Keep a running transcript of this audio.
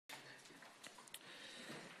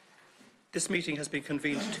This meeting has been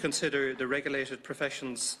convened to consider the Regulated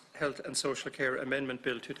Professions Health and Social Care Amendment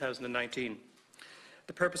Bill 2019.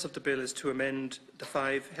 The purpose of the bill is to amend the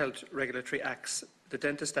 5 health regulatory acts: the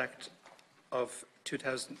Dentist Act of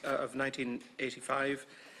 1985,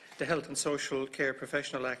 the Health and Social Care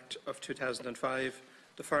Professional Act of 2005,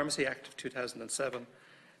 the Pharmacy Act of 2007,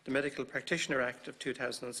 the Medical Practitioner Act of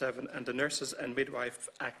 2007 and the Nurses and Midwife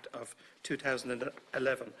Act of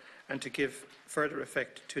 2011, and to give further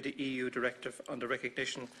effect to the EU Directive on the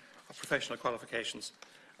Recognition of Professional Qualifications.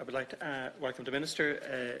 I would like to welcome the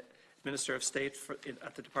Minister, Minister of State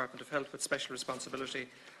at the Department of Health with special responsibility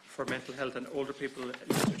for mental health and older people,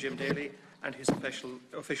 Mr. Jim Daly, and his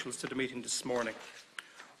officials to the meeting this morning.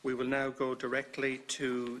 We will now go directly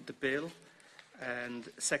to the bill and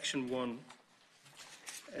Section 1.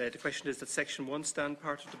 The question is that Section 1 stand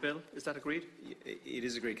part of the bill. Is that agreed? It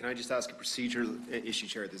is agreed. Can I just ask a procedural issue,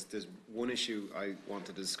 Chair? There's one issue I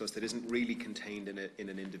wanted to discuss that isn't really contained in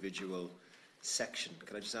an individual section.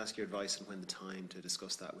 Can I just ask your advice on when the time to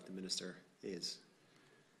discuss that with the Minister is?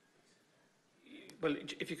 Well,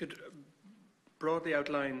 if you could broadly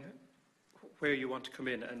outline where you want to come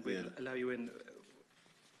in, and we'll allow you in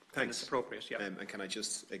when it's appropriate. Yeah. And can I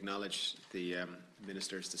just acknowledge the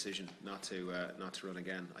Minister's decision not to run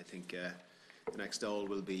again? I think the next Dáil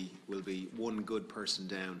will be one good person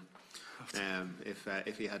down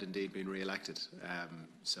if he had indeed been re-elected.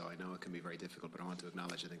 So I know it can be very difficult, but I want to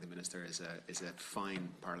acknowledge I think the Minister is a fine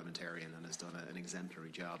parliamentarian and has done an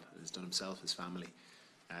exemplary job. And has done himself, his family,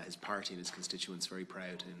 his party, and his constituents very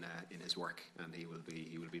proud in his work, and he will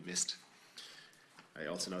be missed. I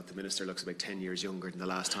also note the Minister looks about 10 years younger than the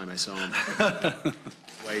last time I saw him.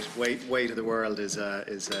 weight of the world is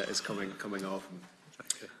coming off him.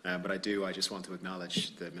 But I just want to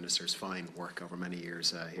acknowledge the Minister's fine work over many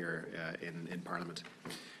years here in Parliament.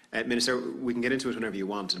 Minister, we can get into it whenever you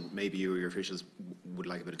want, and maybe you or your officials would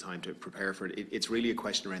like a bit of time to prepare for it. It's really a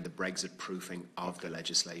question around the Brexit proofing of the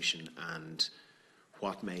legislation and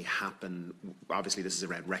what may happen. Obviously, this is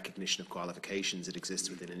around recognition of qualifications. It exists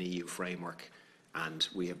within an EU framework, and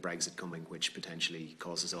we have Brexit coming, which potentially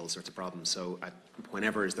causes all sorts of problems. So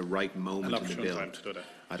whenever is the right moment in the bill,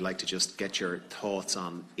 I'd like to just get your thoughts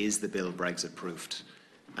on, is the bill Brexit proofed,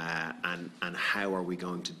 and how are we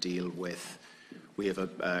going to deal with, we have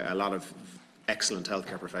a lot of excellent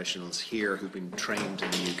healthcare professionals here who've been trained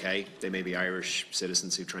in the UK. They may be Irish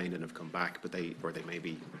citizens who trained and have come back, or they may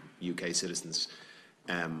be UK citizens.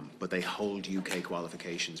 But they hold UK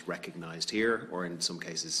qualifications recognised here, or in some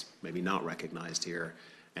cases maybe not recognised here.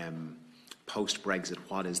 Post-Brexit,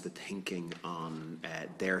 what is the thinking on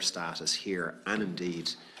their status here, and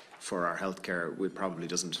indeed for our healthcare? It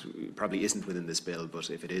probably isn't within this bill, but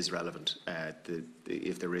if it is relevant,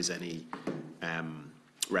 if there is any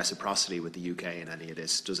reciprocity with the UK in any of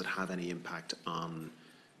this, does it have any impact on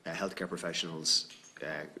healthcare professionals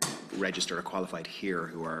registered or qualified here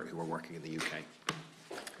who are working in the UK?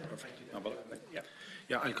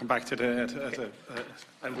 Yeah, I'll come back to the.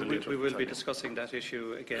 And we will be discussing that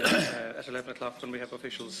issue again at 11 o'clock when we have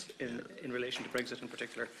officials in relation to Brexit in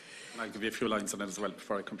particular. And I'll give you a few lines on it as well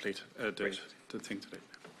before I complete the thing today.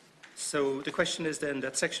 So the question is then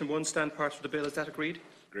that Section 1 stand part of the bill. Is that agreed?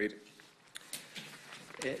 Agreed.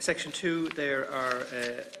 Section 2, there are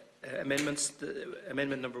amendments.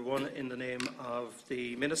 Amendment number 1 in the name of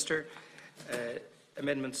the Minister.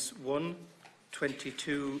 Amendments 1,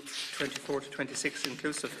 22, 24 to 26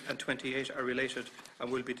 inclusive, and 28 are related and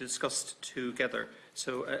will be discussed together.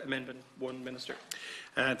 So, Amendment 1, Minister.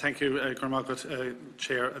 Thank you, Margaret,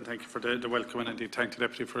 Chair, and thank you for the welcome, and indeed thank the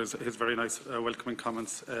Deputy for his very nice welcoming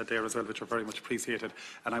comments there as well, which are very much appreciated.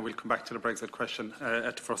 And I will come back to the Brexit question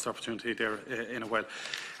at the first opportunity there in a while.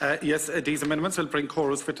 Yes, these amendments will bring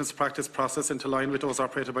Chora's fitness to practice process into line with those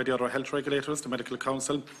operated by the other health regulators, the Medical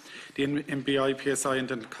Council. The MBI, PSI and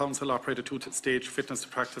Dental Council operate a two-stage fitness to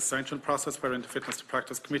practice sanction process, wherein the Fitness to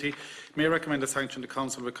Practice Committee may recommend a sanction to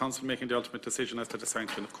Council, with Council making the ultimate decision as to the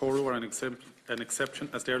sanction. If Cora or an exception,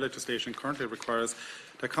 as their legislation currently requires,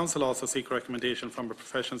 the Council also seek recommendation from a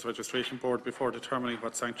Professions Registration Board before determining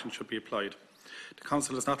what sanction should be applied. The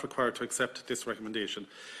Council is not required to accept this recommendation.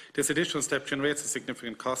 This additional step generates a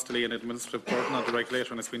significant cost, delay and administrative burden on the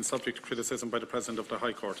regulator, and has been subject to criticism by the President of the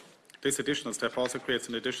High Court. This additional step also creates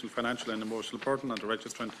an additional financial and emotional burden on the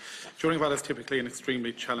registrant during what is typically an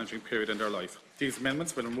extremely challenging period in their life. These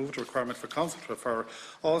amendments will remove the requirement for Council to refer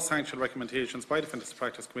all sanctioned recommendations by the Fitness to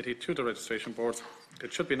Practice Committee to the registration boards.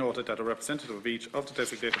 It should be noted that a representative of each of the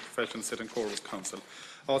designated professions sit in Chora's Council.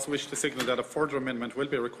 I also wish to signal that a further amendment will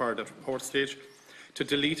be required at report stage to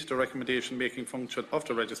delete the recommendation-making function of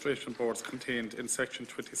the registration boards contained in Section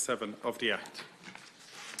 27 of the Act.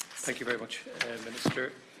 Thank you very much,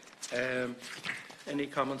 Minister. Any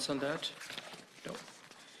comments on that? No.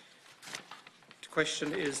 The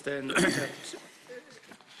question is then that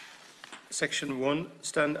Section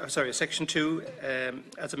 2,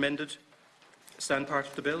 as amended, stand part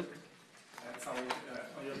of the bill. Sorry.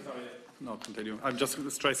 No, continue. I'm just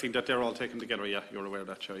stressing that they're all taken together. Yeah, you're aware of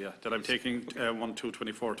that, Chair. Yeah, that I'm taking 1, 2,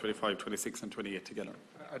 24, 25, 26, and 28 together.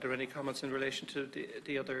 Are there any comments in relation to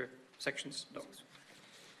the other sections? No.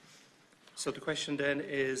 So the question then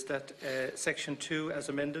is that Section 2, as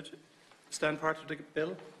amended, stand part of the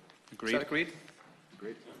bill. Agreed. Is that agreed?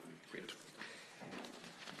 Agreed. Agreed.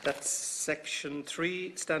 That Section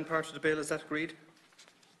 3, stand part of the bill. Is that agreed?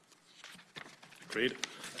 Agreed.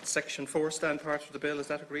 Section 4, stand part of the bill. Is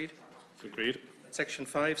that agreed? Agreed. Section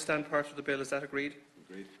 5, stand part of the bill. Is that agreed?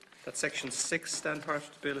 Agreed. That Section 6, stand part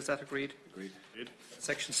of the bill. Is that agreed? Agreed. Agreed.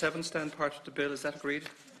 Section 7, stand part of the bill. Is that agreed?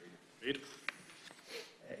 Agreed.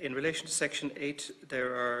 In relation to Section 8,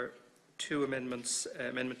 there are two amendments,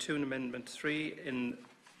 Amendment 2 and Amendment 3, in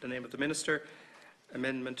the name of the Minister.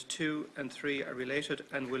 Amendment 2 and 3 are related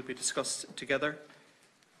and will be discussed together.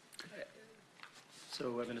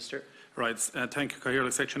 Minister. Right, thank you,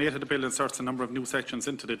 Cathaoirleach. Section 8 of the bill inserts a number of new sections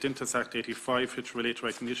into the Dentists Act 85, which relate to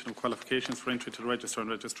recognition of qualifications for entry to the register and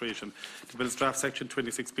registration. The bill's draft Section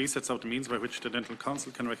 26b sets out the means by which the Dental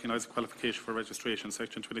Council can recognise a qualification for registration.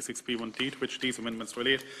 Section 26b(1)(d), to which these amendments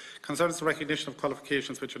relate, concerns the recognition of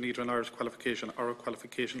qualifications which are neither an Irish qualification or a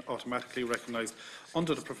qualification automatically recognised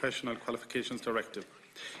under the Professional Qualifications Directive.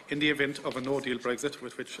 In the event of a no-deal Brexit,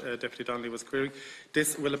 with which Deputy Donnelly was querying,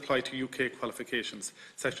 this will apply to UK qualifications.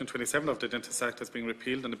 Section 27 of the Dentists Act has been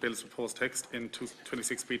repealed, and the bill's proposed text in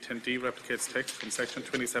 26b(10)(d) replicates text from Section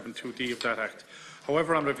 27(2)(d) of that Act.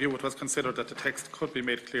 However, on review, it was considered that the text could be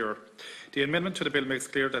made clearer. The amendment to the bill makes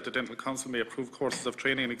clear that the Dental Council may approve courses of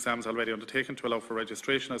training and exams already undertaken to allow for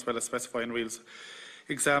registration, as well as specify in rules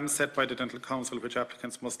exams set by the Dental Council which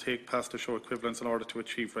applicants must take pass to show equivalence in order to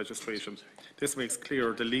achieve registration. This makes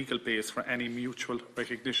clear the legal base for any mutual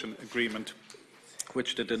recognition agreement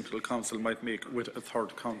which the Dental Council might make with a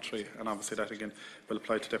third country, and obviously that again will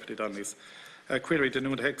apply to Deputy Donnelly's. Query: the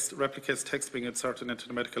new text replicates text being inserted into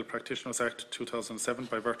the Medical Practitioners Act 2007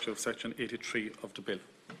 by virtue of Section 83 of the bill.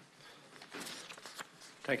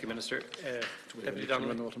 Thank you, Minister. Deputy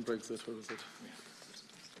Donnelly.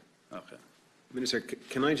 Okay. Minister,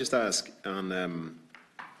 can I just ask on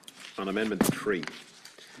Amendment 3,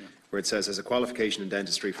 where it says, as a qualification in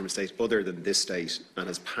dentistry from a state other than this state and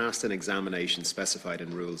has passed an examination specified in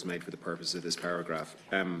rules made for the purpose of this paragraph.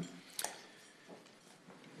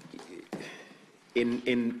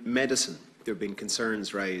 In medicine, there have been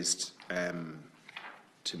concerns raised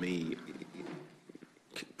to me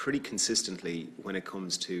pretty consistently when it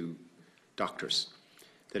comes to doctors,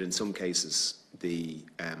 that in some cases the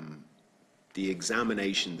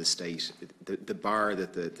examination the bar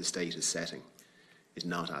that the state is setting is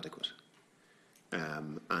not adequate,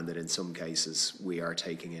 and that in some cases we are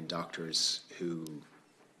taking in doctors who,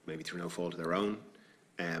 maybe through no fault of their own,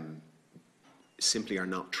 simply are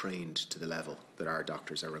not trained to the level that our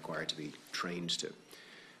doctors are required to be trained to.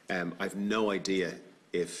 I've no idea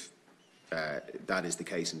if that is the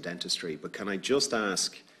case in dentistry, but can I just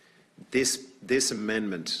ask, this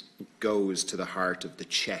amendment goes to the heart of the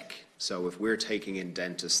check. So if we're taking in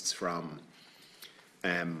dentists from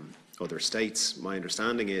other states, my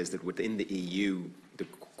understanding is that within the EU, the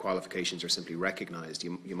qualifications are simply recognised.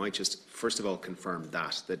 You might just, first of all, confirm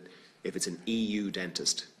that if it's an EU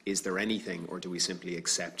dentist, is there anything, or do we simply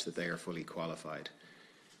accept that they are fully qualified?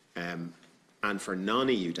 And for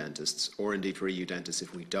non-EU dentists, or indeed for EU dentists,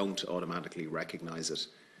 if we don't automatically recognise it,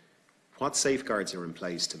 what safeguards are in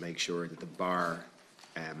place to make sure that the bar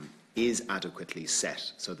is adequately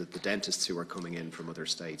set, so that the dentists who are coming in from other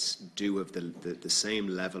states do have the same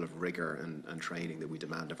level of rigour and training that we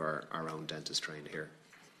demand of our own dentists trained here?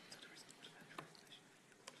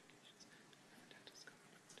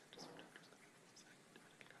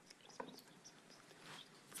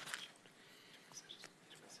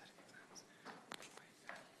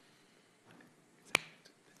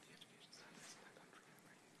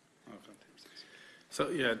 So,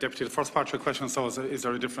 yeah, Deputy, the first part of your question, so is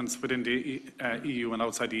there a difference within the EU and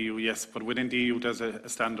outside the EU? Yes, but within the EU there's a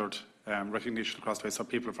standard recognition across the way, so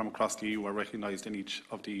people from across the EU are recognised in each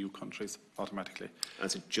of the EU countries automatically. And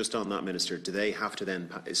so just on that, Minister, do they have to then,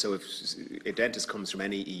 so if a dentist comes from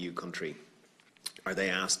any EU country, are they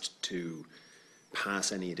asked to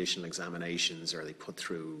pass any additional examinations, or are they put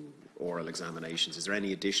through oral examinations? Is there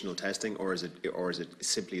any additional testing, or is it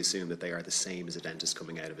simply assumed that they are the same as a dentist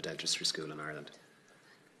coming out of a dentistry school in Ireland?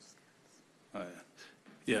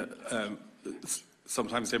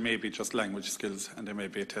 sometimes there may be just language skills and there may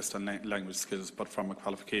be a test on language skills, but from a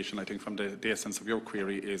qualification, I think from the essence of your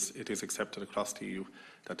query is it is accepted across the EU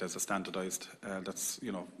that there's a standardised, that's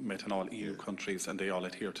met in all EU countries and they all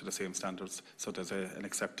adhere to the same standards. So there's an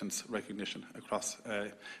acceptance recognition across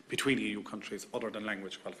between EU countries other than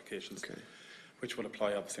language qualifications, which will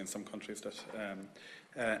apply obviously in some countries.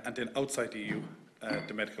 And then outside the EU,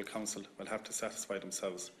 the Medical Council will have to satisfy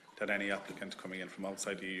themselves that any applicant coming in from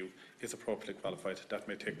outside the EU is appropriately qualified. That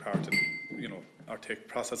may take part in, or take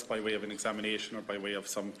process by way of an examination or by way of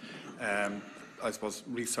some, I suppose,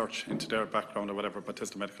 research into their background or whatever, but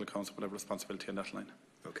there's the Medical Council will have responsibility in that line.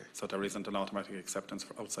 Okay. So there isn't an automatic acceptance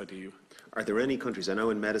for outside the EU. Are there any countries, I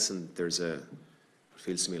know in medicine there's it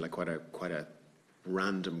feels to me like quite a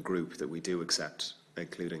random group that we do accept,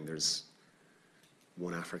 including there's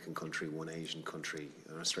one African country, one Asian country.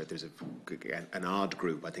 That's right. There's an odd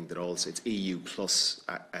group. I think that also it's EU plus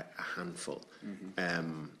a handful.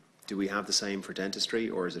 Do we have the same for dentistry,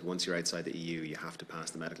 or is it once you're outside the EU you have to pass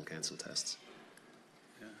the Medical Council tests?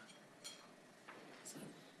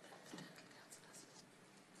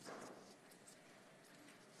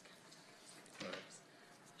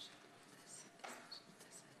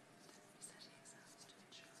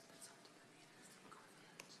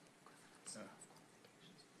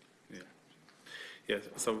 Yes,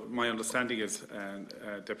 so my understanding is,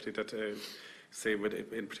 Deputy, that say,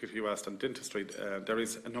 in particular you asked on dentistry, there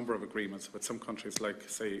is a number of agreements with some countries, like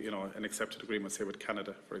say, an accepted agreement, say with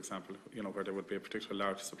Canada, for example, where there would be a particular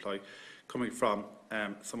large supply coming from.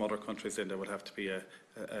 Some other countries, then there would have to be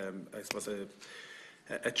I suppose,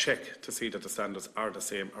 a check to see that the standards are the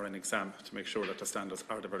same, or an exam to make sure that the standards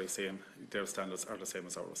are the very same. Their standards are the same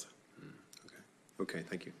as ours. Okay,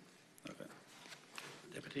 thank you. Okay.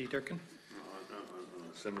 Deputy Durkan.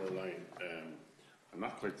 Similar line. I'm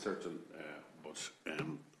not quite certain, but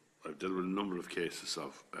I've dealt with a number of cases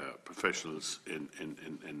of professionals in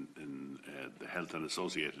the health and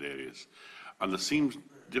associated areas, and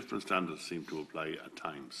different standards seem to apply at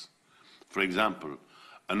times. For example,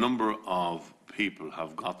 a number of people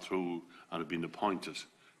have got through and have been appointed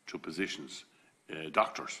to positions,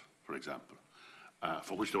 doctors, for example,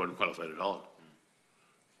 for which they weren't qualified at all,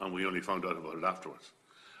 and we only found out about it afterwards.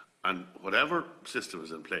 And whatever system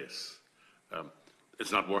is in place,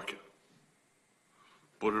 it's not working.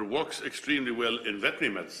 But it works extremely well in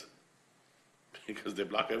veterinary medicine because they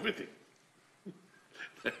block everything.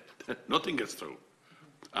 Nothing gets through.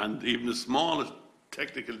 And even the smallest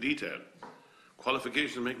technical detail,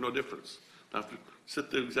 qualifications make no difference. They have to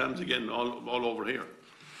sit the exams again all over here.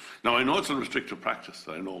 Now, I know it's a restrictive practice.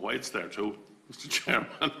 I know why it's there too, Mr.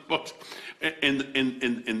 Chairman. But in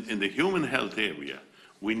the human health area,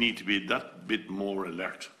 we need to be that bit more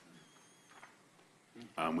alert.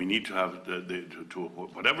 We need to have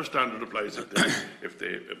whatever standard applies. If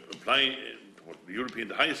they apply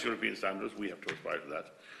the highest European standards, we have to aspire to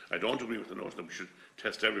that. I don't agree with the notion that we should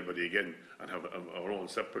test everybody again and have our own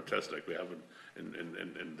separate test like we have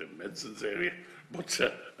in the medicines area. But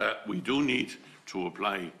we do need to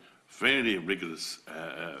apply fairly rigorous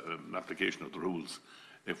application of the rules.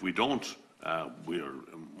 If we don't, we are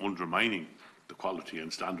undermining the quality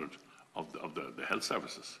and standard of the health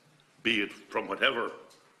services, be it from whatever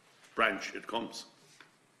branch it comes.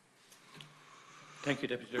 Thank you,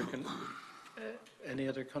 Deputy Durkan. Any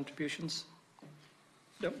other contributions?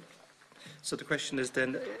 No. So the question is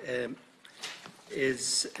then,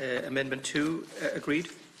 is Amendment 2 agreed?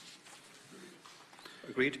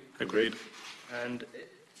 Agreed? Agreed. And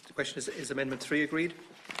the question is Amendment 3 agreed?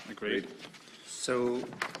 Agreed. So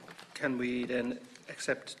can we then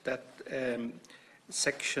accept that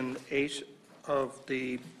Section 8 of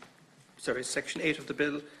the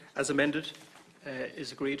bill as amended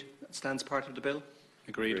is agreed, stands part of the bill?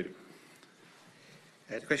 Agreed.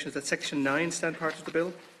 The question is that Section 9 stand part of the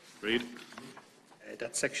bill? Agreed.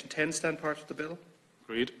 That Section 10 stand part of the bill?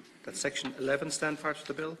 Agreed. That Section 11 stand part of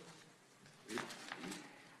the bill?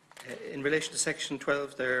 In relation to Section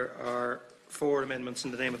 12, there are 4 amendments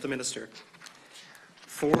in the name of the Minister.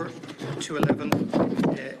 4 to 11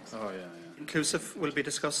 inclusive will be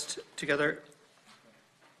discussed together.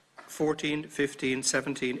 14, 15,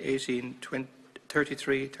 17, 18, 20,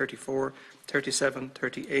 33, 34, 37,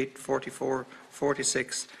 38, 44,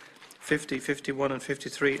 46, 50, 51 and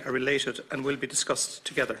 53 are related and will be discussed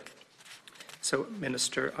together. So,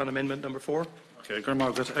 Minister, on amendment number 4. Okay,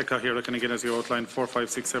 Margaret, here can again as you outlined 4, 5,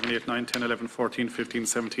 6, 7, 8, 9, 10, 11, 14, 15,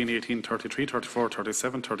 17, 18, 33, 34,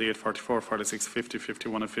 37, 38, 44, 46, 50,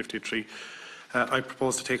 51 and 53 I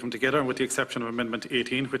propose to take them together, with the exception of Amendment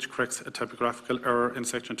 18, which corrects a typographical error in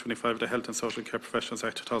Section 25 of the Health and Social Care Professionals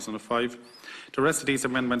Act 2005. The rest of these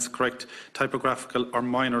amendments correct typographical or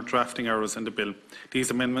minor drafting errors in the bill.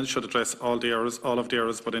 These amendments should address all of the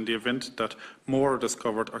errors, but in the event that more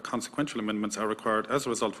discovered or consequential amendments are required as a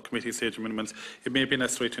result of committee stage amendments, it may be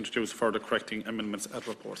necessary to introduce further correcting amendments at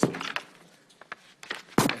report stage.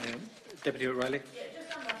 Deputy O'Reilly.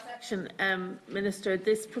 Minister,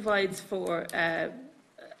 this provides for a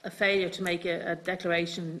failure to make a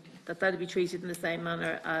declaration that will be treated in the same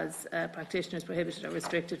manner as practitioners prohibited or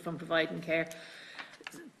restricted from providing care.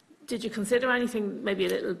 Did you consider anything maybe a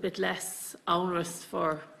little bit less onerous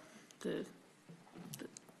for the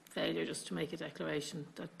failure just to make a declaration?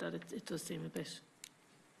 That it does seem a bit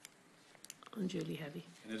unduly heavy.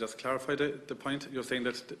 Can you just clarify the point? You're saying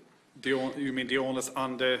that you mean the onus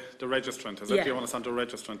on the registrant? Is that the onus on the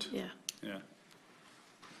registrant? Yeah. Yeah.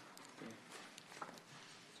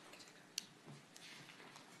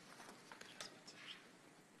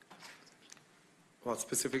 What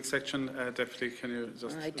specific section, Deputy? Can you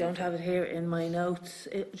just? I don't have it here in my notes.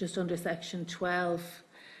 Just under Section 12.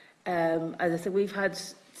 As I said, we've had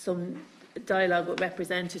some dialogue with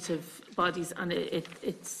representative bodies, and it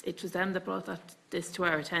was them that brought this to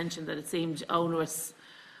our attention, that it seemed onerous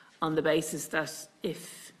on the basis that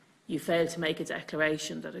if you fail to make a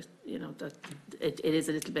declaration, that it is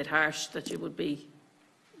a little bit harsh that you would be.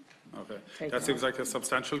 Okay, that seems like a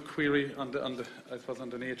substantial query on the I suppose on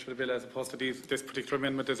the nature of the bill, as opposed to this particular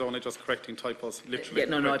amendment is only just correcting typos, literally.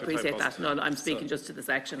 Yeah, no, I appreciate that. No, I'm speaking just to the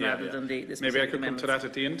section rather than the specific Maybe I could amendments. come to that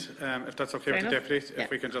at the end, if that's okay with the Deputy. Yeah.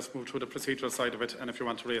 If we can just move through the procedural side of it, and if you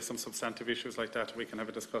want to raise some substantive issues like that, we can have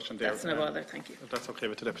a discussion there. That's no bother, thank you. If that's okay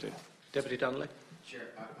with the Deputy. Deputy Donnelly. Chair,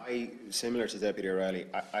 similar to Deputy O'Reilly,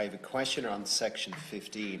 I have a question on Section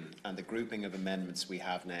 15, and the grouping of amendments we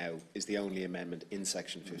have now is the only amendment in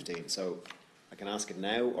Section 15. So I can ask it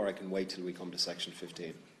now, or I can wait till we come to Section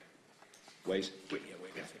 15. Wait? Wait,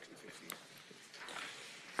 Section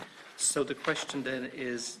 15. So the question then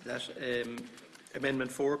is that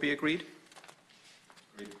Amendment 4 be agreed?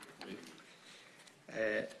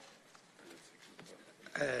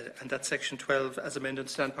 And that Section 12 as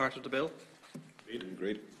amended stand part of the bill?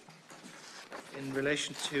 Agreed. In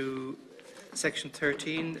relation to Section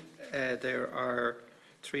 13, there are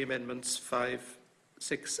 3 amendments, 5,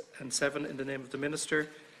 6 and 7 in the name of the Minister.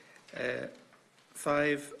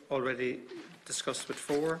 5 already discussed with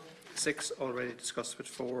 4, 6 already discussed with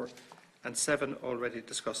 4 and 7 already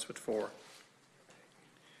discussed with 4.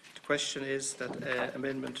 The question is that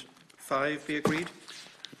Amendment 5 be agreed.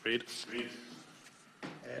 Agreed.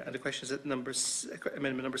 And the question is that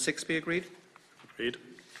Amendment number 6 be agreed. Agreed.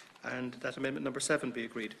 And that Amendment number 7 be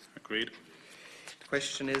agreed. Agreed. The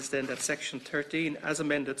question is then that Section 13 as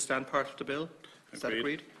amended stand part of the bill. Is that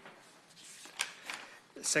agreed?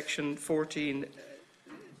 Section 14,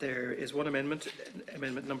 there is one amendment,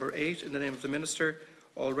 Amendment number 8 in the name of the Minister,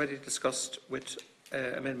 already discussed with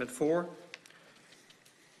Amendment 4.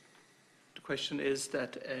 The question is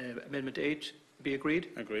that Amendment 8 be agreed.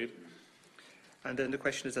 Agreed. And then the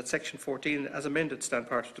question is that Section 14 as amended stand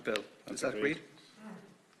part of the bill. Is that agreed?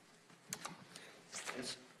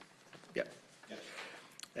 Yes.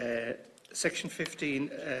 Yeah. Section 15,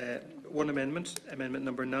 one amendment, Amendment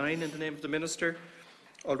number 9 in the name of the Minister,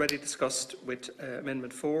 already discussed with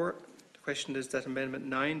Amendment 4. The question is that Amendment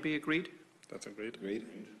 9 be agreed. That's agreed. Agreed.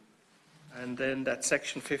 And then that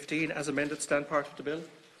Section 15 as amended stand part of the bill.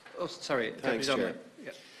 Oh, sorry. Thanks, Chair.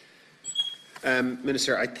 Yeah.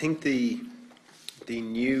 Minister, I think the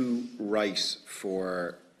new right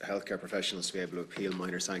for healthcare professionals to be able to appeal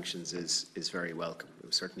minor sanctions is very welcome. It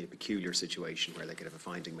was certainly a peculiar situation where they could have a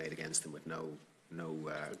finding made against them with no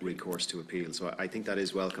recourse to appeal. So I think that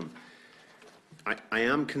is welcome. I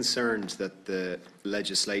am concerned that the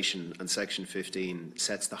legislation and Section 15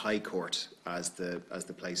 sets the High Court as the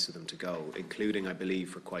place for them to go, including, I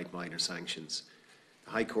believe, for quite minor sanctions.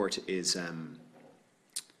 The High Court is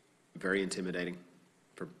very intimidating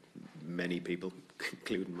for many people,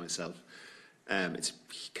 including myself. It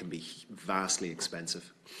can be vastly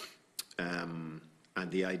expensive. And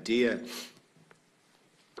the idea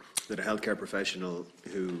that a healthcare professional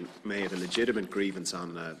who may have a legitimate grievance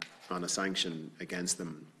on a sanction against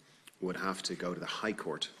them would have to go to the High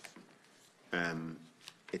Court,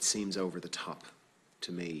 it seems over the top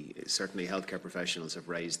to me. Certainly healthcare professionals have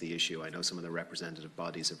raised the issue. I know some of the representative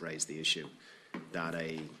bodies have raised the issue that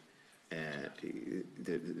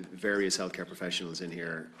the various healthcare professionals in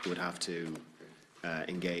here would have to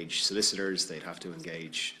engage solicitors, they'd have to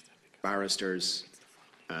engage barristers,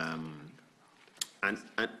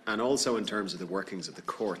 and also in terms of the workings of the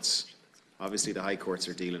courts Obviously, the High Courts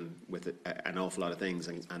are dealing with an awful lot of things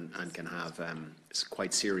and can have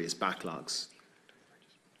quite serious backlogs.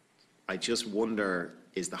 I just wonder,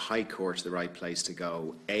 is the High Court the right place to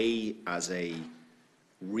go, A, as a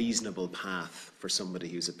reasonable path for somebody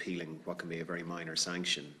who's appealing what can be a very minor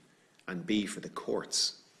sanction, and B, for the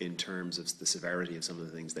courts in terms of the severity of some of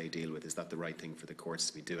the things they deal with? Is that the right thing for the courts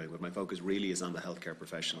to be doing? But my focus really is on the healthcare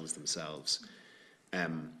professionals themselves.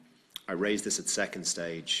 I raised this at second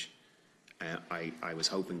stage. I was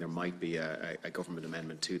hoping there might be a government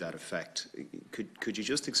amendment to that effect. Could you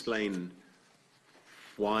just explain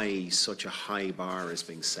why such a high bar is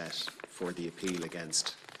being set for the appeal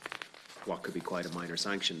against what could be quite a minor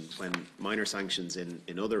sanction, when minor sanctions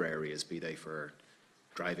in other areas, be they for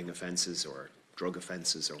driving offences or drug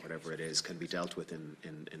offences or whatever it is, can be dealt with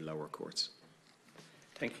in lower courts?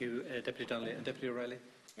 Thank you, Deputy Donnelly. And Deputy O'Reilly.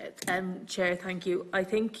 Chair, thank you. I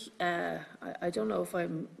think, I don't know if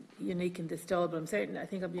I'm unique in this stall, but I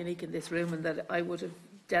think I'm unique in this room in that I would have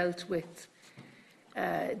dealt with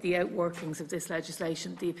the outworkings of this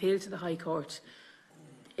legislation. The appeal to the High Court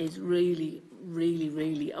is really, really,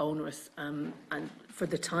 really onerous, and for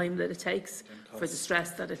the time that it takes, for the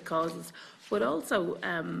stress that it causes, but also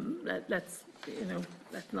let's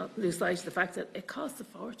not lose sight of the fact that it costs a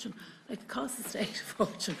fortune. Like, it costs the state a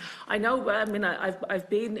fortune. I know. I mean, I've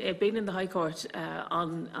been in the High Court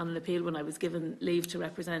on an appeal when I was given leave to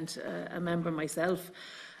represent a member myself.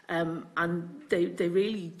 And they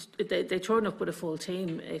really turn up with a full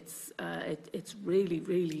team. It's really,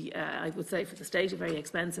 really, I would say, for the state, a very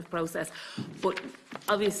expensive process. But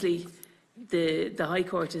obviously, the High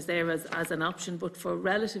Court is there as an option. But for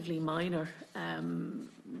relatively minor,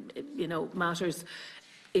 matters,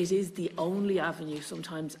 it is the only avenue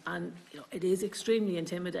sometimes, and it is extremely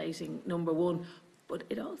intimidating. Number one. But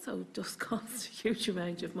it also does cost a huge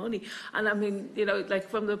amount of money. And I mean, like,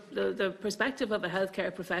 from the perspective of a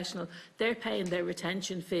healthcare professional, they're paying their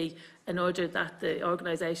retention fee in order that the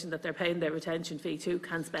organisation that they're paying their retention fee to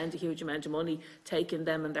can spend a huge amount of money taking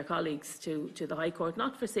them and their colleagues to the High Court.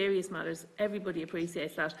 Not for serious matters, everybody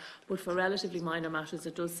appreciates that, but for relatively minor matters,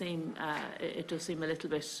 it does seem a little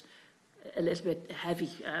bit heavy,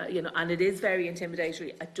 and it is very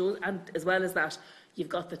intimidatory. It does, and as well as that, you've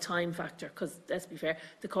got the time factor, because let's be fair,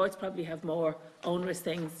 the courts probably have more onerous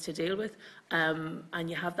things to deal with, and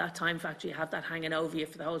you have that time factor, you have that hanging over you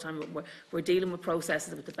for the whole time. We're dealing with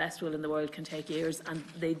processes that, with the best will in the world, can take years, and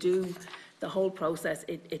they do. The whole process,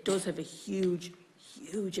 it does have a huge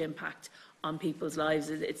impact on people's lives.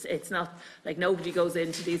 It's not like nobody goes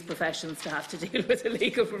into these professions to have to deal with a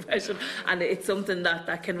legal profession, and it's something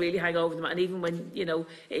that can really hang over them. And even when,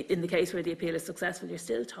 in the case where the appeal is successful, you're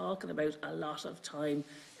still talking about a lot of time,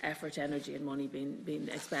 effort, energy and money being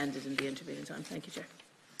expended in the intervening time. Thank you, Chair.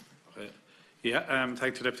 Okay. Yeah,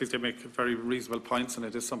 thank you, Deputies. They make very reasonable points, and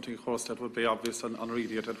it is something, of course, that would be obvious and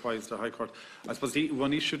really it advised the High Court. I suppose the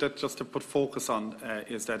one issue that just to put focus on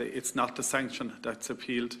is that it's not the sanction that's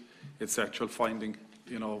appealed, it's the actual finding,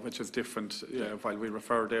 which is different. While we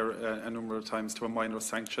refer there a number of times to a minor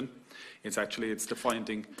sanction, it's the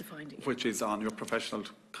finding, which is on your professional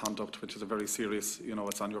conduct, which is a very serious,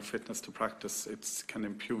 it's on your fitness to practice, it can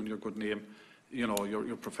impugn your good name,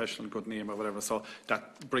 your professional good name or whatever. So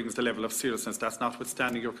that brings the level of seriousness. That's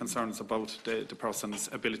notwithstanding your concerns about the person's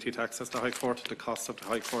ability to access the High Court, the costs of the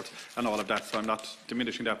High Court and all of that. So I'm not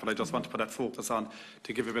diminishing that, but I just want to put that focus on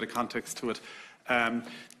to give a bit of context to it.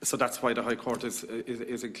 So that's why the High Court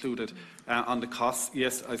is included. On the costs,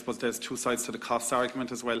 yes, I suppose there's two sides to the costs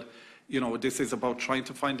argument as well. This is about trying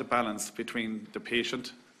to find a balance between the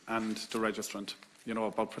patient and the registrant.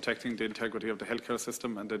 About protecting the integrity of the healthcare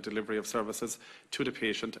system and the delivery of services to the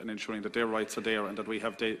patient, and ensuring that their rights are there and that we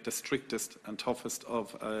have the strictest and toughest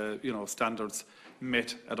of standards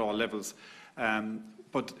met at all levels.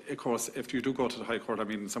 But of course, if you do go to the High Court, I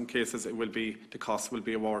mean, in some cases the costs will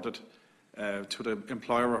be awarded to the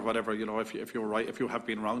employer or whatever. If you're right, if you have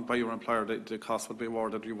been wronged by your employer, the cost will be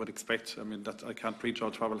awarded. You would expect. I mean, that I can't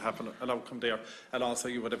prejudge what will happen, an outcome there. And also,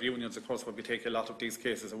 you would have unions, of course, would be taking a lot of these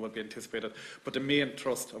cases and would be anticipated. But the main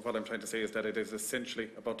thrust of what I'm trying to say is that it is essentially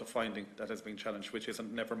about the finding that has been challenged, which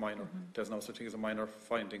isn't never minor. There's no such thing as a minor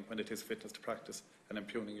finding when it is fitness to practice and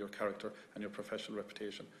impugning your character and your professional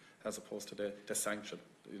reputation, as opposed to the sanction.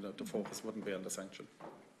 The focus wouldn't be on the sanction.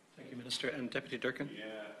 Thank you, Minister. And Deputy Durkan. Yeah.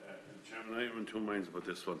 Chairman, I am in two minds about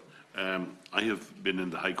this one. I have been in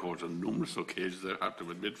the High Court on numerous occasions, I have to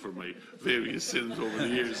admit, for my various sins over the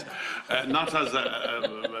years. Not as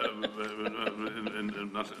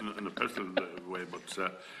not in a personal way,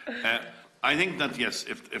 but I think that yes,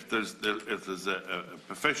 if there's a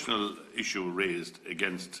professional issue raised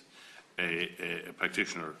against a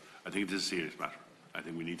practitioner I think it is a serious matter. I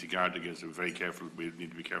think we need to guard against it. Very careful. We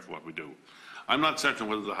need to be careful what we do. I'm not certain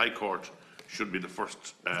whether the High Court should be the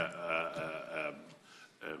first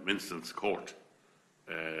instance court.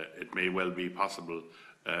 It may well be possible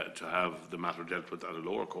to have the matter dealt with at a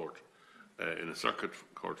lower court, in a circuit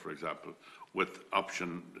court, for example, with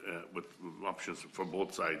options for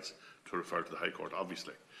both sides to refer to the High Court,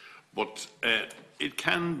 obviously. But it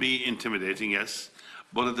can be intimidating, yes.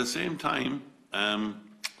 But at the same time, I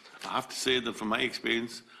have to say that from my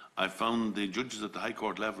experience, I found the judges at the High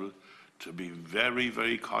Court level to be very,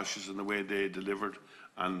 very cautious in the way they delivered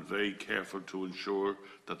and very careful to ensure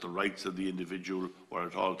that the rights of the individual were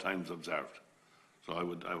at all times observed. So I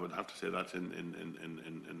would have to say that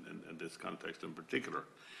in this context in particular.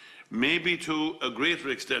 Maybe to a greater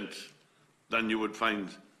extent than you would find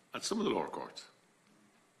at some of the lower courts.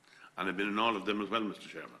 And I've been in all of them as well, Mr.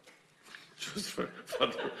 Chairman. Just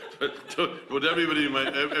to put everybody's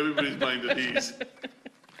mind at ease.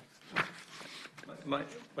 My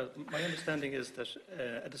understanding is that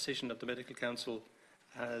a decision of the Medical Council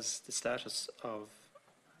has the status of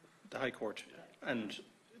the High Court, and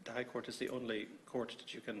the High Court is the only court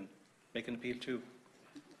that you can make an appeal to.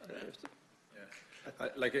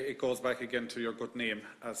 Like, it goes back again to your good name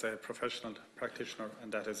as a professional practitioner,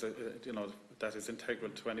 and that is, that is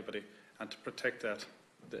integral to anybody. And to protect that,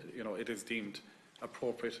 it is deemed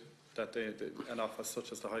appropriate that an office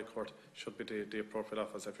such as the High Court should be the appropriate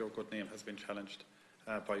office if your good name has been challenged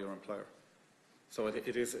by your employer. So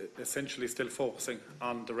it is essentially still focusing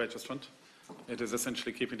on the registrant. It is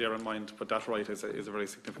essentially keeping there in mind, but that right is a very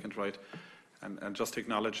significant right. And just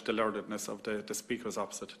acknowledge the learnedness of the speakers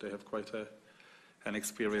opposite. They have quite an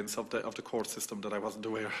experience of the court system that I wasn't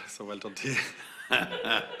aware. So well done to you. You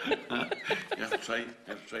have to try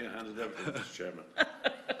your hand at everything, Mr. Chairman.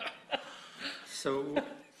 So,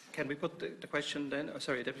 can we put the question then? Oh,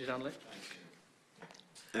 sorry, Deputy Donnelly.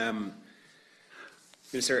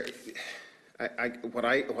 Minister, what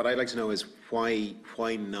I'd like to know is why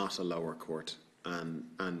not a lower court,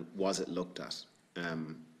 and was it looked at?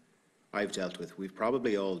 We've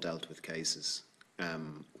probably all dealt with cases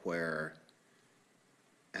where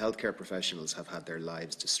healthcare professionals have had their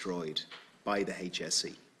lives destroyed by the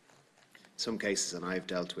HSE. Some cases, and I've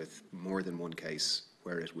dealt with more than one case,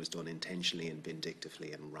 where it was done intentionally and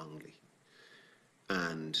vindictively and wrongly.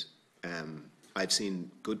 And I've seen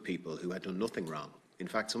good people who had done nothing wrong. In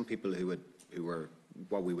fact, some people who were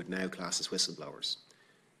what we would now class as whistleblowers,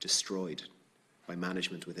 destroyed by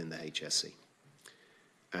management within the HSE.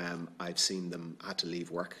 I've seen them had to leave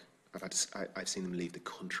work. I've seen them leave the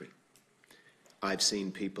country. I've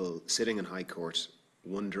seen people sitting in High Court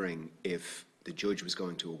wondering if the judge was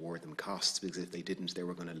going to award them costs, because if they didn't, they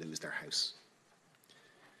were going to lose their house.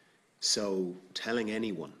 So telling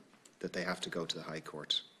anyone that they have to go to the High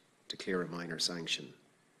Court to clear a minor sanction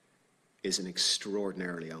is an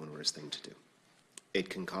extraordinarily onerous thing to do. It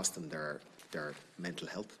can cost them their mental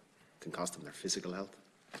health, it can cost them their physical health,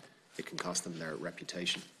 it can cost them their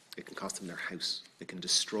reputation, it can cost them their house, it can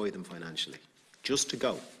destroy them financially. Just to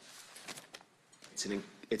go.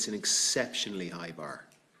 It's an exceptionally high bar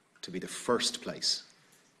to be the first place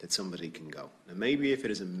that somebody can go. Now, maybe if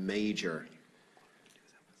it is a major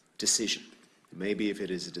decision, maybe if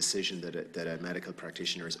it is a decision that a medical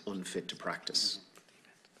practitioner is unfit to practice,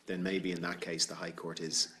 then maybe in that case the High Court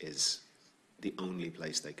is the only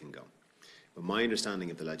place they can go. But my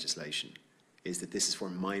understanding of the legislation is that this is for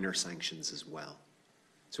minor sanctions as well.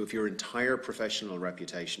 So if your entire professional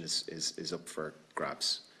reputation is up for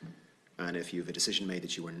grabs, and if you have a decision made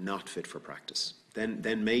that you are not fit for practice,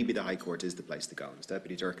 then maybe the High Court is the place to go. As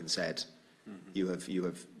Deputy Durkan said, you have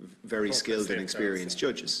very skilled and experienced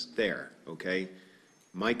judges there, okay?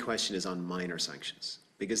 My question is on minor sanctions,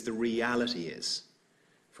 because the reality is,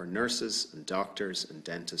 for nurses and doctors and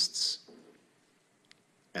dentists,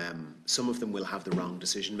 some of them will have the wrong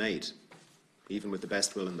decision made. Even with the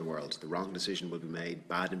best will in the world, the wrong decision will be made,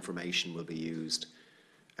 bad information will be used.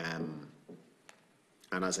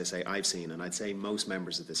 And as I say, I've seen, and I'd say most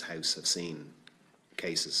members of this House have seen,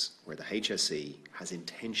 cases where the HSE has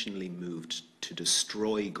intentionally moved to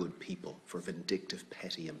destroy good people for vindictive,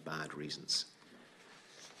 petty and bad reasons.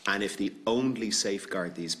 And if the only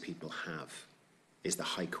safeguard these people have is the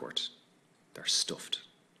High Court, they're stuffed.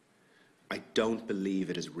 I don't believe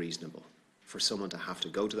it is reasonable for someone to have to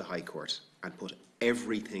go to the High Court and put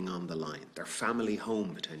everything on the line, their family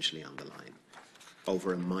home potentially on the line,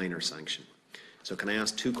 over a minor sanction. So can I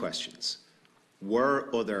ask two questions? Were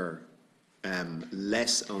other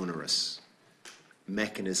less onerous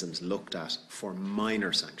mechanisms looked at for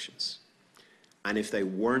minor sanctions? And if they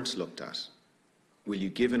weren't looked at, will you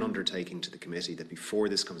give an undertaking to the committee that before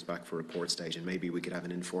this comes back for report stage, and maybe we could have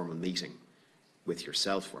an informal meeting with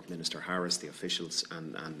yourself or Minister Harris, the officials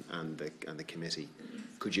and the committee,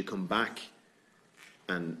 could you come back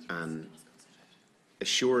and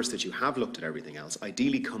assure us that you have looked at everything else,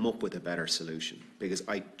 ideally come up with a better solution, because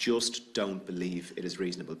I just don't believe it is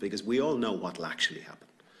reasonable, because we all know what will actually happen.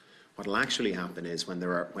 What will actually happen is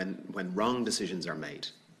when wrong decisions are made,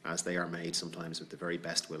 as they are made sometimes with the very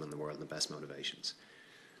best will in the world and the best motivations,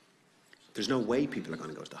 there's no way people are going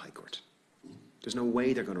to go to the High Court. There's no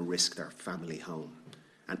way they're going to risk their family home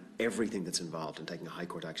and everything that's involved in taking a High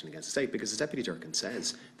Court action against the state, because as Deputy Durkan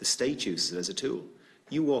says, the state uses it as a tool.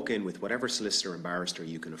 You walk in with whatever solicitor and barrister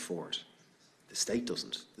you can afford. The state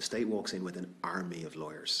doesn't. The state walks in with an army of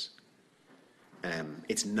lawyers.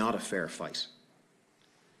 It's not a fair fight.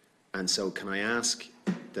 And so can I ask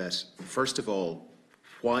that, first of all,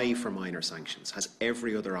 why for minor sanctions? Has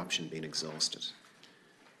every other option been exhausted?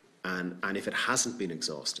 And if it hasn't been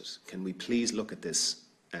exhausted, can we please look at this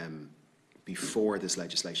before this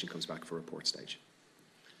legislation comes back for report stage?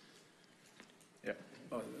 Yeah.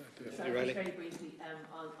 Sorry, very briefly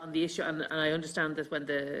on the issue, and I understand that when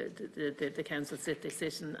the council sit, they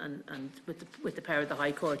sit and with the power of the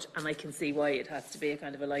High Court, and I can see why it has to be a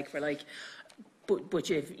kind of a like for like. But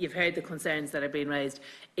you've heard the concerns that are being raised.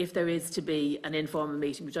 If there is to be an informal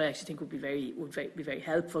meeting, which I actually think would be very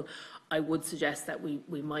helpful, I would suggest that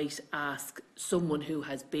we might ask someone who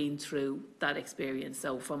has been through that experience,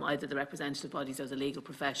 so from either the representative bodies or the legal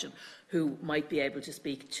profession, who might be able to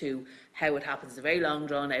speak to how it happens. It's a very long,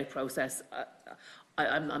 drawn-out process.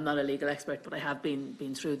 I'm not a legal expert, but I have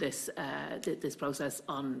been through this process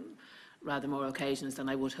on rather more occasions than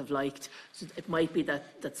I would have liked. So it might be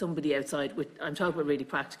that somebody outside, I'm talking about really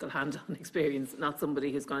practical hand-on experience, not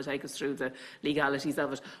somebody who's going to take us through the legalities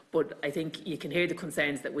of it. But I think you can hear the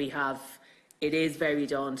concerns that we have. It is very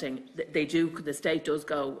daunting. The state does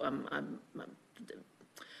go,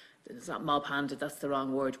 it's not mob-handed, that's the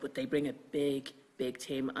wrong word, but they bring a big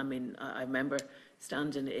team. I mean, I remember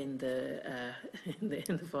standing in the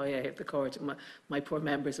foyer of the court, and my poor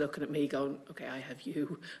members looking at me going, okay, I have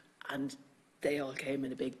you. And they all came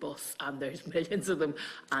in a big bus, and there's millions of them,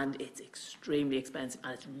 and it's extremely expensive,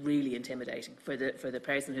 and it's really intimidating for the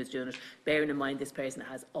person who's doing it. Bearing in mind this person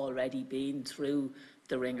has already been through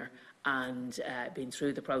the ringer and been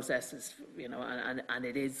through the processes, and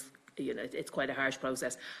it is, it's quite a harsh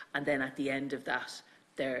process. And then at the end of that,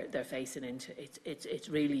 they're facing into it's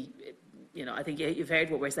really. I think you've heard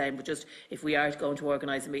what we're saying, but just if we are going to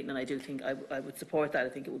organise a meeting, and I do think I would support that, I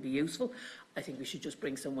think it would be useful. I think we should just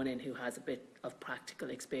bring someone in who has a bit of practical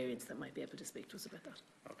experience that might be able to speak to us about that.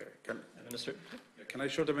 Okay. Minister? Can I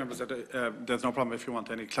assure the members that there's no problem if you want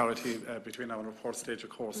any clarity between now and report stage, of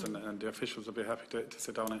course, and the officials will be happy to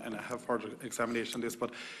sit down and have further examination on this.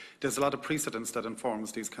 But there's a lot of precedence that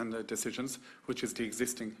informs these kind of decisions, which is the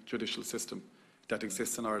existing judicial system that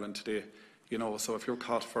exists in Ireland today. So if you're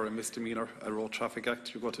caught for a misdemeanour, a road traffic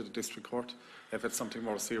act, you go to the district court. If it's something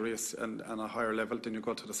more serious and a higher level, then you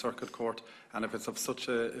go to the circuit court. And if it's of such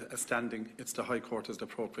a standing, it's the High Court is the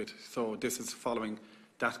appropriate. So this is following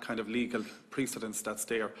that kind of legal precedence that's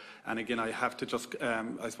there. And again, I have to just,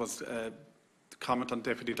 comment on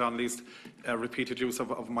Deputy Donnelly's repeated use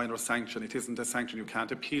of minor sanction. It isn't a sanction. You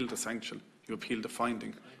can't appeal the sanction. You appeal the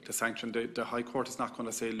finding. The sanction, the High Court is not going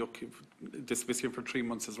to say, look, dismissing for 3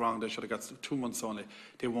 months is wrong, they should have got 2 months only.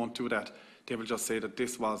 They won't do that. They will just say that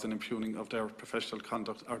this was an impugning of their professional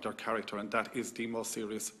conduct or their character, and that is the most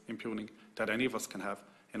serious impugning that any of us can have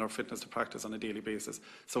in our fitness to practice on a daily basis.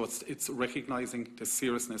 So it's recognising the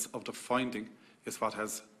seriousness of the finding is what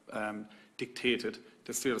has dictated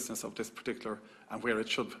the seriousness of this particular and where it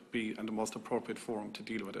should be and the most appropriate forum to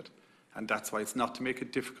deal with it. And that's why it's not to make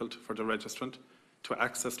it difficult for the registrant to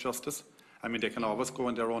access justice. I mean, they can always go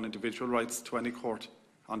in their own individual rights to any court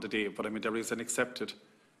on the day, but I mean, there is an accepted,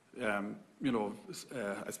 I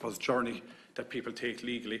suppose, journey that people take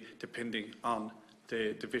legally depending on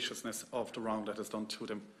the viciousness of the wrong that is done to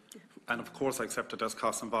them. And of course, I accept that there's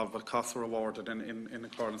costs involved, but costs are awarded in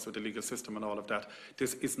accordance with the legal system and all of that.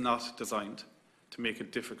 This is not designed to make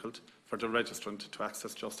it difficult for the registrant to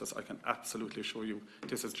access justice. I can absolutely assure you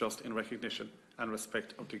this is just in recognition and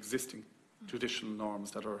respect of the existing judicial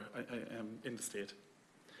norms that are in the state.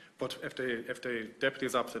 But if the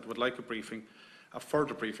deputies opposite would like a briefing, a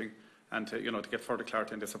further briefing, and to get further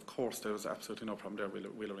clarity on this, of course, there is absolutely no problem there.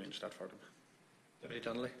 We'll arrange that for them. Deputy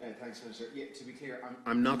Donnelly. Thanks, Minister. Yeah, to be clear,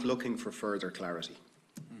 I'm not looking for further clarity.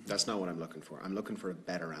 That's not what I'm looking for. I'm looking for a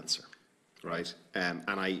better answer. Right, and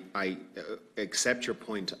I accept your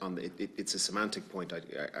point on it's a semantic point.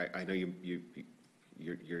 I know you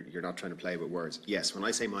you're not trying to play with words. Yes, when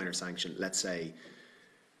I say minor sanction, let's say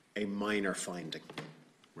a minor finding,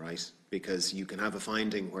 right? Because you can have a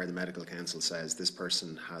finding where the medical council says this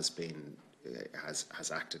person has been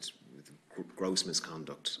has acted with gross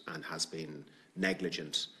misconduct and has been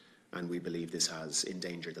negligent, and we believe this has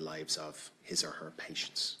endangered the lives of his or her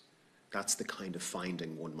patients. That's the kind of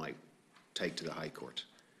finding one might take to the High Court.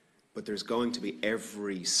 But there's going to be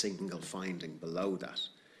every single finding below that,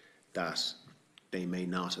 that they may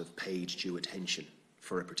not have paid due attention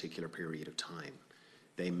for a particular period of time.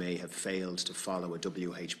 They may have failed to follow a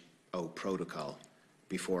WHO protocol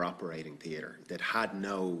before operating theatre that had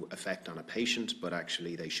no effect on a patient, but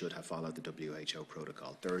actually they should have followed the WHO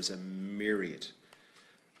protocol. There is a myriad,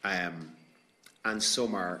 and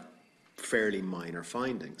some are fairly minor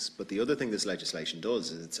findings. But the other thing this legislation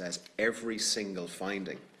does is it says every single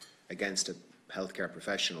finding against a healthcare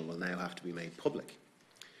professional will now have to be made public.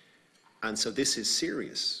 And so this is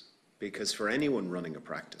serious, because for anyone running a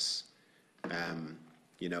practice,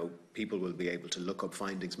 you know, people will be able to look up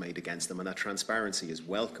findings made against them, and that transparency is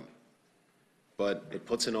welcome. But it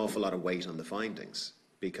puts an awful lot of weight on the findings,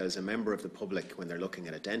 because a member of the public, when they're looking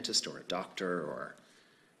at a dentist or a doctor or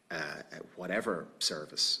whatever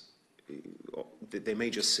service, they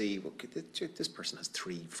may just see, well, this person has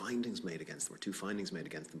 3 findings made against them, or 2 findings made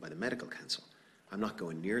against them by the medical council. I'm not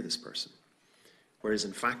going near this person. Whereas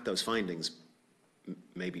in fact those findings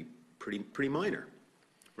may be pretty minor,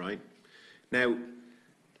 right? Now,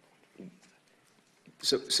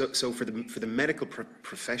 so for the medical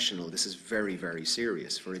professional, this is very, very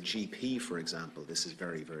serious. For a GP, for example, this is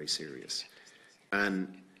very, very serious.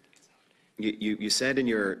 And you said in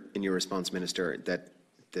your response, Minister, that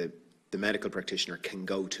the medical practitioner can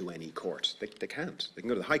go to any court. They can't. They can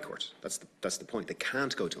go to the High Court. That's the point. They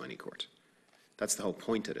can't go to any court. That's the whole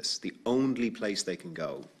point of this. The only place they can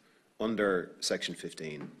go under Section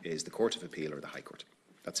 15 is the Court of Appeal or the High Court.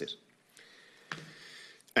 That's it.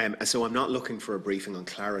 So I'm not looking for a briefing on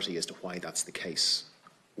clarity as to why that's the case.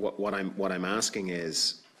 What I'm asking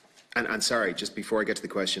is, and sorry, just before I get to the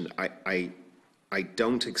question, I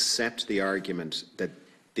don't accept the argument that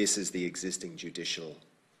this is the existing judicial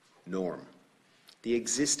norm. The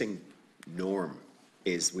existing norm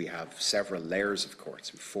is we have several layers of courts,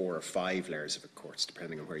 4 or 5 layers of courts,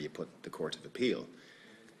 depending on where you put the Court of Appeal.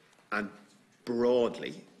 And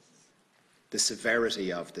broadly, the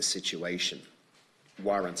severity of the situation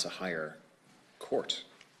warrants a higher court.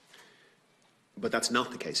 But that's not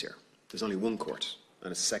the case here. There's only one court, and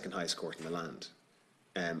it's the second highest court in the land.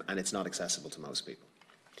 And it's not accessible to most people.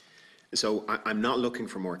 So I'm not looking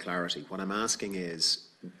for more clarity. What I'm asking is,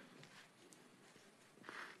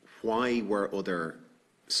 why were other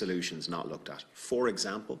solutions not looked at? For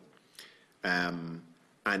example, an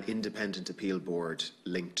independent appeal board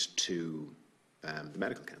linked to the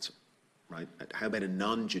medical council, right? How about a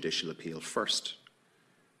non-judicial appeal first,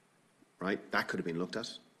 right? That could have been looked at.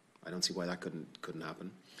 I don't see why that couldn't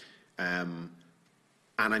happen. And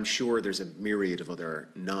I'm sure there's a myriad of other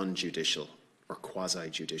non-judicial or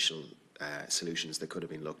quasi-judicial solutions that could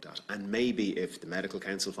have been looked at. And maybe if the medical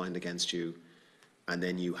council find against you, and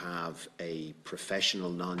then you have a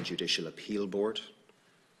professional non-judicial appeal board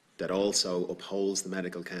that also upholds the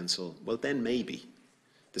medical council, well, then maybe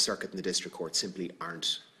the circuit and the district court simply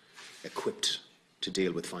aren't equipped to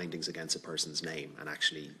deal with findings against a person's name, and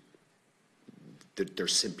actually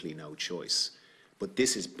there's simply no choice. But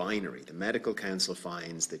this is binary. The medical council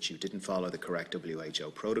finds that you didn't follow the correct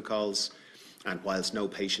WHO protocols, and whilst no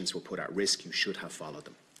patients were put at risk, you should have followed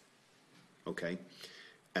them. Okay?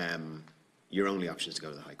 Your only option is to go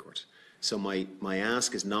to the High Court. So my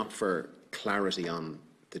ask is not for clarity on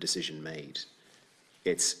the decision made.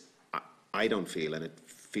 It's, I don't feel, and it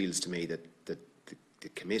feels to me that the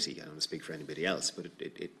committee, I don't want to speak for anybody else, but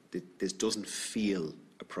this doesn't feel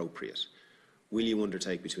appropriate. Will you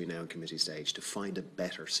undertake between now and committee stage to find a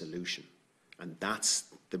better solution? And that's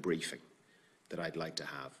the briefing that I'd like to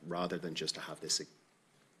have, rather than just to have this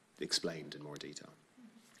explained in more detail.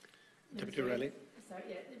 Deputy O'Reilly. Sorry,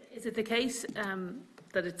 yeah. Is it the case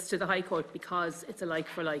that it's to the High Court because it's a like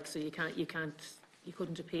for like, so you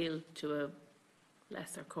couldn't appeal to a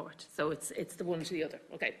lesser court, so it's the one to the other?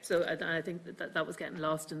 Okay, so I think that was getting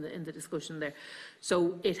lost in the discussion there.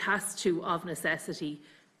 So it has to, of necessity,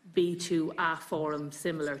 be to a forum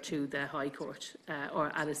similar to the High Court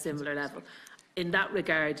or at a similar level. In that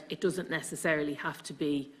regard, it doesn't necessarily have to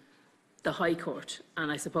be the High Court,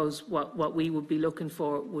 and I suppose what we would be looking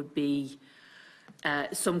for would be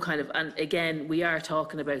some kind of, and again, we are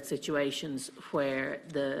talking about situations where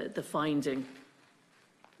the finding,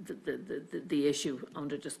 the issue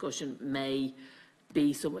under discussion may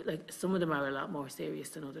be some of them are a lot more serious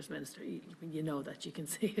than others, Minister. You know that, you can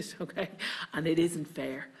see it, okay? And it isn't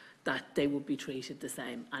fair that they would be treated the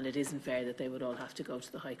same, and it isn't fair that they would all have to go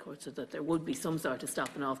to the High Court, so that there would be some sort of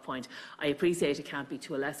stopping off point. I appreciate it can't be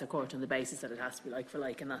to a lesser court on the basis that it has to be like for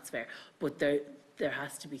like, and that's fair, but there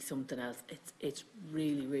has to be something else. It's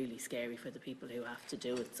really, really scary for the people who have to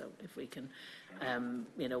do it. So if we can,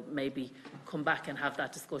 you know, maybe come back and have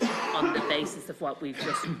that discussion on the basis of what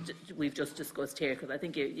we've just discussed here, because I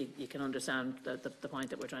think you can understand the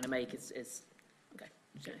point that we're trying to make is okay.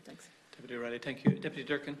 Sure, thanks. Deputy O'Reilly, thank you. Deputy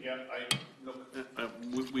Durkan. Yeah,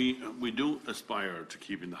 we do aspire to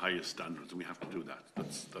keeping the highest standards, and we have to do that.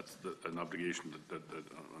 That's an obligation that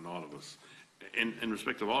on all of us, in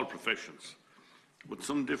respect of all professions. But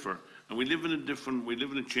some differ, and we live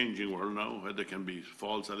in a changing world now, where there can be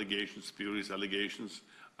false allegations, spurious allegations,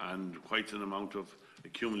 and quite an amount of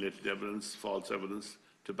accumulated evidence, false evidence,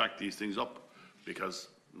 to back these things up, because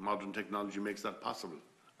modern technology makes that possible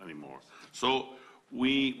anymore. So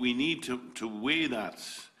we need to weigh that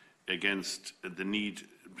against the need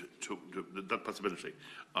to that possibility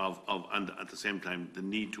and at the same time the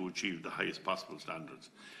need to achieve the highest possible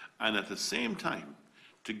standards, and at the same time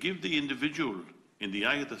to give the individual in the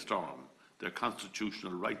eye of the storm their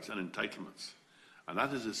constitutional rights and entitlements. And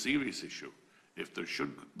that is a serious issue. If there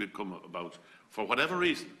should become about, for whatever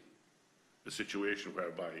reason, a situation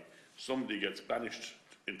whereby somebody gets banished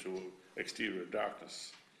into exterior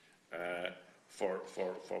darkness for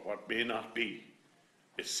what may not be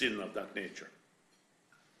a sin of that nature,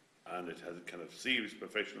 and it has a kind of serious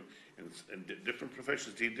professional, and different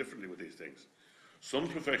professions deal differently with these things. Some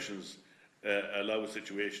professions allow a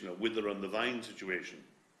situation, a wither on the vine situation,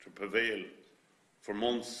 to prevail for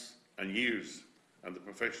months and years, and the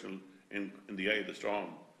professional in the eye of the storm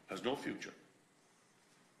has no future.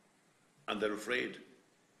 And they're afraid,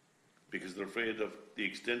 because they're afraid of the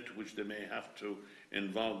extent to which they may have to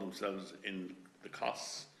involve themselves in the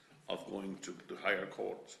costs of going to the higher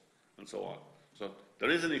courts and so on. So there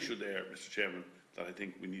is an issue there, Mr. Chairman, that I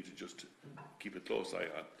think we need to just keep a close eye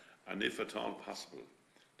on, and if at all possible,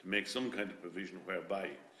 to make some kind of provision whereby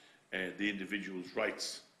the individual's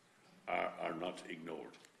rights are not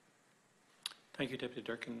ignored. Thank you, Deputy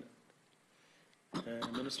Durkan.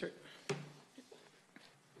 Minister.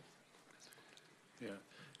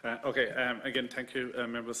 Yeah. Okay. Again, thank you,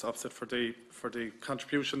 members opposite, for the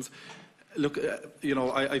contributions. Look, you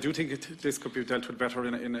know, I do think this could be dealt with better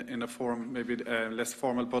in a forum, maybe less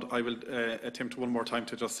formal, but I will attempt one more time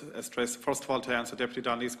to just stress, first of all, to answer Deputy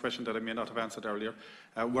Donnelly's question that I may not have answered earlier.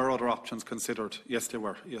 Were other options considered? Yes, they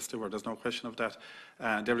were. Yes, they were. There's no question of that.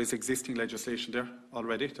 There is existing legislation there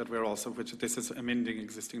already that we're also, which this is amending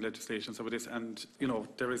existing legislation. So it is, and, you know,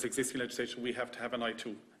 there is existing legislation we have to have an eye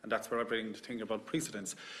to, and that's where I bring the thing about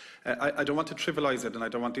precedents. I don't want to trivialise it, and I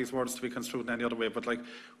don't want these words to be construed in any other way, but like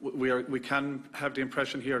we can have the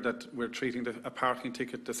impression here that we're treating a parking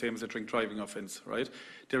ticket the same as a drink driving offence, right?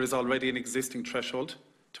 There is already an existing threshold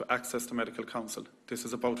to access the medical counsel. This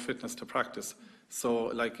is about fitness to practice. So,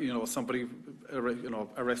 like, you know, somebody, you know,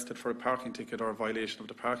 arrested for a parking ticket or a violation of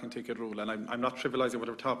the parking ticket rule, and I'm not trivialising what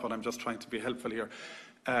we're talking about, I'm just trying to be helpful here,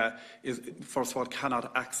 is, first of all,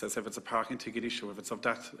 cannot access, if it's a parking ticket issue, if it's of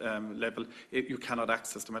that level, you cannot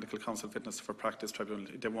access the medical counsel fitness for practice tribunal.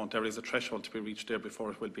 They won't. There is a threshold to be reached there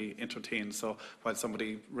before it will be entertained. So, while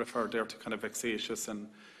somebody referred there to kind of vexatious and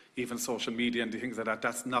even social media and things like that,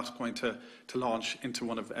 that's not going to launch into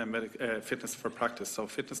one of fitness for practice. So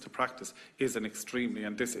fitness to practice is an extremely,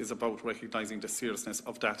 and this is about recognising the seriousness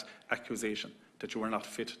of that accusation, that you are not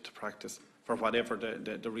fit to practice for whatever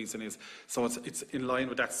the reason is. So it's in line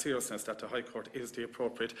with that seriousness that the High Court is the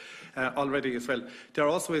appropriate already as well. There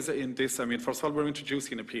also is in this, I mean, first of all, we're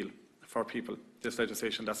introducing an appeal for people, this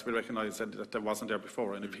legislation. That's to be recognised that there wasn't there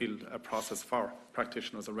before, an appeal process for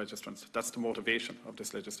practitioners or registrants. That's the motivation of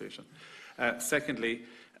this legislation. Secondly,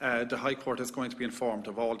 the High Court is going to be informed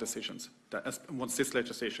of all decisions. Once this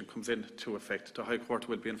legislation comes into effect, the High Court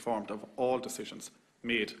will be informed of all decisions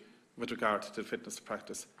made with regard to fitness to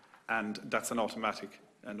practice, and that's an automatic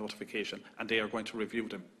notification, and they are going to review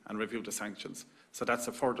them and review the sanctions. So that's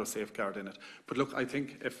a further safeguard in it. But look, I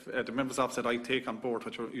think if the members opposite, I take on board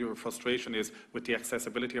what your frustration is with the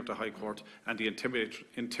accessibility of the High Court and the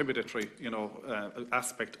intimidatory, you know,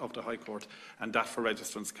 aspect of the High Court, and that for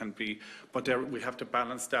registrants can be. But there, we have to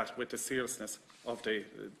balance that with the seriousness of the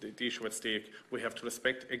issue at stake. We have to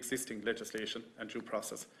respect existing legislation and due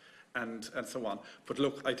process, and so on. But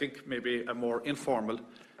look, I think maybe a more informal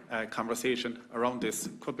conversation around this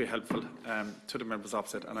could be helpful to the members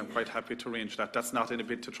opposite, and I'm quite happy to arrange that. That's not in a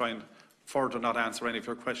bid to try and further not answer any of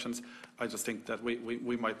your questions. I just think that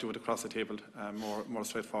we might do it across the table more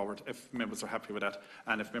straightforward if members are happy with that.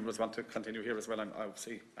 And if members want to continue here as well, I'll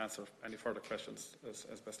obviously answer any further questions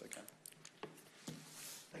as best I can.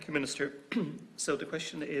 Thank you, Minister. So the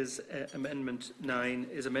question is Amendment 9.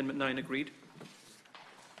 Is Amendment 9 agreed?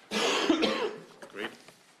 Agreed.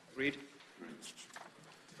 Agreed.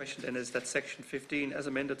 The question then is that Section 15 as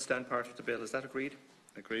amended stand part of the bill. Is that agreed?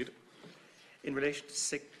 Agreed. In relation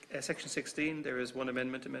to Section 16, there is one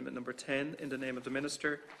amendment, Amendment number 10, in the name of the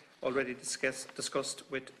Minister, already discussed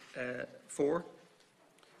with 4.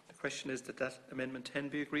 The question is that that Amendment 10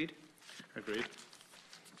 be agreed. Agreed.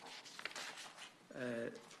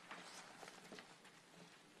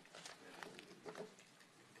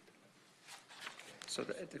 So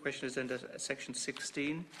the question is then that Section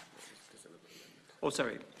 16. Oh,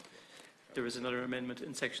 sorry. There is another amendment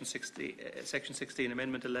in Section 16,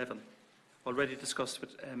 Amendment 11, already discussed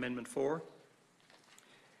with Amendment 4.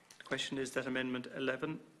 The question is that Amendment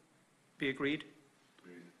 11 be agreed.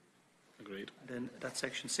 Agreed. Then that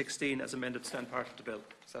Section 16 as amended stand part of the bill.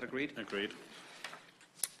 Is that agreed? Agreed.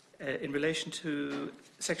 In relation to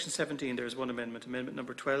Section 17, there is one amendment, Amendment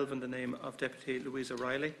number 12, in the name of Deputy Louise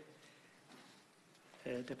O'Reilly.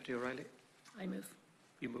 Deputy O'Reilly. I move.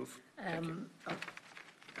 You move.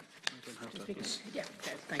 Thank you. Yeah,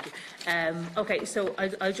 okay, thank you. Okay, so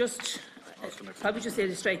I'll just probably just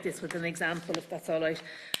illustrate this with an example, if that's all right.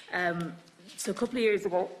 So a couple of years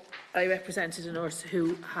ago, I represented a nurse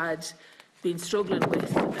who had been struggling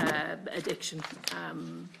with addiction,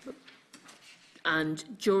 and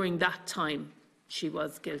during that time, she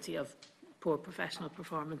was guilty of poor professional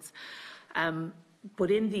performance. But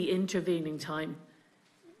in the intervening time,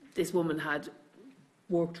 this woman had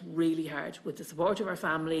worked really hard with the support of her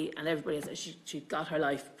family and everybody else. She got her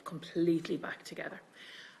life completely back together.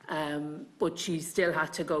 But she still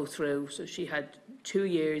had to go through, so she had 2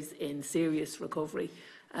 years in serious recovery,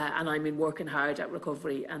 and I'm in working hard at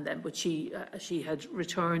recovery. And then, but she had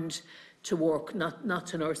returned to work, not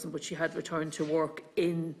to nursing, but she had returned to work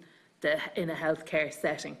in a healthcare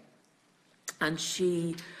setting, and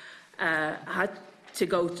she had to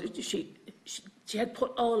go to, she had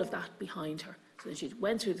put all of that behind her. So she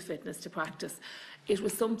went through the fitness to practice. It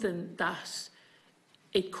was something that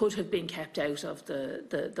it could have been kept out of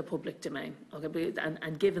the public domain, okay?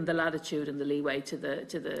 And given the latitude and the leeway to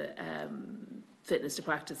the fitness to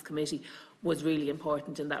practice committee was really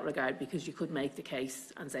important in that regard, because you could make the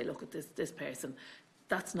case and say, look at this person,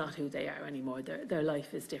 that's not who they are anymore. Their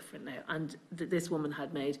life is different now. And this woman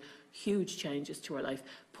had made huge changes to her life.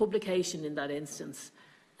 Publication in that instance,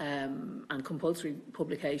 and compulsory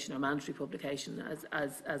publication or mandatory publication,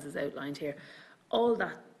 as is outlined here, all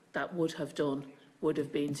that would have done would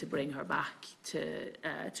have been to bring her back to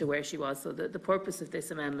where she was. So the purpose of this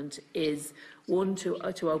amendment is, one, to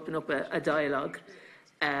open up a dialogue,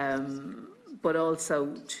 but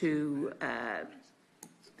also to,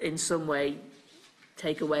 in some way,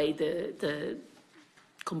 take away the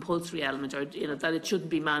compulsory element, or that it shouldn't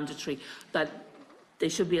be mandatory, that they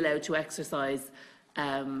should be allowed to exercise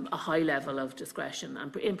a high level of discretion,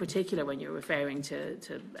 and in particular when you're referring to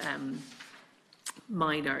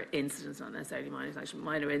minor incidents, not necessarily minor, actually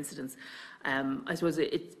minor incidents. I suppose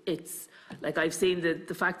it's like, I've seen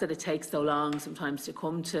the fact that it takes so long sometimes to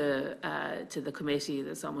come to the committee.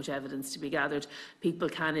 There's so much evidence to be gathered. People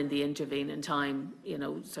can, in the intervening time,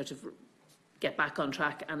 sort of get back on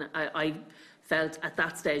track. And I felt at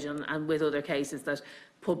that stage, and with other cases, that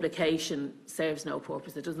publication serves no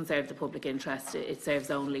purpose. It doesn't serve the public interest. It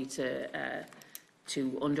serves only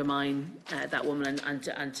to undermine that woman,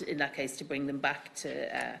 and in that case to bring them back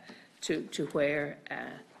to where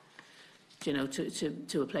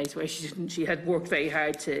to a place where she had worked very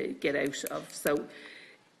hard to get out of. So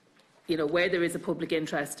where there is a public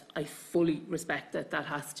interest, I fully respect that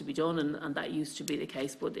has to be done, and that used to be the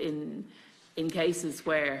case. But in cases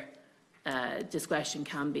where discretion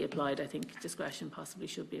can be applied, I think discretion possibly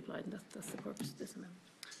should be applied, and that's the purpose of this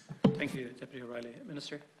amendment. Thank you, Deputy O'Reilly.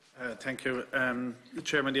 Minister. Thank you.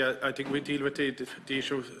 Chairman, I think we deal with the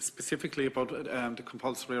issue specifically about the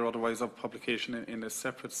compulsory or otherwise of publication in a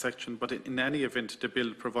separate section, but in any event, the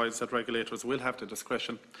bill provides that regulators will have the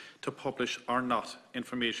discretion to publish or not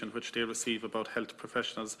information which they receive about health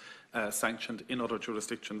professionals sanctioned in other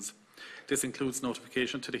jurisdictions. This includes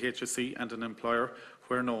notification to the HSE and an employer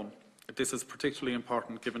where known. This is particularly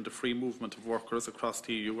important given the free movement of workers across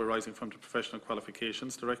the EU arising from the Professional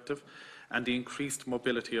Qualifications Directive and the increased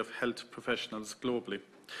mobility of health professionals globally.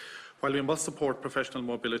 While we must support professional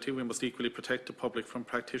mobility, we must equally protect the public from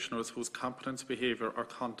practitioners whose competence, behaviour or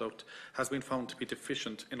conduct has been found to be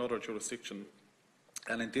deficient in other jurisdictions.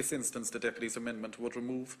 And in this instance, the Deputy's amendment would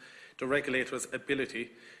remove the regulator's ability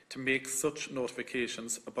to make such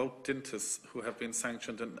notifications about dentists who have been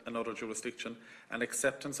sanctioned in another jurisdiction, and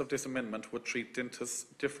acceptance of this amendment would treat dentists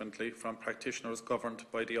differently from practitioners governed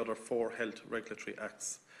by the other 4 health regulatory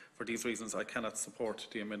acts. For these reasons, I cannot support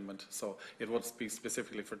the amendment. So it would be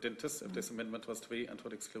specifically for dentists if this amendment was to be, and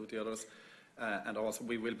would exclude the others. And also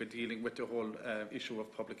we will be dealing with the whole issue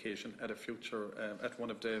of publication at a future, at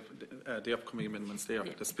one of the upcoming amendments there,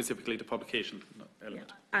 specifically the publication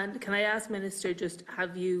element. Yeah. And can I ask, Minister, just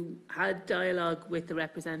have you had dialogue with the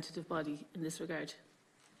representative body in this regard?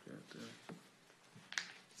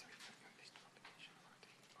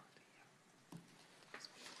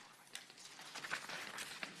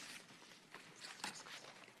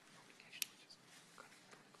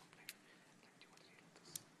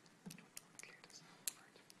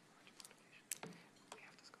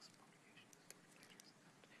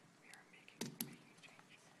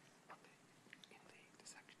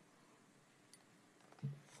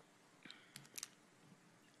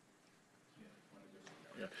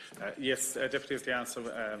 Yes, Deputy, is the answer.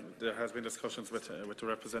 There has been discussions with the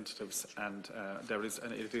representatives, and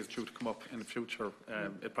it is due to come up in the future.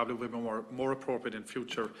 It probably will be more appropriate in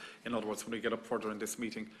future. In other words, when we get up further in this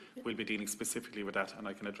meeting, we'll be dealing specifically with that, and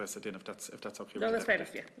I can address it in if that's okay. No, with that's fair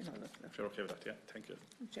enough. Yeah. No, if you're okay with that, yeah. Thank you.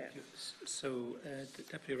 Chair. So,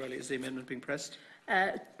 Deputy O'Reilly, is the amendment being pressed?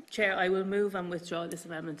 Chair, I will move and withdraw this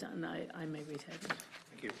amendment, and I may retake it.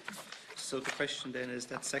 Thank you. So the question then is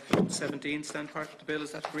that Section 17 stand part of the bill.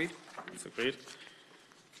 Is that agreed? That's agreed.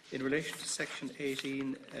 In relation to Section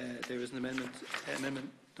 18, there is an amendment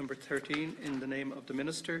number 13 in the name of the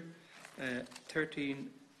Minister. 13,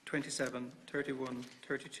 27, 31,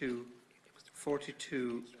 32,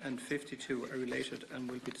 42 and 52 are related and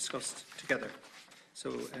will be discussed together.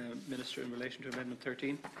 So, Minister, in relation to Amendment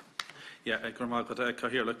 13. Yeah,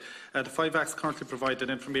 the 5 Acts currently provide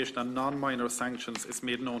that information on non-minor sanctions is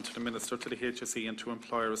made known to the Minister, to the HSE and to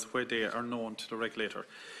employers where they are known to the regulator.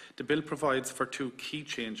 The bill provides for 2 key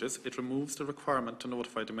changes. It removes the requirement to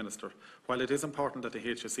notify the Minister. While it is important that the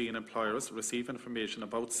HSE and employers receive information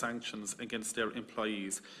about sanctions against their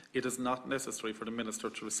employees, it is not necessary for the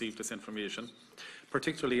Minister to receive this information,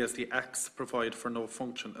 particularly as the Acts provide for no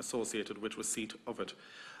function associated with receipt of it.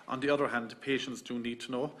 On the other hand, patients do need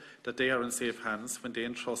to know that they are in safe hands when they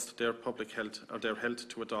entrust their public health or their health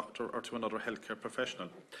to a doctor or to another healthcare professional.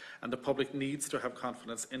 And the public needs to have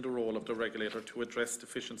confidence in the role of the regulator to address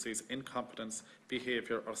deficiencies in competence,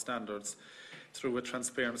 behaviour or standards through a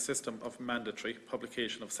transparent system of mandatory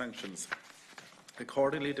publication of sanctions.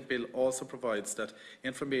 Accordingly, the bill also provides that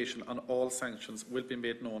information on all sanctions will be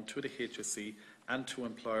made known to the HSE and to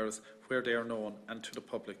employers where they are known and to the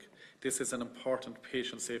public. This is an important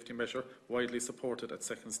patient safety measure widely supported at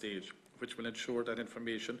second stage, which will ensure that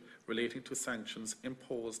information relating to sanctions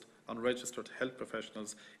imposed on registered health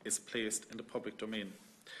professionals is placed in the public domain.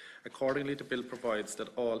 Accordingly, the bill provides that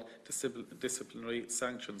all disciplinary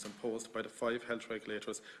sanctions imposed by the 5 health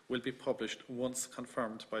regulators will be published once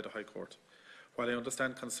confirmed by the High Court. While I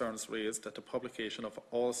understand concerns raised that the publication of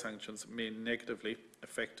all sanctions may negatively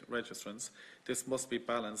affect registrants, this must be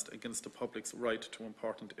balanced against the public's right to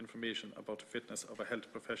important information about the fitness of a health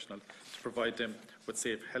professional to provide them with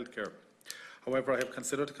safe healthcare. However, I have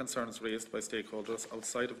considered the concerns raised by stakeholders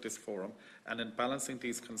outside of this forum, and in balancing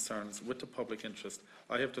these concerns with the public interest,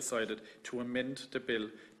 I have decided to amend the bill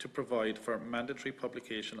to provide for mandatory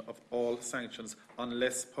publication of all sanctions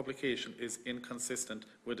unless publication is inconsistent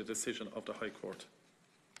with the decision of the High Court.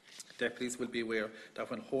 Deputies will be aware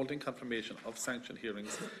that when holding confirmation of sanction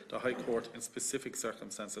hearings, the High Court, in specific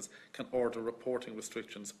circumstances, can order reporting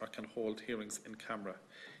restrictions or can hold hearings in camera.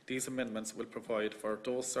 These amendments will provide for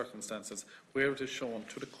those circumstances where it is shown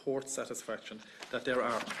to the Court's satisfaction that there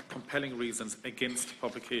are compelling reasons against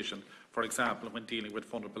publication, for example, when dealing with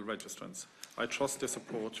vulnerable registrants. I trust this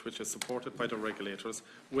approach, which is supported by the regulators,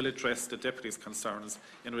 will address the Deputy's concerns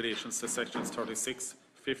in relation to sections 36,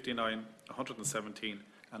 59, 117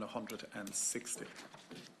 and 160.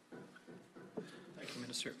 Thank you,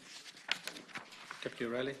 Minister. Deputy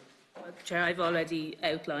O'Reilly. Chair, I've already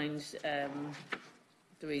outlined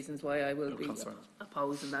the reasons why I will be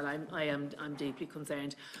opposing that. I'm deeply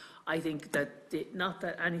concerned. I think that not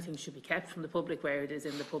that anything should be kept from the public where it is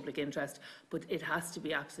in the public interest, but it has to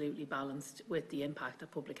be absolutely balanced with the impact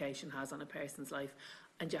that publication has on a person's life.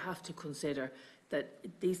 And you have to consider that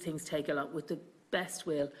these things take a lot, with the best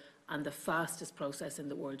will and the fastest process in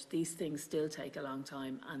the world. These things still take a long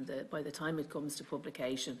time, and by the time it comes to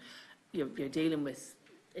publication, you're dealing with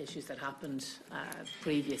issues that happened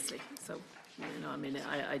previously. So, you know, I mean,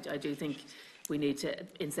 I do think we need to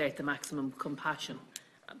insert the maximum compassion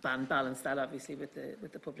and balance that obviously with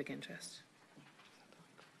the public interest.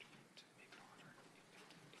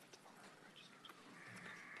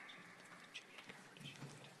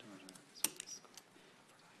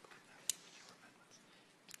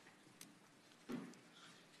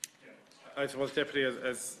 I suppose, Deputy,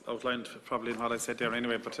 as outlined probably in what I said there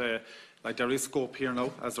anyway, but like there is scope here now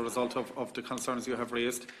as a result of the concerns you have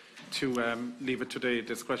raised to leave it to the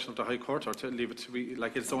discretion of the High Court, or to leave it to be,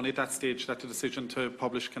 like, it's only at that stage that the decision to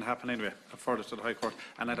publish can happen anyway, further to the High Court.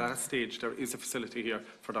 And at that stage there is a facility here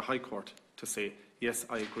for the High Court to say, yes,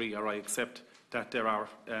 I agree or I accept that there are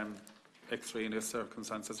extraneous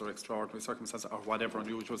circumstances or extraordinary circumstances or whatever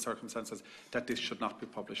unusual circumstances that this should not be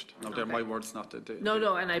published. Now, they're my words, not the...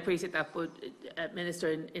 No, and I appreciate that, but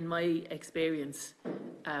Minister, in my experience,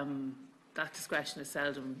 that discretion is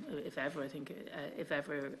seldom, if ever, I think,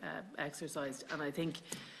 exercised. And I think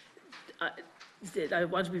I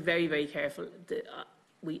want to be very, very careful.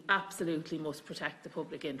 We absolutely must protect the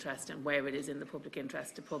public interest and where it is in the public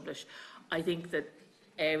interest to publish. I think that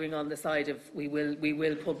erring on the side of we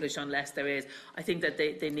will publish unless there is, I think that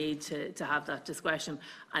they need to have that discretion.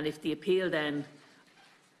 And if the appeal then,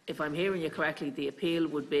 if I'm hearing you correctly, the appeal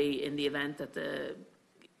would be in the event that the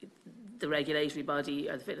regulatory body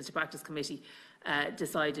or the Fitness to Practice Committee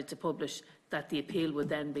decided to publish, that the appeal would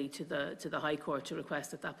then be to the High Court to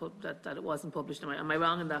request that it wasn't published. Am I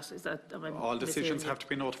wrong in that? Is that all decisions have to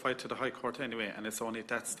be notified to the High Court anyway, and it's only at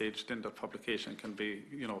that stage then that publication can be,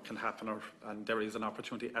 can happen, and there is an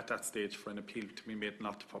opportunity at that stage for an appeal to be made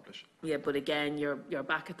not to publish. Yeah, but again, you're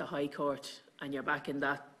back at the High Court, and you're back in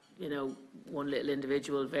that one little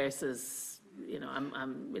individual versus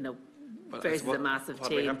versus a massive team.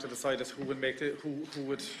 What we have to decide is who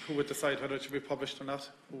would decide whether it should be published or not.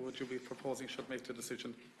 Who would you be proposing should make the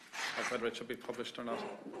decision of whether it should be published or not?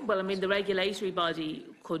 Well, I mean, the regulatory body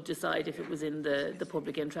could decide if it was in the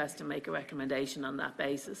public interest to make a recommendation on that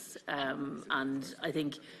basis. And I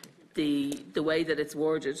think the way that it's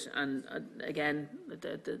worded, and again,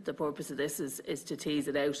 the purpose of this is to tease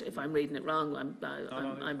it out. If I'm reading it wrong,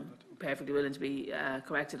 I'm perfectly willing to be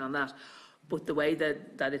corrected on that. But the way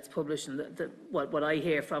that it's published, and what I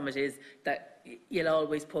hear from it is that you'll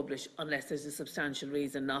always publish unless there's a substantial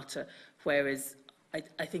reason not to, whereas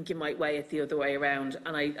I think you might weigh it the other way around.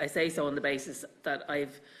 And I say so on the basis that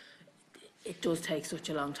it does take such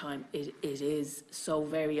a long time. It is so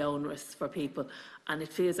very onerous for people. And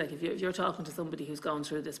it feels like if you're talking to somebody who's gone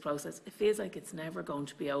through this process, it feels like it's never going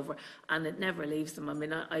to be over, and it never leaves them. I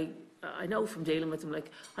mean, I know from dealing with them, like,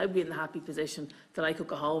 I'd be in the happy position that I could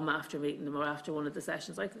go home after meeting them or after one of the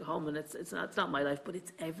sessions. I could go home and it's not my life, but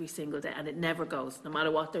it's every single day, and it never goes, no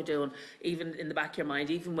matter what they're doing, even in the back of your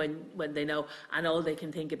mind, even when they know, and all they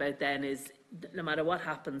can think about then is, no matter what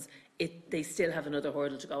happens, they still have another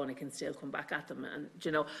hurdle to go, and it can still come back at them. And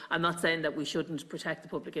I'm not saying that we shouldn't protect the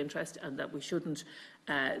public interest and that we shouldn't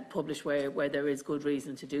publish where there is good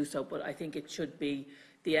reason to do so, but I think it should be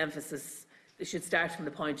the emphasis. It should start from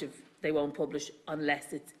the point of they won't publish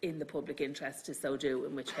unless it's in the public interest to so do,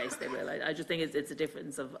 in which case they will. I just think it's a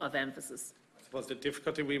difference of emphasis. I suppose the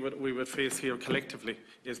difficulty we would face here collectively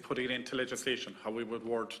is putting it into legislation, how we would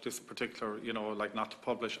word this particular, like not to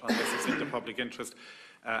publish unless it's in the public interest.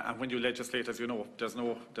 And when you legislate, as you know, there's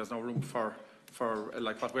no room for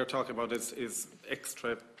like what we're talking about is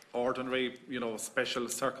extraordinary, special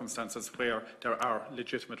circumstances where there are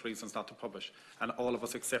legitimate reasons not to publish, and all of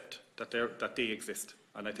us accept that they exist.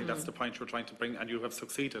 And I think that's the point you're trying to bring, and you have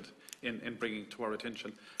succeeded in bringing to our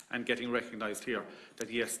attention and getting recognised here that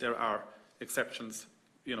yes, there are exceptions,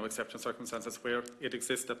 exception circumstances where it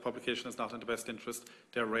exists that publication is not in the best interest.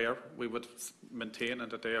 They're rare, we would maintain,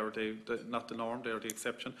 and that they are not the norm, they are the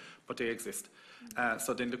exception, but they exist.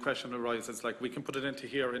 So then the question arises, like, we can put it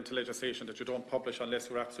into legislation that you don't publish unless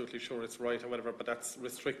you're absolutely sure it's right or whatever, but that's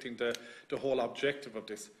restricting the whole objective of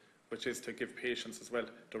this, which is to give patients as well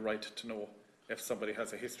the right to know if somebody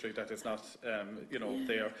has a history that is not,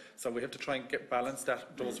 there. So we have to try and balance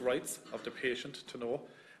those rights of the patient to know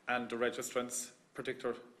and the registrant's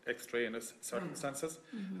particular extraneous circumstances.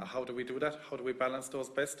 How do we do that? How do we balance those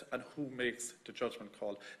best? And who makes the judgment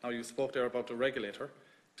call? Now, you spoke there about the regulator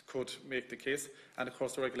could make the case, and of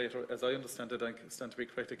course the regulator, as I understand it, I understand to be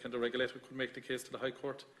correct, the regulator could make the case to the High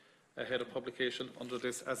Court ahead of publication under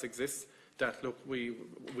this as exists, that look, we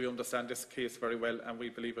understand this case very well and we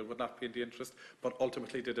believe it would not be in the interest, but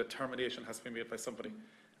ultimately the determination has to be made by somebody,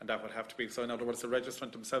 and that would have to be, so in other words, the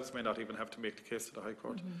registrant themselves may not even have to make the case to the High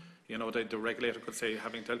Court. The regulator could say,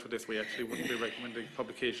 having dealt with this, we actually wouldn't be recommending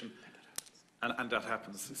publication. And that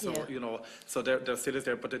happens. So, Yeah. you know, so there still is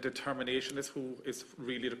there, but the determination is who is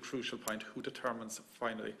really the crucial point, who determines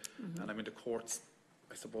finally. And I mean, the courts,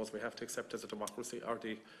 I suppose we have to accept as a democracy, are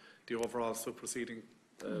the overall superseding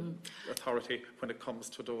authority when it comes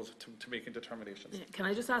to those, to making determinations. Yeah. Can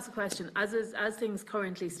I just ask a question? As things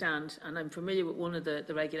currently stand, and I'm familiar with one of the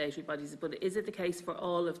regulatory bodies, but is it the case for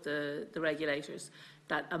all of the regulators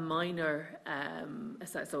that a minor,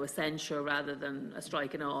 so a censure rather than a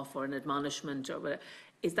striking off or an admonishment, or whatever,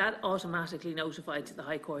 is that automatically notified to the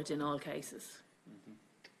High Court in all cases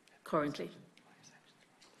currently?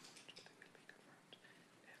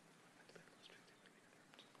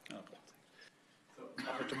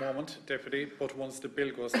 At the moment, Deputy, but once the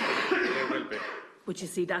bill goes through, there will be. But you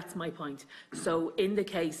see, that's my point. So in the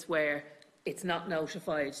case where it's not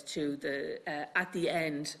notified to the, at the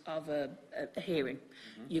end of a hearing,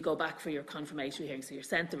 you go back for your confirmatory hearing, so you're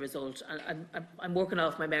sent the result. And I'm working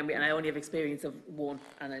off my memory, and I only have experience of one,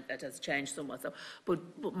 and it has changed somewhat. So, but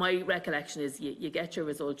my recollection is you get your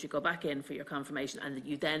result, you go back in for your confirmation, and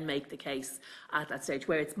you then make the case at that stage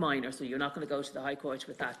where it's minor. So you're not going to go to the High Court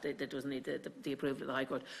with that. That doesn't need the approval of the High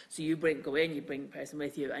Court. So you go in, you bring the person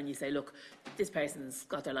with you, and you say, look, this person's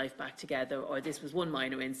got their life back together, or this was one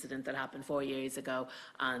minor incident that happened 4 years ago,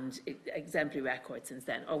 and exemplary record since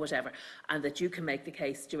then, or whatever, and that you can make the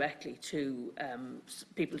case directly to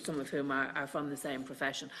people, some of whom are from the same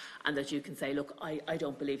profession, and that you can say, look, I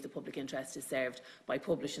don't believe the public interest is served by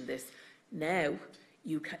publishing this. Now,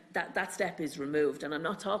 that step is removed, and I'm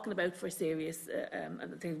not talking about for serious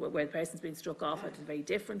and things where the person's been struck off, it's very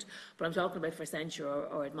different, but I'm talking about for censure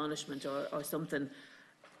or admonishment or something.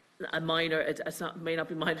 A minor, may not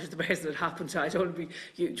be minor to the person it happened to. I don't want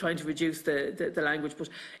to be trying to reduce the language, but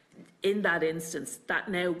in that instance,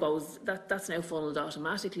 that now goes. That's now funneled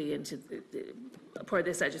automatically into per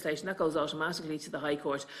this legislation. That goes automatically to the High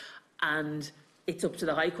Court, and it's up to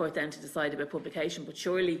the High Court then to decide about publication. But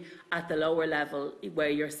surely, at the lower level,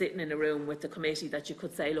 where you're sitting in a room with the committee, that you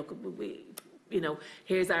could say, look,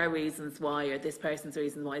 here's our reasons why, or this person's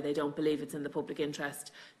reason why they don't believe it's in the public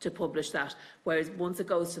interest to publish that. Whereas once it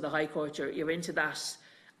goes to the High Court, you're into that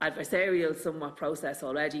adversarial somewhat process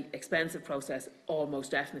already, expensive process,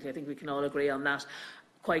 almost definitely. I think we can all agree on that.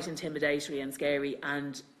 Quite intimidatory and scary,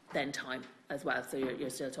 and then time as well. So you're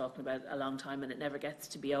still talking about a long time, and it never gets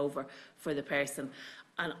to be over for the person.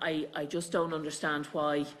 And I just don't understand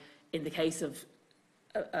why, in the case of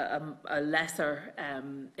a lesser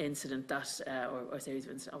incident that, or series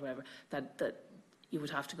of incidents or whatever, that you would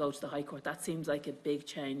have to go to the High Court. That seems like a big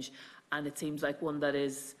change, and it seems like one that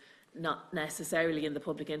is not necessarily in the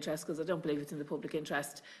public interest, because I don't believe it's in the public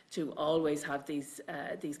interest to always have these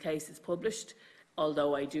cases published.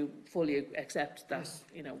 Although I do fully accept that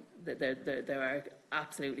that there are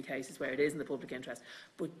absolutely cases where it is in the public interest,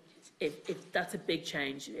 but if that's a big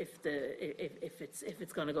change, if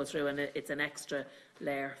it's going to go through, and it's an extra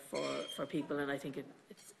layer for people, and I think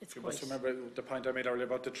it's You quite. must remember the point I made earlier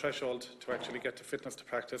about the threshold to actually get to fitness to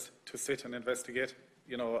practice, to sit and investigate.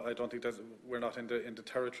 I don't think we're not in the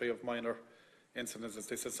territory of minor incidences.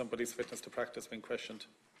 This is somebody's fitness to practice being questioned,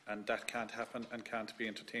 and that can't happen and can't be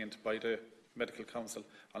entertained by the Medical Council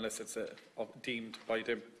unless it's deemed by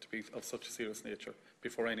them to be of such a serious nature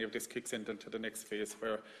before any of this kicks into the next phase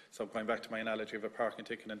where, so going back to my analogy of a parking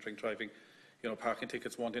ticket and drink driving, parking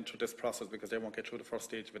tickets won't enter this process because they won't get through the first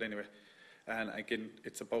stage of it anyway. And again,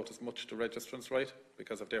 it's about as much the registrant's right,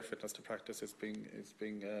 because of their fitness to practice is being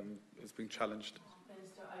challenged.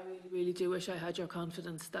 Minister, I really do wish I had your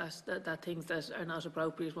confidence that things that are not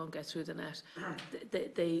appropriate won't get through the net.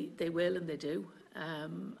 They will, and they do.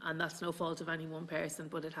 And that's no fault of any one person,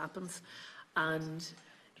 but it happens. And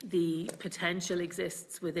the potential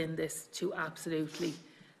exists within this to absolutely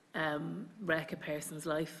wreck a person's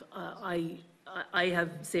life. I have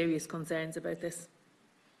serious concerns about this.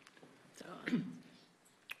 So,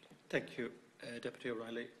 Thank you, Deputy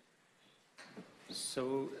O'Reilly.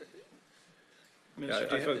 So,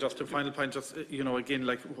 I feel just a final point, again,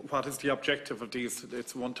 like, what is the objective of these?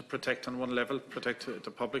 It's one, to protect on one level, protect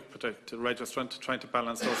the public, protect the registrant, trying to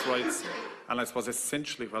balance those rights. And I suppose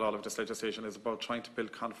essentially what all of this legislation is about, trying to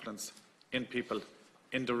build confidence in people,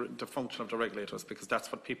 in the function of the regulators, because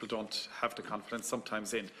that's what people don't have the confidence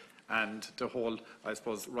sometimes in. And the whole, I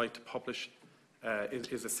suppose, right to publish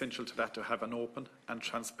is essential to that, to have an open and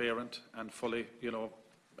transparent and fully,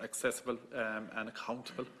 accessible and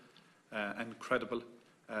accountable and credible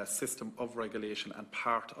system of regulation, and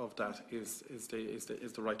part of that is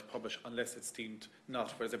the right to publish unless it's deemed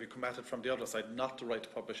not. Whereas if you come at it from the other side, not the right to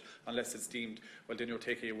publish unless it's deemed, well, then you're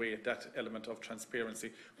taking away that element of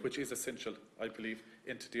transparency, which is essential, I believe,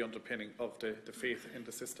 into the underpinning of the faith in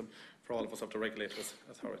the system for all of us of the regulator's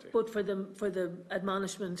authority. But for the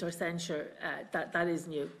admonishment or censure, that is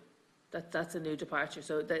new. That's a new departure.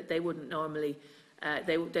 So they wouldn't normally.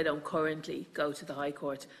 They don't currently go to the High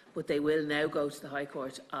Court, but they will now go to the High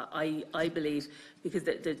Court. I believe, because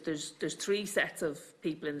there's three sets of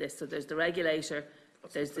people in this. So there's the regulator,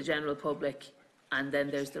 there's the general public, and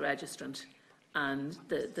then there's the registrant. And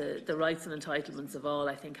the rights and entitlements of all,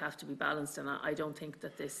 I think, have to be balanced. And I don't think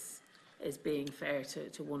that this is being fair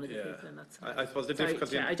to one of the people in that sense. I suppose the Sorry,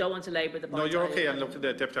 difficulty... I don't want to labour the point. No, you're okay. And look,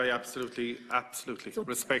 the Deputy, I absolutely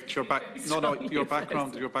respect your your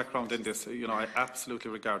background in this. You know, I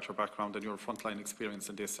absolutely regard your background and your frontline experience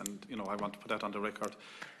in this, and you know, I want to put that on the record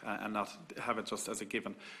and not have it just as a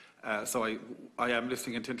given. So I am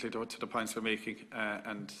listening intently to the points you're making,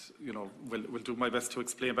 and you know, will do my best to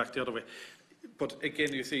explain back the other way. But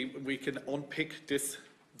again, you see, we can unpick this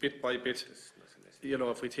bit by bit. You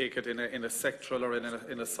know, if we take it in a sectoral or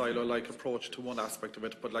in a silo-like approach to one aspect of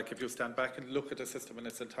it, but like if you stand back and look at the system in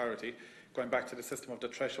its entirety, going back to the system of the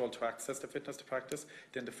threshold to access the fitness to practice,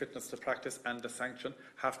 then the fitness to practice and the sanction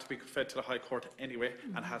have to be fed to the High Court anyway,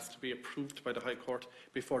 and has to be approved by the High Court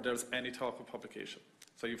before there's any talk of publication.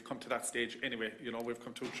 So you've come to that stage anyway. You know, we've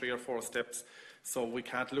come to 3 or 4 steps. So we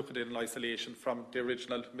can't look at it in isolation from the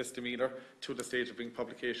original misdemeanour to the stage of being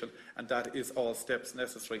publication, and that is all steps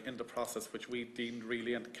necessary in the process, which we deemed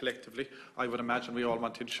really, and collectively, I would imagine we all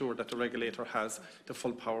want to ensure that the regulator has the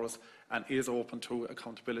full powers and is open to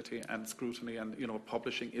accountability and scrutiny, and you know,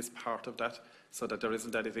 publishing is part of that, so that there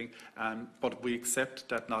isn't anything. But we accept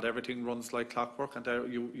that not everything runs like clockwork, and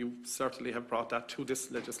you certainly have brought that to this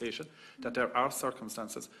legislation, that there are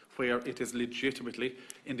circumstances where it is legitimately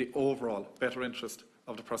in the overall better interest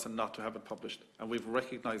of the person not to have it published. And we've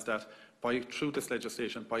recognised that through this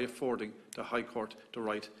legislation, by affording the High Court the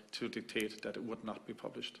right to dictate that it would not be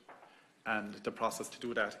published. And the process to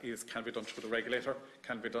do that can be done through the regulator,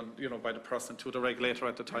 can be done, you know, by the person to the regulator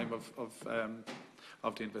at the time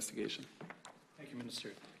of the investigation. Thank you,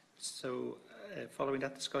 Minister. So, following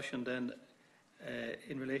that discussion then,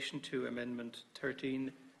 in relation to Amendment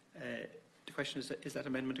 13, the question is that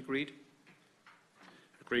amendment agreed?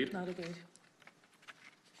 Agreed. Not agreed.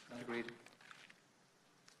 Not agreed.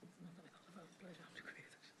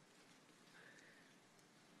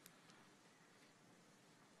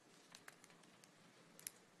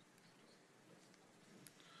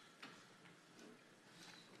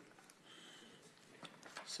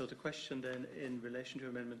 So the question then, in relation to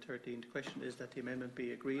Amendment 13, the question is that the amendment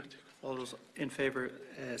be agreed. All those in favour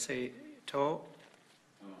say "Tá."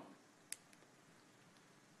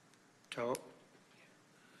 Tá.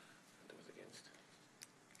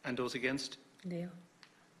 And those against? Neil.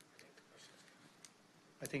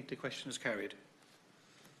 I think the question is carried.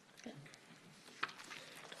 The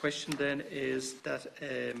question then is that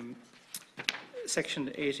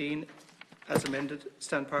Section 18, as amended,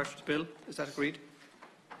 stand part of the bill. Is that agreed?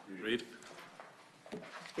 Agreed.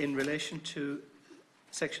 In relation to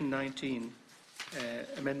Section 19,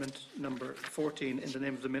 Amendment number 14, in the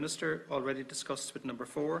name of the Minister, already discussed with number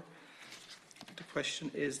 4. The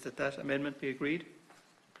question is that that amendment be agreed.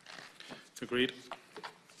 It's agreed.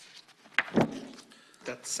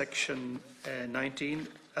 That Section 19,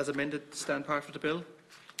 as amended, stand part of the bill.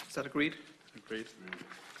 Is that agreed? Agreed.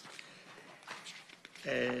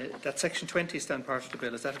 That Section 20 stand part of the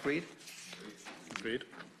bill. Is that agreed? Agreed.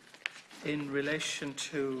 In relation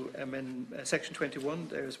to Section 21,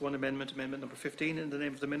 there is one amendment, Amendment number 15, in the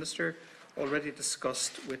name of the Minister, already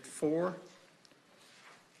discussed with 4.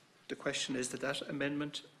 The question is that that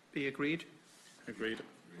amendment be agreed. Agreed.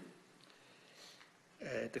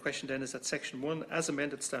 The question then is that Section 1, as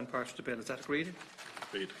amended, stand part of the bill. Is that agreed?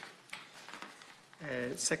 Agreed.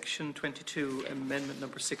 Section 22, Amendment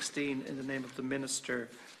number 16, in the name of the Minister.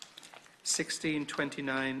 16,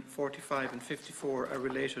 29, 45 and 54 are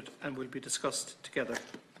related and will be discussed together.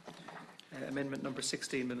 Amendment number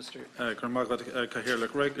 16, Minister.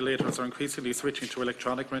 Regulators are increasingly switching to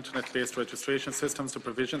electronic or internet-based registration systems. The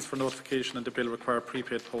provisions for notification in the bill require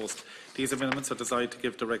prepaid post. These amendments are designed to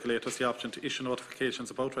give the regulators the option to issue notifications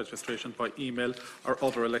about registration by email or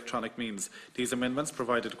other electronic means. These amendments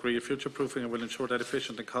provide a degree of future-proofing and will ensure that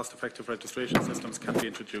efficient and cost-effective registration systems can be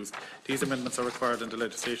introduced. These amendments are required in the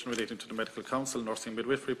legislation relating to the Medical Council, Nursing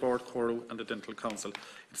Midwifery Board, CORU and the Dental Council.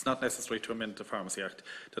 It is not necessary to amend the Pharmacy Act.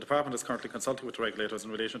 The Department is currently currently consulting with the regulators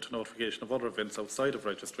in relation to notification of other events outside of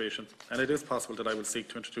registration, and it is possible that I will seek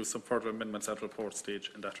to introduce some further amendments at report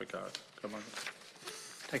stage in that regard.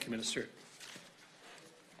 Thank you, Minister.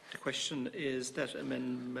 The question is that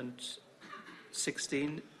Amendment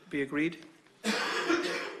 16 be agreed?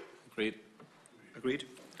 Agreed. Agreed.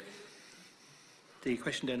 The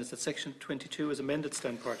question then is that Section 22 as amended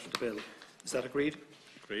stand part of the bill. Is that agreed?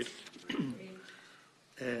 Agreed.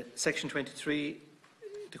 Section 23,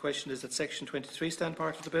 the question is that Section 23 stand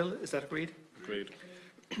part of the bill. Is that agreed? Agreed.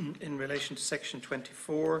 In relation to Section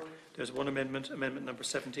 24, there's one amendment, Amendment number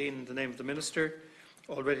 17, in the name of the Minister,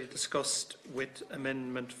 already discussed with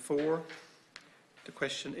Amendment 4. The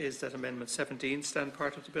question is that Amendment 17 stand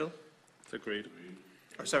part of the bill. It's agreed.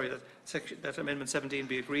 Or sorry, that Amendment 17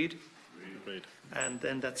 be agreed. Agreed. And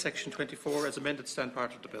then that Section 24 as amended stand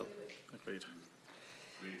part of the bill. Agreed.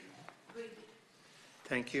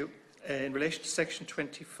 Thank you. In relation to Section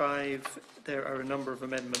 25, there are a number of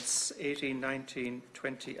amendments, 18, 19,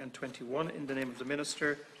 20 and 21 in the name of the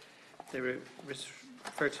Minister. They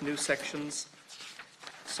refer to new sections.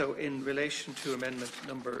 So in relation to Amendment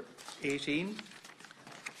number 18,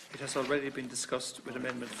 it has already been discussed with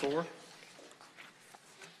Amendment 4.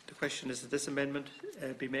 The question is that this amendment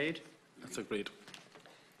be made. That's agreed.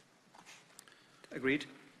 Agreed?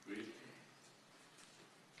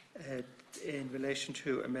 In relation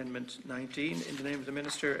to Amendment 19, in the name of the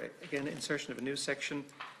Minister, again, insertion of a new section.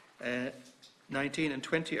 19 and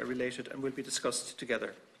 20 are related and will be discussed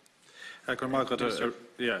together. Margaret,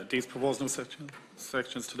 these proposed new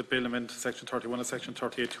sections to the bill amend Section 31 and Section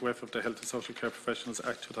 38 2F of the Health and Social Care Professionals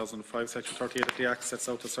Act 2005. Section 38 of the Act sets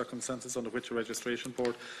out the circumstances under which a registration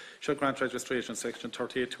board should grant registration. Section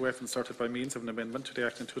 38 2F, inserted by means of an amendment to the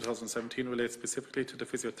Act in 2017, relates specifically to the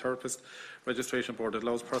Physiotherapist Registration Board. It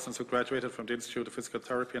allows persons who graduated from the Institute of Physical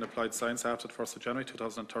Therapy and Applied Science after the 1st of January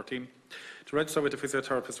 2013 to register with the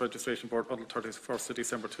Physiotherapist Registration Board until 31st of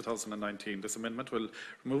December 2019. This amendment will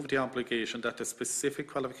remove the obligation that the specific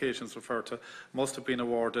qualifications referred to must have been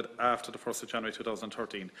awarded after the 1st of January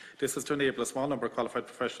 2013. This is to enable a small number of qualified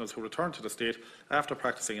professionals who return to the state after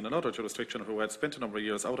practising in another jurisdiction who had spent a number of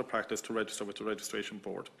years out of practice to register with the Registration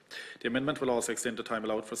Board. The amendment will also extend the time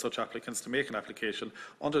allowed for such applicants to make an application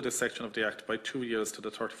under this section of the Act by 2 years to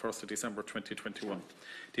the 31st of December 2021.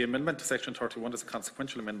 The amendment to Section 31 is a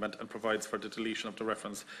consequential amendment and provides for the deletion of the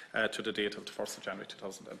reference to the date of the 1st of January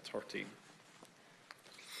 2013.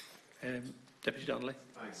 Deputy Donnelly.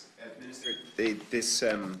 Thanks, Minister.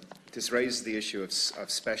 This raises the issue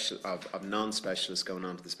of non-specialists going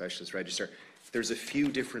on to the specialist register. There's a few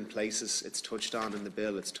different places it's touched on in the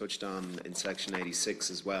bill. It's touched on in Section 86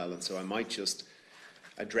 as well, and so I might just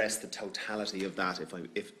address the totality of that,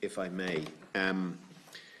 if I may.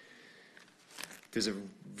 There's a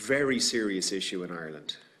very serious issue in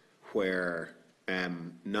Ireland where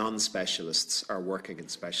non-specialists are working in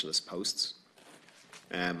specialist posts.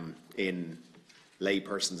 In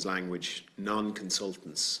layperson's language,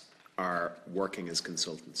 non-consultants are working as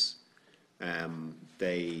consultants.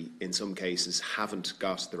 They, in some cases, haven't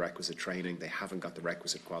got the requisite training, they haven't got the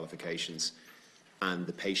requisite qualifications, and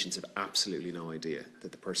the patients have absolutely no idea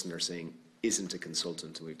that the person they're seeing isn't a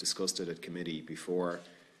consultant. And we've discussed it at committee before.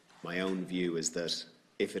 My own view is that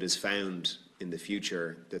if it is found in the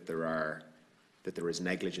future that there is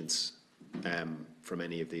negligence from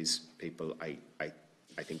any of these people,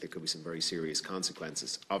 I think there could be some very serious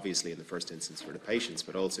consequences, obviously in the first instance for the patients,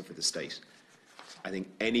 but also for the state. I think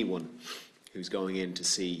anyone who's going in to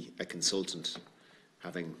see a consultant,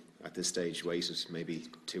 having at this stage waited maybe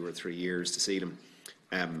 2 or 3 years to see them,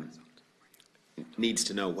 needs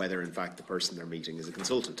to know whether in fact the person they're meeting is a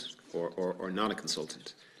consultant or not a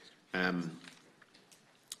consultant.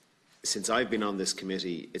 Since I've been on this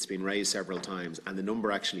committee, it's been raised several times, and the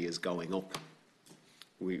number actually is going up.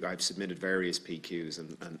 I've submitted various PQs,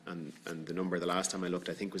 and the number the last time I looked,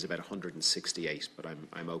 I think, was about 168, but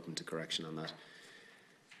I'm open to correction on that.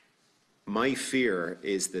 My fear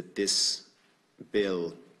is that this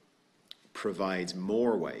bill provides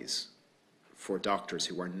more ways for doctors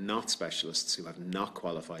who are not specialists, who have not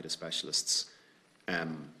qualified as specialists,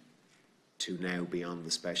 to now be on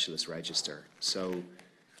the specialist register. So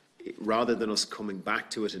rather than us coming back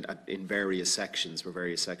to it in various sections, where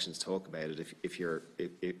various sections talk about it, if you're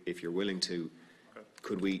willing to,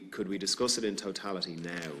 could we discuss it in totality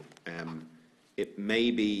now? It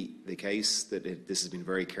may be the case that this has been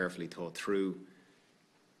very carefully thought through,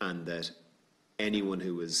 and that anyone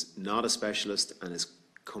who is not a specialist and is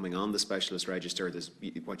coming on the specialist register,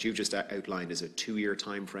 what you've just outlined is a 2-year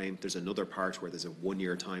time frame. There's another part where there's a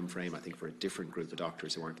 1-year time frame, I think, for a different group of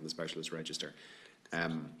doctors who aren't on the specialist register.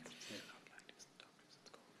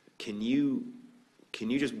 can you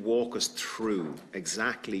just walk us through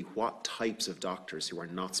exactly what types of doctors who are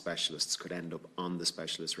not specialists could end up on the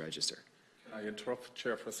specialist register? Can I interrupt,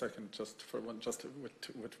 Chair, for a second, just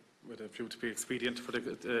with a view to be expedient? For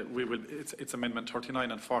the, it's Amendment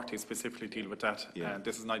 39 and 40 specifically deal with that. Yeah. And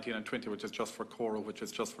this is 19 and 20, which is just for Coro, which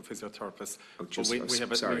is just for physiotherapists. Oh,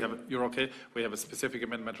 You're okay. We have a specific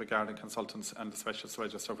amendment regarding consultants and the specialist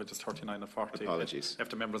register, which is 39 and 40. Apologies. If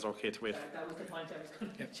the members are okay to wait. That was the point I was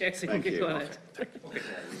going to check, so Thank you you. go ahead.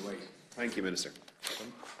 Thank you, Minister.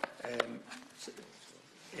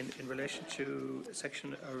 In relation to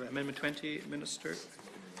section or Amendment 20, Minister?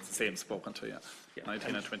 Same spoken to, yeah.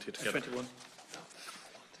 19 and 20 together. 21.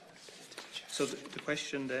 So the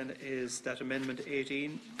question then is that Amendment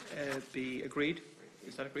 18 be agreed.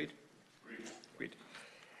 Is that agreed? Agreed.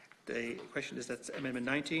 The question is that Amendment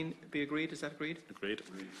 19 be agreed. Is that agreed? Agreed.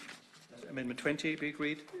 That Amendment 20 be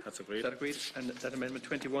agreed. That's agreed. Is that agreed? And that Amendment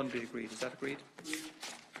 21 be agreed. Is that agreed?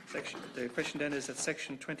 The question then is that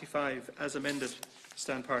Section 25, as amended,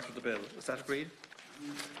 stand part of the bill. Is that agreed?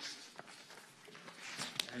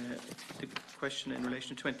 The question in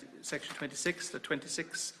relation to Section 26, that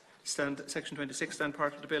Section 26 stand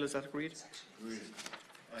part of the bill. Is that agreed?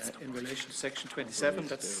 In relation to Section 27,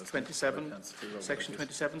 that's 27. Section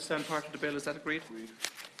 27 stand part of the bill. Is that agreed?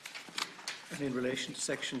 And in relation to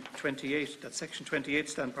Section 28, that Section 28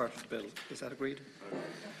 stand part of the bill. Is that agreed?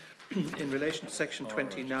 In relation to Section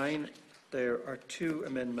 29, there are two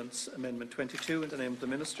amendments, Amendment 22 in the name of the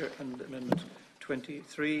Minister and Amendment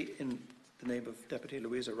 23 in the name of Deputy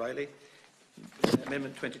Louise O'Reilly.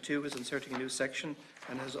 Amendment 22 is inserting a new section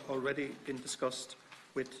and has already been discussed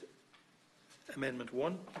with Amendment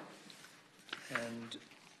 1. And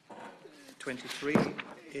 23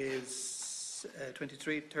 is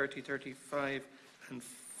 23, 30, 35 and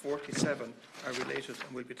 47 are related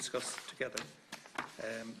and will be discussed together.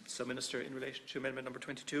 So, Minister, in relation to Amendment number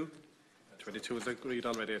 22? 22 is agreed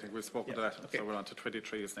already. I think we've spoken to that. Okay. So we're on to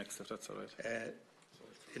 23 is next, if that's all right.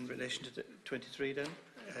 In relation to 23 then?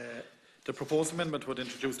 The proposed amendment would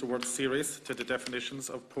introduce the word serious to the definitions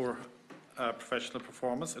of poor professional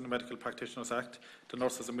performance in the Medical Practitioners Act, the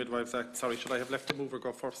Nurses and Midwives Act. Sorry, should I have left the mover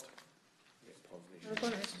go first? Go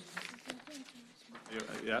ahead.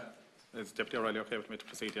 Yeah? Is Deputy O'Reilly okay with me to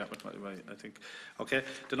proceed? Yeah, with my, I think. Okay.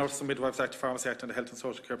 The Nurses and Midwives Act, Pharmacy Act and the Health and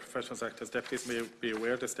Social Care Professionals Act, as deputies may be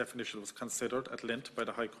aware, this definition was considered at length by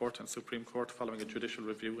the High Court and Supreme Court following a judicial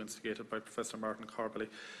review instigated by Professor Martin Corbally.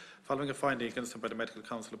 Following a finding against him by the Medical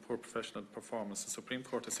Council of poor professional performance, the Supreme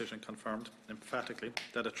Court decision confirmed emphatically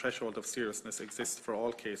that a threshold of seriousness exists for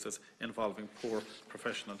all cases involving poor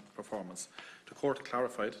professional performance. The Court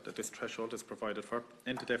clarified that this threshold is provided for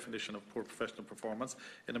in the definition of poor professional performance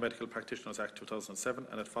in the Medical Practitioners Act 2007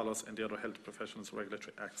 and it follows in the other health professionals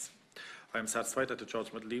regulatory acts. I am satisfied that the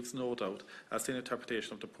judgment leaves no doubt as to the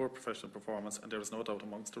interpretation of the poor professional performance, and there is no doubt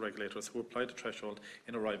amongst the regulators who apply the threshold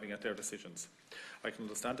in arriving at their decisions. I can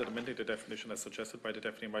understand that amending the definition as suggested by the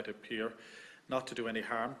Deputy might appear not to do any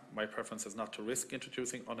harm. My preference is not to risk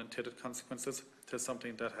introducing unintended consequences to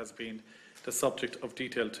something that has been the subject of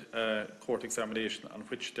detailed court examination on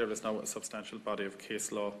which there is now a substantial body of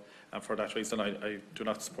case law, and for that reason I do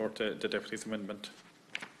not support the Deputy's amendment.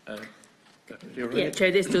 Yeah,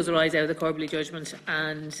 Chair, this does arise out of the Corbally judgment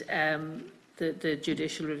and the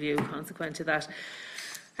judicial review consequent to that.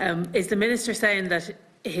 Is the Minister saying that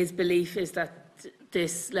his belief is that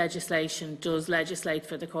this legislation does legislate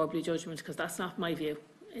for the Corbally judgment? Because that's not my view.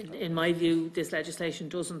 In my view, this legislation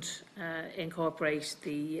doesn't incorporate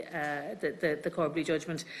the Corbally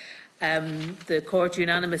judgment. The Court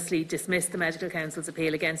unanimously dismissed the Medical Council's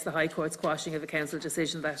appeal against the High Court's quashing of a Council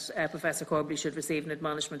decision that Professor Corbally should receive an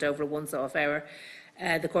admonishment over a once-off error.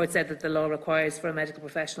 The Court said that the law requires for a medical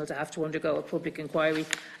professional to have to undergo a public inquiry.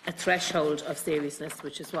 A threshold of seriousness,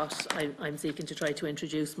 which is what I'm seeking to try to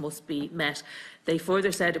introduce, must be met. They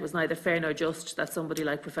further said it was neither fair nor just that somebody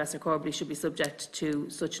like Professor Corbally should be subject to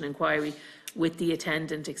such an inquiry with the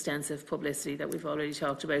attendant extensive publicity that we've already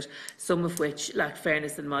talked about, some of which lacked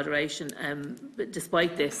fairness and moderation. But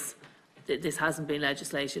despite this, this hasn't been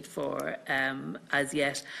legislated for as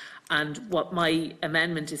yet. And what my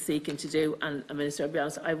amendment is seeking to do, and Minister, I'll be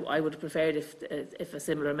honest, I would have preferred if a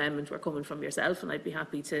similar amendment were coming from yourself, and I'd be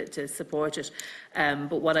happy to support it.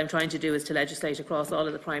 But what I'm trying to do is to legislate across all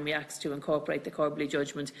of the primary acts to incorporate the Corbally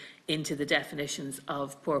judgment into the definitions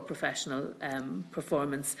of poor professional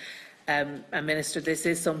performance. And Minister, this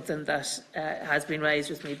is something that has been raised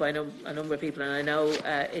with me by a number of people, and I know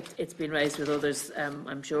it's been raised with others.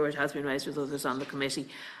 I'm sure it has been raised with others on the committee,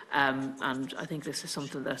 and I think this is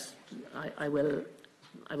something that I will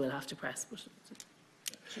have to press. But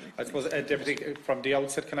I suppose, Deputy, from the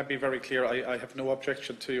outset, can I be very clear? I have no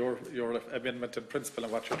objection to your amendment in principle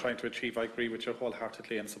and what you're trying to achieve. I agree with you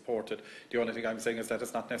wholeheartedly and support it. The only thing I'm saying is that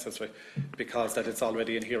it's not necessary because that it's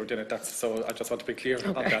already inherent in it. So I just want to be clear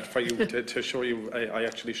on that for you to show you I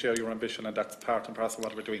actually share your ambition, and that's part and parcel of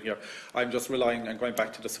what we're doing here. I'm just relying and going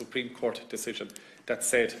back to the Supreme Court decision that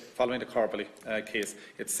said, following the Corbally case,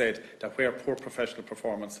 it said that where poor professional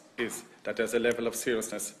performance is, that there's a level of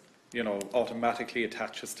seriousness, automatically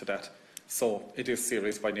attaches to that. So it is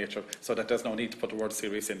serious by nature, so that there's no need to put the word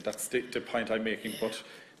serious in. That's the point I'm making, but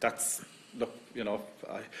that's, look,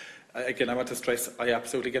 again, I want to stress, I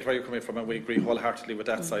absolutely get where you're coming from, and we agree wholeheartedly with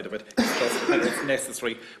that side of it. It's just that it's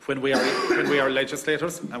necessary when we are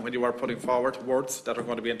legislators, and when you are putting forward words that are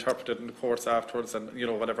going to be interpreted in the courts afterwards, and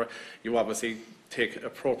whatever, you obviously take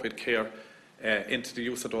appropriate care into the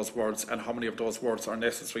use of those words, and how many of those words are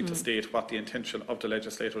necessary to state what the intention of the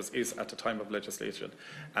legislators is at the time of legislation.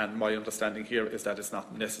 And my understanding here is that it's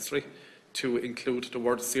not necessary to include the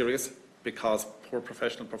word serious, because poor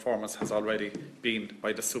professional performance has already been,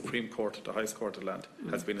 by the Supreme Court, the highest court of the land,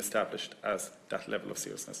 has been established as that level of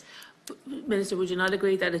seriousness. Minister, would you not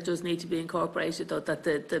agree that it does need to be incorporated, though, that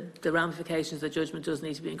the ramifications of the judgment does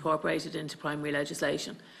need to be incorporated into primary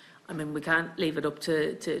legislation? I mean, we can't leave it up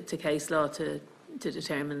to case law to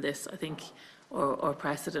determine this, I think, or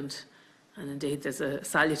precedent. And indeed, there's a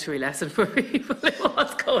salutary lesson for people in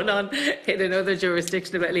what's going on in another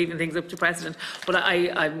jurisdiction about leaving things up to precedent. But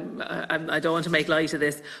I don't want to make light of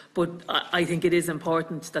this, but I think it is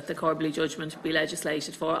important that the Corbally judgment be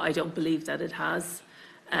legislated for. I don't believe that it has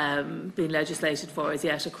been legislated for as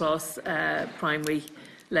yet across primary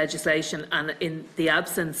legislation, and in the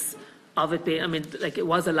absence of it being, I mean, like, it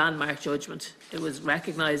was a landmark judgment. It was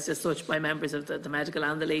recognised as such by members of the medical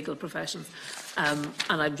and the legal professions. And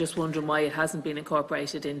I'm just wondering why it hasn't been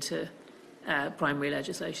incorporated into primary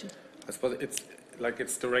legislation. I suppose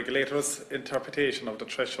it's the regulator's interpretation of the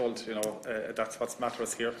threshold, that's what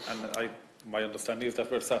matters here. And my understanding is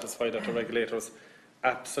that we're satisfied that the regulators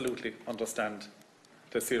absolutely understand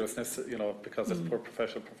the seriousness, because it's poor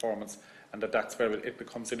professional performance, and that's where it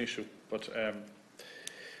becomes an issue. But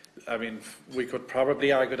I mean, we could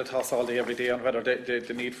probably argue the toss all day, every day, on whether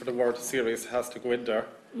the need for the word serious has to go in there.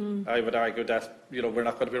 I would argue that we're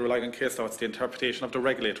not going to be relying on case law. It's the interpretation of the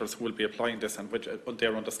regulators who will be applying this, and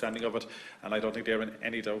their understanding of it. And I don't think they're in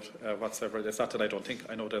any doubt whatsoever. It's not that I don't think.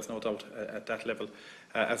 I know there's no doubt at that level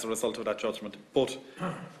as a result of that judgment. But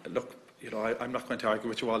look, I'm not going to argue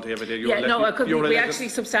with you all day, every day. We actually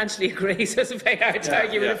substantially agree, so it's very hard to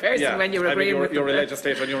argue with a person when you're agreeing with them. You're a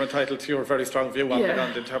legislator, and you're entitled to your very strong view on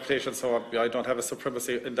the interpretation, so I don't have a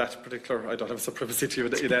supremacy in that particular, I don't have a supremacy to you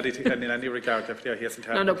in any regard, Deputy. I hasten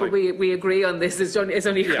to add. No, but we agree on this. It's only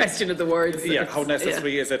a question of the words. How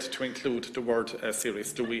necessary is it to include the word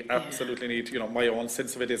serious? Do we absolutely need, my own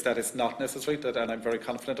sense of it is that it's not necessary, and I'm very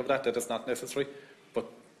confident of that it's not necessary, but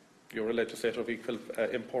you're a legislator of equal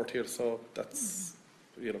import here, so that's,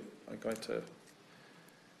 I'm going to...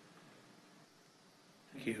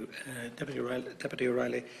 Thank you, Deputy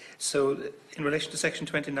O'Reilly. So, in relation to Section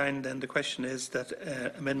 29, then the question is that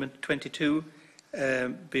Amendment 22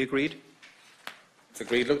 be agreed. It's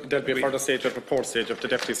agreed. Look, there'll be a further stage, a report stage. If the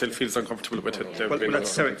Deputy still feels uncomfortable with it,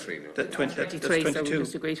 that's 23. That's 22. So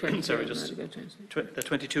just agree 22. Sorry, the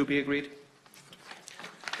 22 be agreed.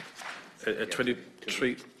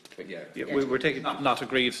 23. We're taking not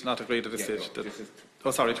agreed at this stage.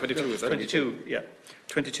 Oh, sorry, 22 is that? 22. Yeah,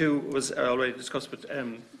 22 was already discussed with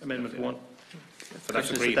Amendment 1. So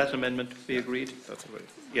that's agreed. That amendment be agreed? That's agreed.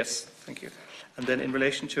 Yes, thank you. And then in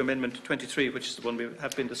relation to Amendment 23, which is the one we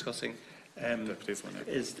have been discussing,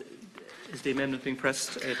 is the amendment being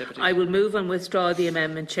pressed, Deputy? I will move and withdraw the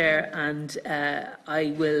amendment, Chair, and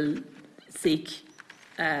I will seek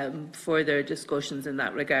further discussions in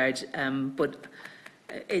that regard. But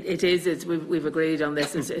we've agreed on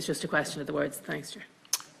this. It's just a question of the words. Thanks, Chair.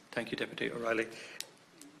 Thank you, Deputy O'Reilly.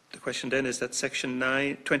 The question then is that Section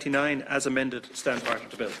 29, as amended, stand part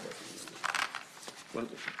of the bill. Well,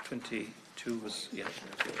 22 was, yeah.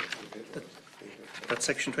 That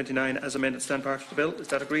Section 29, as amended, stand part of the bill. Is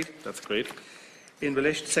that agreed? That's agreed. In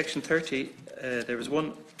relation to Section 30, there is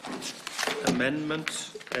one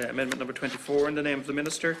amendment, Amendment number 24, in the name of the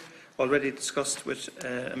Minister, already discussed with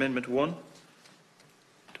Amendment 1.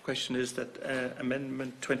 The question is that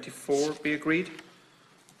Amendment 24 be agreed.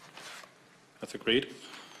 That's agreed.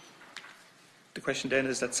 The question then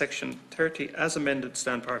is that Section 30, as amended,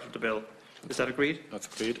 stand part of the bill. Is that agreed? That's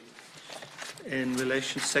agreed. In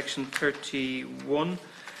relation to Section 31,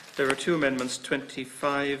 there are two amendments,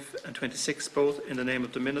 25 and 26, both in the name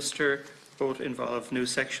of the Minister. Both involve new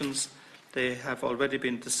sections. They have already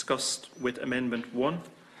been discussed with Amendment 1.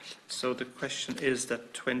 So the question is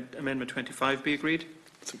that Amendment 25 be agreed.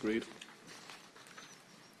 It's agreed.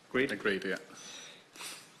 Agreed? Agreed, yeah.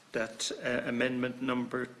 That Amendment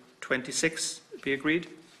number 26 be agreed.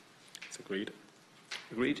 It's agreed.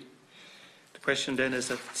 Agreed. The question then is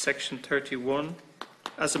that Section 31,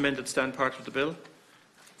 as amended, stand part of the bill.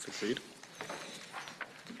 It's agreed.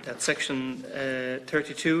 That Section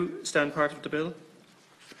 32 stand part of the bill.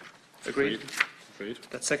 Agreed. Agreed.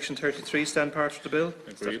 That Section 33 stand part of the bill.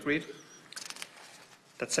 Is that Agreed. agreed?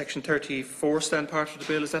 That Section 34 stand part of the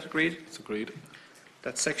bill. Is that agreed? It's agreed.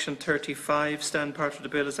 That Section 35 stand part of the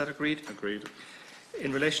bill. Is that agreed? Agreed.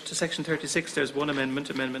 In relation to Section 36, there's one amendment,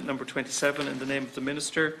 Amendment number 27, in the name of the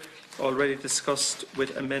Minister, already discussed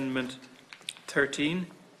with Amendment 13.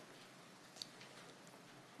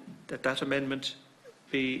 That amendment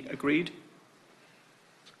be agreed.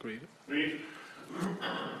 Agreed.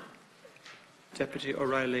 Deputy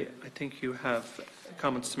O'Reilly, I think you have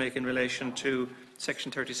comments to make in relation to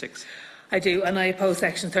Section 36. I do, and I oppose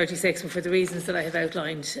Section 36 for the reasons that I have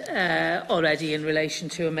outlined already in relation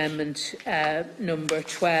to Amendment number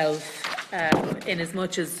 12. In as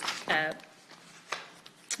much as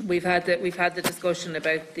we've had the discussion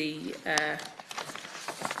about the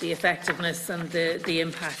effectiveness and the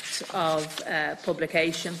impact of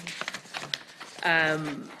publication.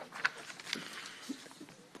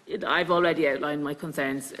 I've already outlined my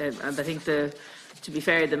concerns, and I think to be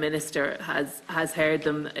fair, the Minister has heard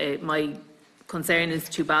them. My concern is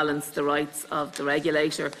to balance the rights of the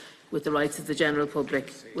regulator with the rights of the general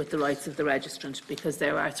public, with the rights of the registrant, because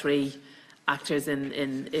there are three actors in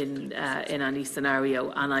any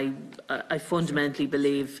scenario, and I fundamentally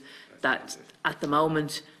believe that at the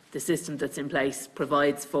moment the system that's in place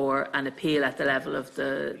provides for an appeal at the level of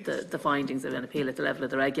the findings of an appeal at the level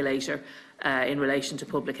of the regulator in relation to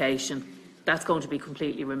publication. That's going to be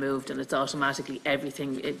completely removed, and it's automatically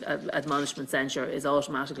admonishment censure is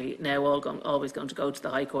automatically now always going to go to the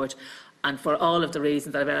High Court. And for all of the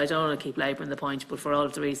reasons that I don't want to keep labouring the point, but for all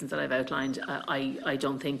of the reasons that I've outlined, I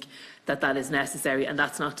don't think that is necessary. And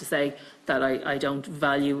that's not to say that I don't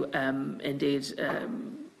value,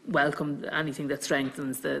 welcome anything that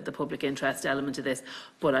strengthens the public interest element of this,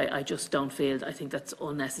 but I just don't feel, I think that's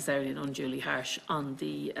unnecessary and unduly harsh on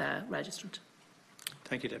the registrant.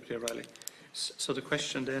 Thank you, Deputy O'Reilly. So the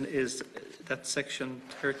question then is that Section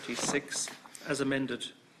 36, as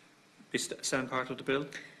amended, be stand part of the bill?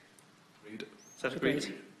 Agreed. Is that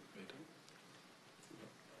agreed?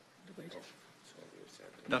 Agreed.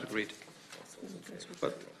 Not agreed.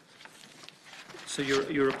 But, so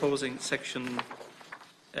you're opposing Section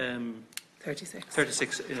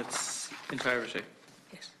 36 in its entirety?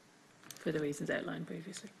 Yes, for the reasons outlined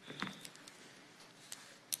previously.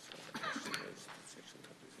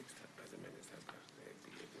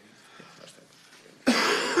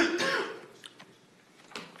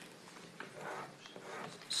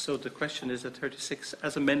 So the question is that 36,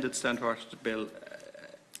 as amended, stand part of the bill.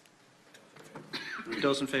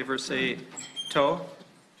 Those in favour say Tá.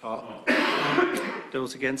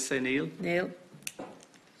 Those against say Neil. Neil.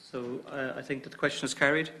 So I think that the question is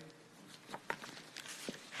carried.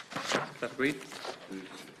 Is that agreed?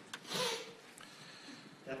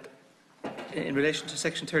 In relation to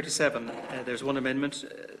Section 37, there's one amendment,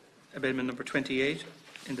 Amendment number 28,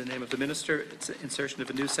 in the name of the Minister. It's an insertion of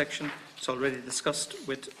a new section. It's already discussed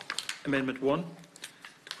with Amendment 1.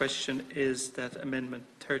 The question is that Amendment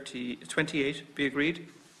 28 be agreed.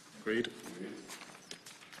 Agreed.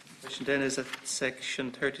 The question then is that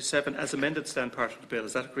Section 37, as amended, stand part of the bill.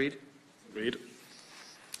 Is that agreed? Agreed.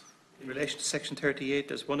 In relation to Section 38,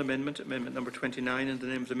 there's one amendment, Amendment number 29, in the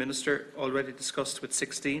name of the Minister, already discussed with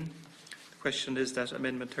 16. The question is that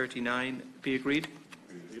Amendment 39 be agreed.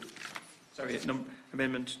 Sorry,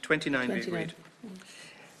 Amendment 29 be agreed.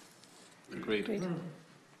 Agreed.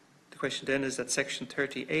 The question then is that Section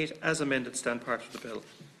 38, as amended, stand part of the bill.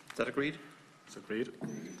 Is that agreed? It's agreed.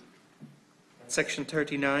 Section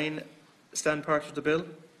 39 stand part of the bill.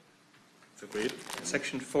 It's agreed.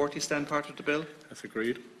 Section 40 stand part of the bill. That's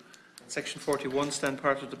agreed. Section 41 stand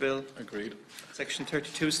part of the bill. Agreed. Section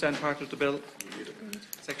 32 stand part of the bill.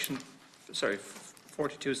 Section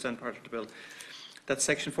 42 stand part of the bill. That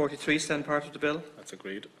Section 43 stand part of the bill. That's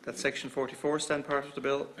agreed. That Section 44 stand part of the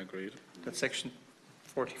bill. Agreed. That Section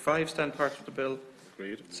 45 stand part of the bill.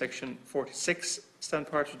 Agreed. Section 46 stand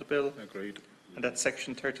part of the bill. Agreed. And that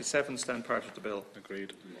Section 37 stand part of the bill.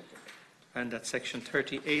 Agreed. And that Section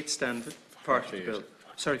 38 stand part of the bill.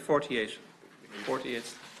 Sorry, 48. 48.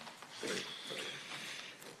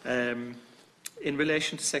 In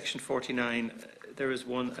relation to Section 49, there is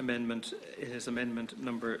one amendment. It is amendment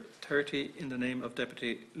number 30 in the name of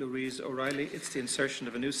Deputy Louise O'Reilly. It's the insertion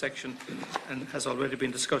of a new section and has already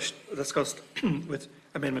been discussed with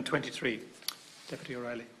amendment 23. Deputy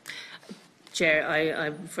O'Reilly.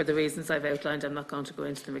 Chair, for the reasons I've outlined, I'm not going to go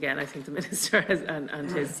into them again. I think the Minister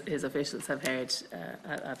and his officials have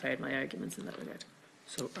heard my arguments in that regard.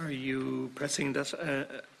 So are you pressing that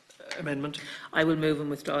amendment? I will move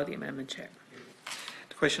and withdraw the amendment, Chair.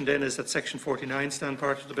 The question then is that section 49 stand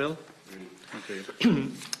part of the bill. Agreed.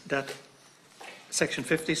 That section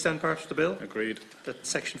 50 stand part of the bill. Agreed. That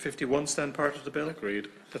section 51 stand part of the bill. Agreed.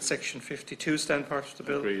 That section 52 stand part of the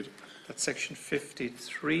bill. Agreed. That section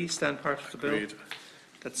 53 stand part of the bill. Agreed.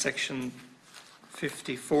 That section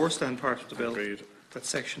 54 stand part of the bill. Agreed. That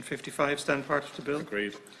section 55 stand part of the bill.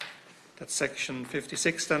 Agreed. That section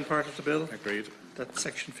 56 stand part of the bill. Agreed. That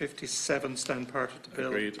section 57 stand part of the bill.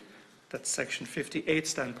 Agreed. That section 58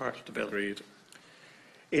 stand part of the bill. Agreed.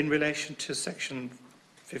 In relation to section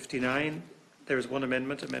 59, there is one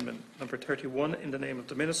amendment, amendment number 31, in the name of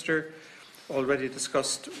the Minister, already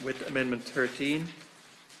discussed with amendment 13.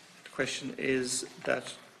 The question is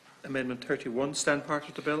that amendment 31 stand part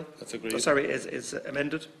of the bill. That's agreed. Oh, sorry, is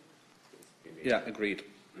amended. Yeah, agreed.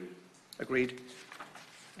 Agreed.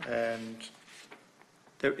 And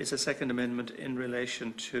there is a second amendment in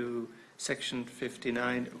relation to section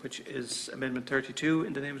 59, which is amendment 32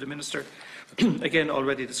 in the name of the Minister. Again,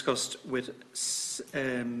 already discussed with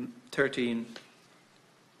 13.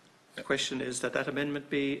 The question is that that amendment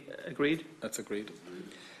be agreed. That's agreed.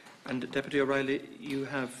 And Deputy O'Reilly, you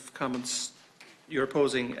have comments. You're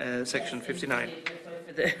opposing section 59.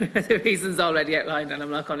 For the reasons already outlined, and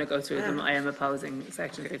I'm not going to go through them, I am opposing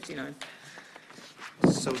section 59.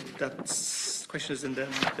 So that's, the question is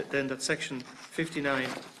then that section 59,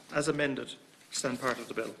 as amended, stand part of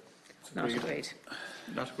the bill. Not agreed.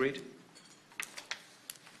 Not agreed?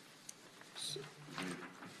 So, do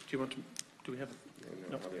you want to, do we have,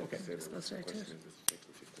 no, okay. Let's go straight to it.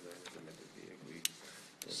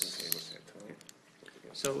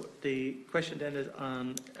 So the question then is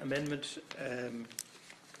on amendment,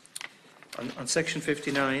 on section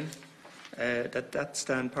 59, that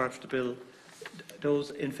stand part of the bill.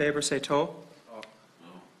 Those in favour say to.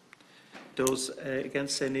 Those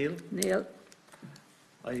against say Neil. Neil.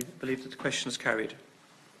 I believe that the question is carried.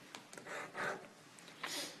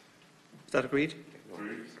 Is that agreed?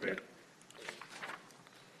 Agreed.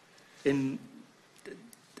 In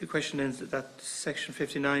the question is that section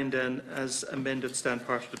 59 then, as amended, stand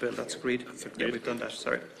part of the bill. That's agreed. Yeah, we've done that.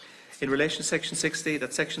 Sorry. In relation to section 60,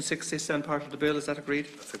 that section 60 stand part of the bill. Is that agreed?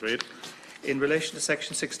 That's agreed. In relation to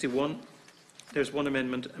section 61, there's one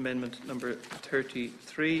amendment, amendment number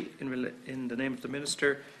 33, in the name of the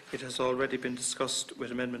Minister. It has already been discussed with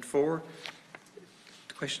amendment 4.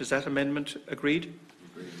 The question is that amendment agreed?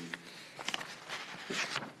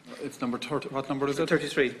 It's number 30. What number is it?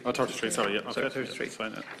 33. Oh, 33, sorry. Yeah, okay. Sorry, 33. That's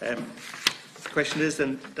fine, yeah. The question is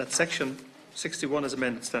then that section 61 as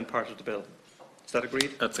amended stand part of the bill. Is that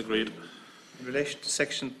agreed? That's agreed. In relation to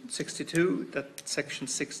section 62, that section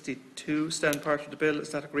 62 stand part of the bill. Is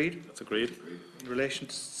that agreed? That's agreed. In relation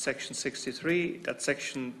to section 63, that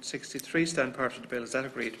section 63 stand part of the bill. Is that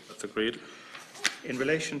agreed? That's agreed. In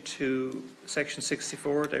relation to section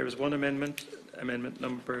 64, there is one amendment, amendment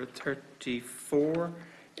number 34,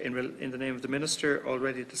 in the name of the Minister,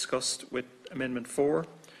 already discussed with amendment 4.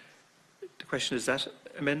 The question is that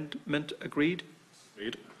amendment agreed?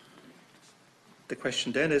 Agreed. The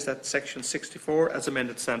question then is that section 64 as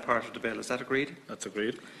amended stand part of the bill. Is that agreed? That's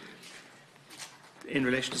agreed. In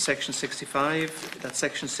relation to section 65, that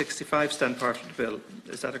section 65 stand part of the bill.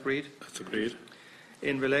 Is that agreed? That's agreed.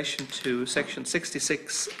 In relation to section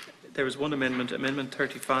 66, there is one amendment, amendment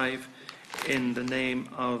 35, in the name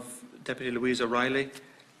of Deputy Louise O'Reilly,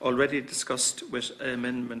 already discussed with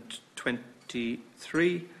amendment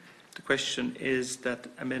 23. The question is that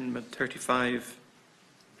amendment 35,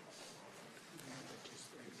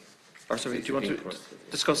 or sorry, do you want to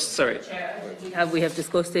discuss, sorry? We have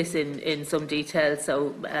discussed this in some detail,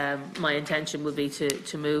 so my intention would be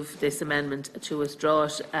to move this amendment to withdraw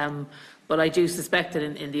it. But I do suspect that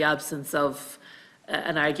in the absence of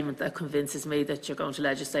an argument that convinces me that you're going to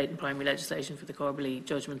legislate in primary legislation for the Corbally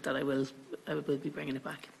judgment, that I will be bringing it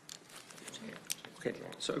back. Okay,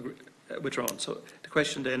 so withdrawn. So the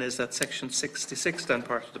question then is that section 66 stand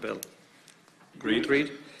part of the bill. Agreed.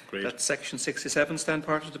 Agreed. Agreed. That section 67 stand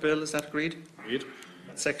part of the bill. Is that agreed? Agreed.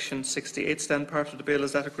 That section 68 stand part of the bill.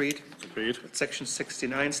 Is that agreed? That's agreed. That section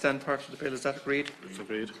 69 stand part of the bill. Is that agreed? That's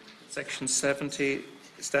agreed. Section 70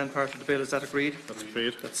 stand part of the bill. Is that agreed? That's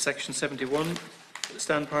agreed. That section 71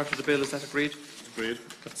 stand part of the bill. Is that agreed? agreed.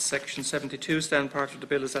 That Section 72 stand part of the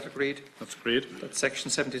bill. Is that agreed? That's agreed. That Section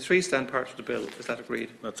 73 stand part of the bill. Is that agreed?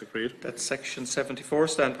 That's agreed. That Section 74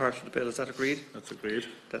 stand part of the bill. Is that agreed? That's agreed.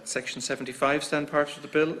 That Section 75 stand part of the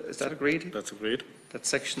bill. Is that agreed? That's agreed. That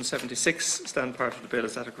Section 76 stand part of the bill.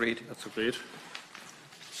 Is that agreed? That's agreed.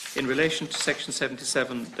 In relation to Section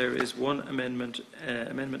 77, there is one amendment,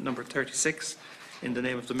 amendment number 36, in the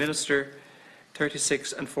name of the Minister.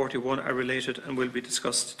 36 and 41 are related and will be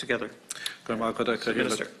discussed together.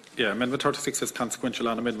 Minister. Yeah, Amendment 36 is consequential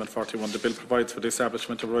on Amendment 41. The bill provides for the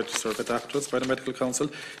establishment of a register of doctors by the Medical Council.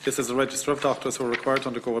 This is a register of doctors who are required to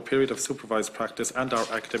undergo a period of supervised practice and/or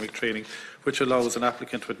academic training, which allows an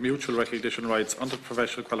applicant with mutual recognition rights under the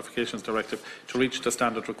Professional Qualifications Directive to reach the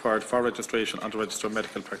standard required for registration on the Register of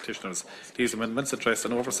Medical Practitioners. These amendments address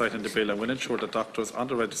an oversight in the bill and will ensure that doctors on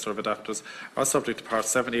the Register of doctors are subject to Parts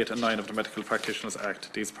 7, 8 and 9 of the Medical Practitioners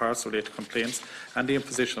Act. These parts relate to complaints and the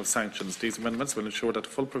imposition of sanctions. These amendments will ensure that the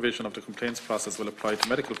full provision of the complaints process will apply to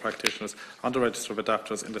medical practitioners on the Register of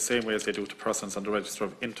Adapters in the same way as they do to persons on the Register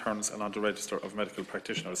of Interns and on the Register of Medical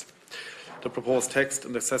Practitioners. The proposed text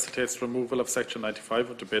necessitates removal of Section 95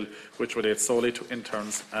 of the bill, which relates solely to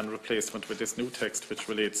interns, and replacement with this new text, which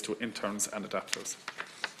relates to interns and adapters.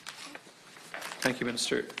 Thank you,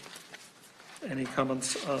 Minister. Any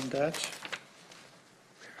comments on that?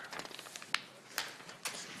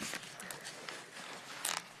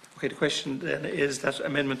 Okay, the question then is that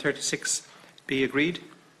Amendment 36 be agreed.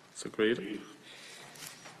 It's agreed.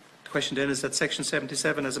 The question then is that Section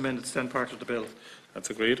 77 as amended stand part of the bill.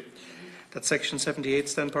 That's agreed. That Section 78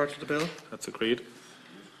 stand part of the bill. That's agreed.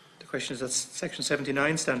 The question is that Section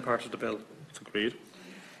 79 stand part of the bill. That's agreed.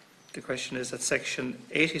 The question is that Section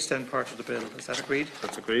 80 stand part of the bill. Is that agreed?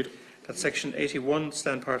 That's agreed. That Section 81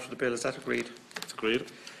 stand part of the bill. Is that agreed? That's agreed.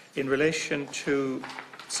 In relation to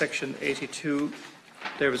Section 82,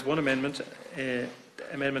 there is one amendment,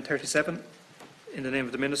 Amendment 37, in the name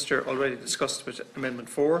of the Minister, already discussed with Amendment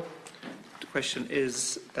 4. The question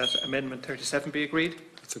is that Amendment 37 be agreed.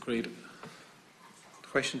 That's agreed. The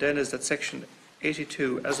question then is that Section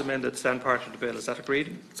 82, as amended, stand part of the bill. Is that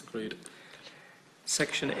agreed? That's agreed.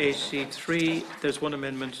 Section 83, there's one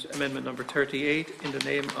amendment, Amendment number 38, in the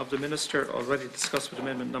name of the Minister, already discussed with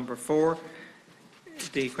Amendment number 4.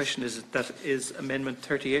 The question is that is Amendment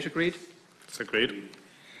 38 agreed? It's agreed.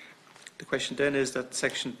 The question then is that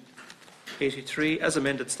Section 83, as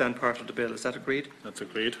amended, stand part of the bill. Is that agreed? That's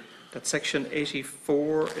agreed. That Section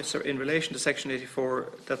 84, in relation to Section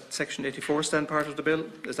 84, that Section 84 stand part of the bill.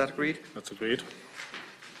 Is that agreed? That's agreed.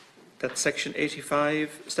 That Section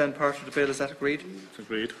 85 stand part of the bill. Is that agreed? It's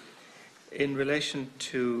agreed. In relation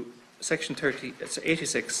to Section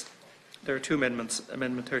 86, there are two amendments,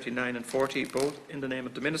 Amendment 39 and 40, both in the name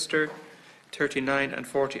of the Minister. 39 and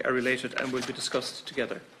 40 are related and will be discussed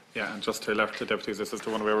together. Yeah, and just to alert the deputies, this is the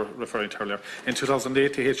one we were referring to earlier. In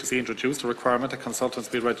 2008, the HSE introduced a requirement that consultants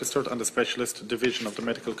be registered on the Specialist Division of the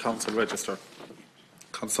Medical Council Register.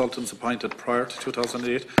 Consultants appointed prior to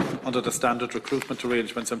 2008 under the standard recruitment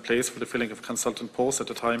arrangements in place for the filling of consultant posts at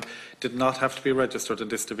the time did not have to be registered in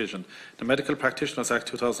this division. The Medical Practitioners Act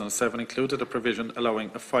 2007 included a provision allowing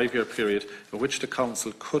a 5-year period in which the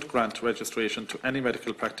Council could grant registration to any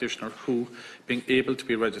medical practitioner who, being able to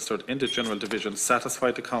be registered in the General Division,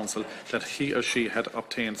 satisfied the Council that he or she had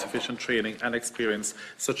obtained sufficient training and experience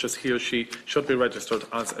such as he or she should be registered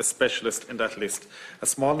as a specialist in that list. A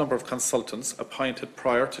small number of consultants appointed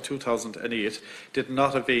prior to 2008 did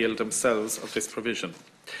not avail themselves of this provision.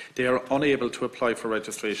 They are unable to apply for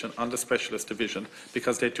registration on the Specialist Division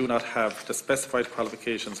because they do not have the specified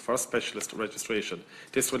qualifications for specialist registration.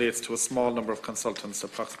 This relates to a small number of consultants,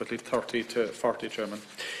 approximately 30 to 40, Chairman.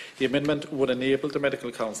 The amendment would enable the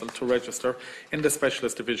Medical Council to register in the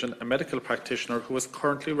Specialist Division a medical practitioner who is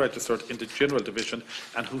currently registered in the General Division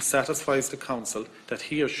and who satisfies the Council that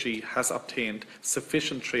he or she has obtained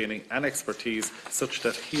sufficient training and expertise such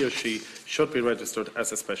that he or she should be registered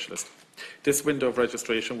as a specialist. This window of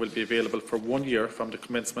registration will be available for 1 year from the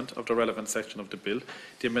commencement of the relevant section of the bill.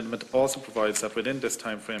 The amendment also provides that within this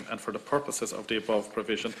time frame and for the purposes of the above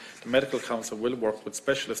provision, the Medical Council will work with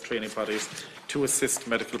specialist training bodies to assist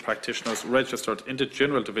medical practitioners registered in the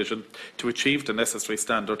General Division to achieve the necessary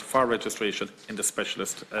standard for registration in the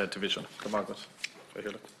Specialist Division. Margaret.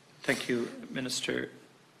 Thank you, Minister.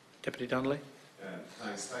 Deputy Donnelly.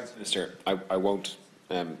 Thanks, Minister. I won't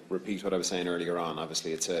repeat what I was saying earlier on.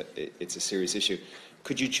 Obviously, it's a serious issue.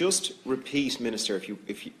 Could you just repeat, Minister,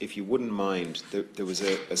 if you wouldn't mind? There was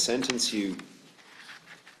a sentence you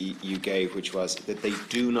gave, which was that they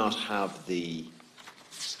do not have the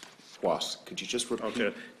what? Could you just repeat?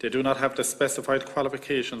 Okay. They do not have the specified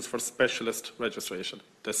qualifications for specialist registration.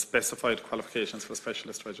 The specified qualifications for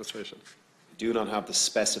specialist registration. Do not have the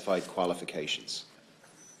specified qualifications.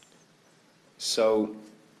 So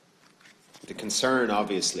the concern,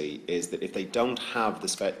 obviously, is that if they don't have the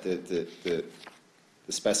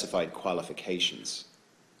specified qualifications,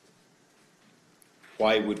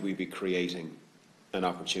 why would we be creating an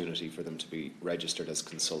opportunity for them to be registered as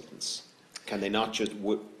consultants? Can they not just?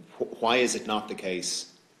 Why is it not the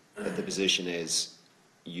case that the position is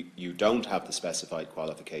you don't have the specified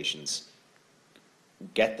qualifications?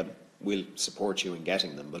 Get them. We'll support you in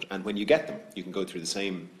getting them. And when you get them, you can go through the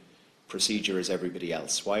same procedure as everybody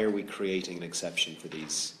else. Why are we creating an exception for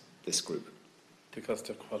this group? Because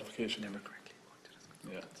the qualification.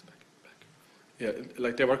 Yeah,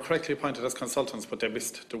 like they were correctly appointed as consultants, but they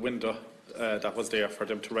missed the window that was there for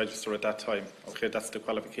them to register at that time. Okay, that's the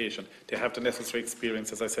qualification. They have the necessary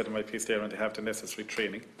experience, as I said in my piece there, and they have the necessary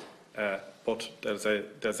training. But there's a,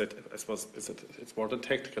 I suppose, it's more than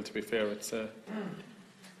technical, to be fair. It's yeah.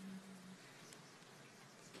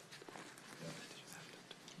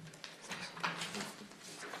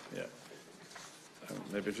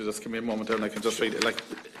 Maybe if you just give me a moment there, and I can just read it. Like,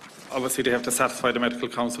 obviously, they have to satisfy the medical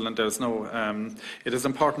council, and there's no. It is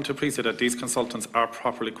important to appreciate that these consultants are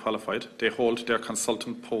properly qualified. They hold their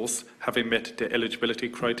consultant posts, having met the eligibility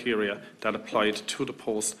criteria that applied to the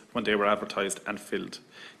posts when they were advertised and filled.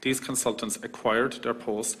 These consultants acquired their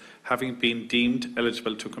posts, having been deemed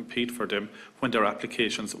eligible to compete for them when their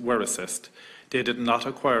applications were assessed. They did not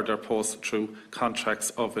acquire their posts through contracts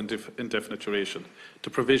of indefinite duration. The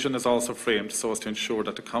provision is also framed so as to ensure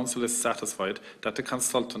that the Council is satisfied that the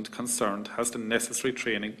consultant concerned has the necessary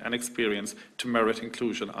training and experience to merit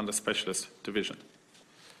inclusion on the specialist division.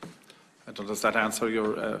 I don't know, does that answer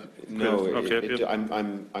your? No, okay.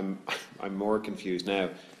 I'm more confused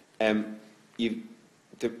now.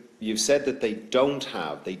 You've said that they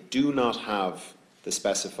do not have the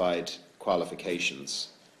specified qualifications.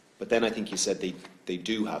 But then I think you said they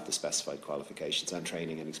do have the specified qualifications and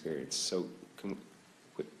training and experience. So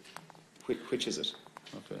which is it?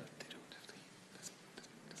 Okay.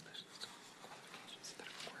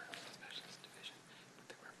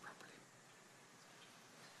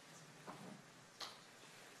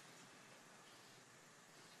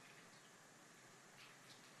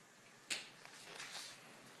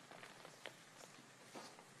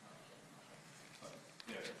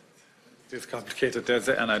 It's complicated,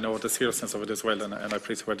 and I know the seriousness of it as well, and I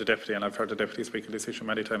appreciate where the Deputy, and I've heard the Deputy speak on this issue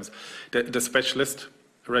many times. The specialist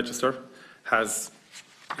register has,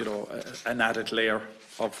 an added layer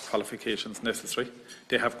of qualifications necessary.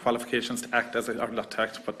 They have qualifications to act as or not to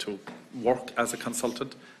act, but to work as a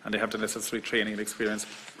consultant, and they have the necessary training and experience.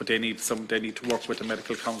 But they need to work with the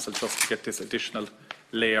medical council just to get this additional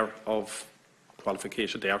layer of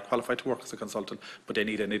qualification. They are qualified to work as a consultant, but they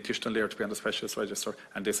need an additional layer to be on the specialist register,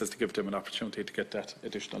 and this is to give them an opportunity to get that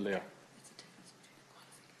additional layer.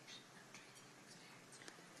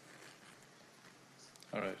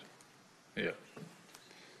 All right.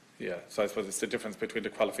 Yeah. So I suppose it's the difference between the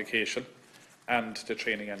qualification and the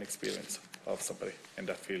training and experience of somebody in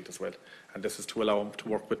that field as well. And this is to allow them to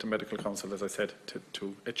work with the medical council, as I said,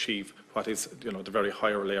 to achieve what is, the very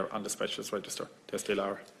higher layer on the specialist register. They still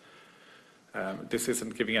are. This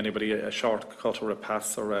isn't giving anybody a shortcut or a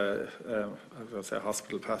pass or I was going to say a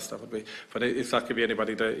hospital pass, that would be, but it's not giving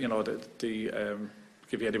anybody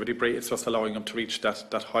giving anybody break. It's just allowing them to reach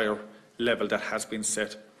that higher level that has been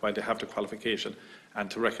set while they have the qualification, and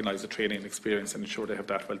to recognise the training and experience and ensure they have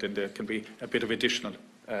that. Well, then there can be a bit of additional.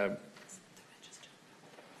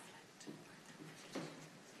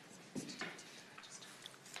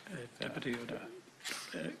 Deputy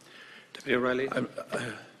O'Reilly.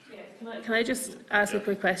 Can I just ask a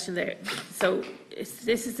quick question there? So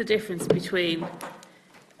this is the difference between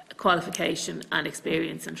qualification and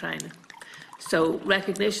experience and training. So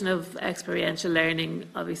recognition of experiential learning,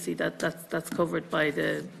 obviously that's covered by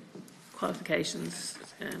the qualifications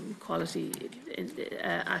quality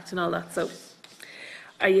act and all that. So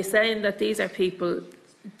are you saying that these are people,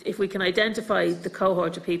 if we can identify the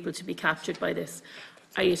cohort of people to be captured by this,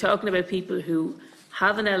 are you talking about people who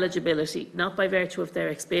have an eligibility, not by virtue of their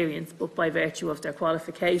experience, but by virtue of their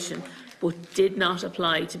qualification, but did not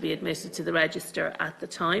apply to be admitted to the register at the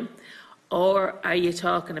time? Or are you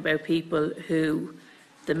talking about people who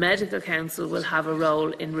the medical council will have a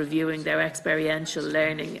role in reviewing their experiential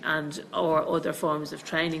learning and or other forms of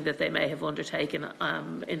training that they may have undertaken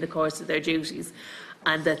in the course of their duties,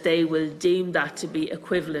 and that they will deem that to be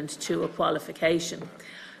equivalent to a qualification?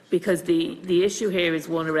 because the issue here is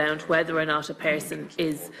one around whether or not a person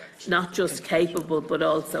is not just capable but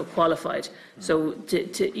also qualified. So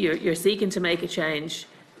you're seeking to make a change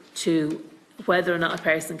to whether or not a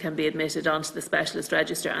person can be admitted onto the specialist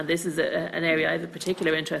register, and this is an area I have a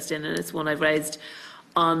particular interest in, and it's one I've raised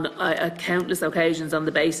on countless occasions on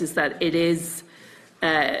the basis that it is,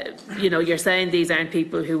 you're saying these aren't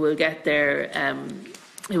people who will get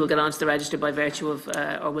who will get onto the register by virtue of,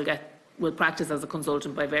 or will practice as a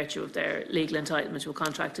consultant by virtue of their legal entitlement to a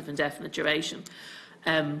contract of indefinite duration.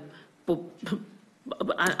 But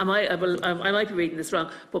I might be reading this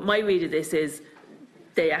wrong, but my read of this is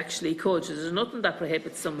they actually could. So there's nothing that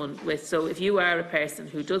prohibits someone with. So if you are a person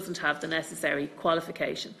who doesn't have the necessary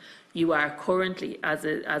qualification, you are currently, as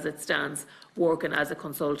it stands, working as a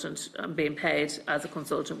consultant and being paid as a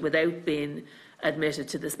consultant without being admitted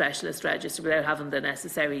to the specialist register, without having the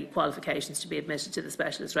necessary qualifications to be admitted to the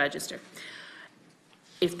specialist register.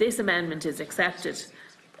 If this amendment is accepted,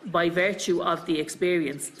 by virtue of the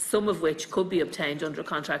experience, some of which could be obtained under a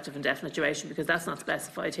contract of indefinite duration, because that's not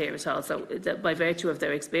specified here at all, so by virtue of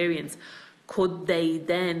their experience, could they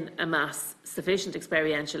then amass sufficient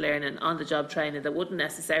experiential learning, on-the-job training that wouldn't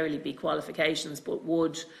necessarily be qualifications but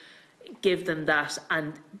would give them that,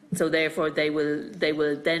 and so therefore they will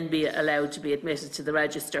then be allowed to be admitted to the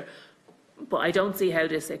register. But I don't see how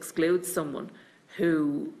this excludes someone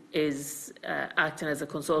who is acting as a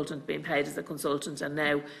consultant, being paid as a consultant, and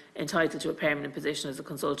now entitled to a permanent position as a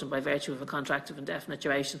consultant by virtue of a contract of indefinite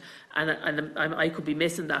duration. And I could be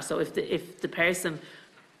missing that. So if the person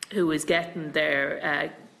who is getting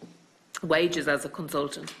their wages as a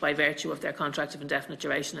consultant by virtue of their contract of indefinite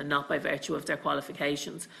duration and not by virtue of their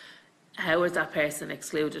qualifications, how is that person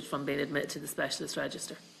excluded from being admitted to the specialist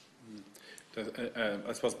register?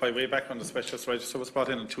 I suppose by way back on the specialist register was brought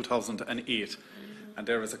in 2008, and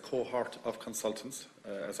there is a cohort of consultants,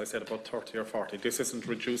 as I said, about 30 or 40. This isn't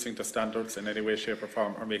reducing the standards in any way, shape or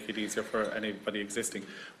form or make it easier for anybody existing,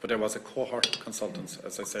 but there was a cohort of consultants,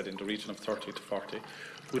 as I said, in the region of 30 to 40,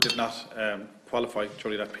 who did not qualify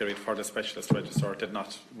during that period for the specialist register, or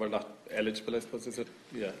were not eligible, I suppose, is it?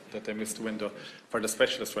 Yeah, that they missed the window for the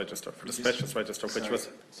specialist register, which was...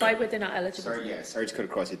 Why were they not eligible? Sorry to cut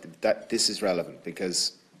across you. This is relevant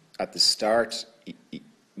because at the start,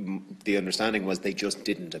 the understanding was they just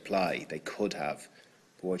didn't apply. They could have.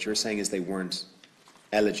 But what you're saying is they weren't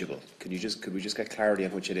eligible. Could we just get clarity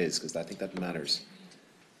on which it is? Because I think that matters.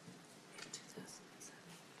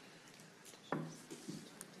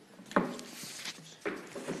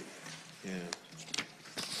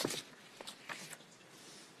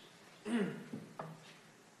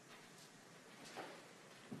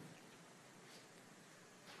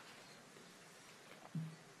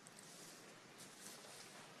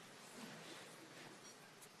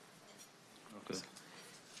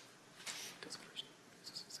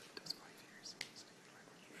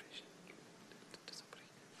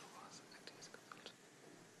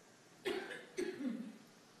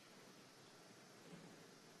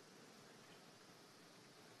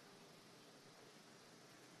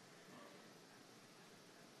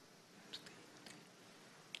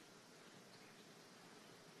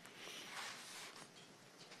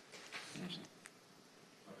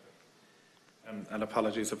 And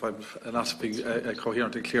apologies if I'm not being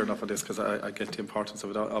coherent and clear enough on this, because I get the importance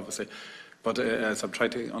of it, obviously. But as I'm trying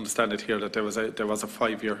to understand it here, that there was a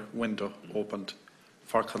 5-year window opened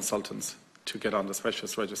for consultants to get on the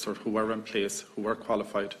specialist register who were in place, who were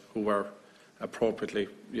qualified, who were appropriately,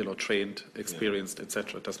 trained, experienced,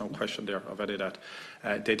 etc. There's no question there of any of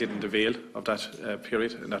that. They didn't avail of that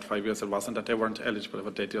period in that 5 years. It wasn't that they weren't eligible,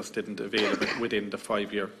 but they just didn't avail of it within the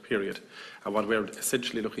 5-year period. And what we're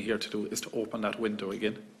essentially looking here to do is to open that window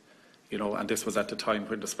again. And this was at the time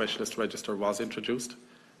when the specialist register was introduced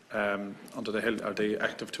under the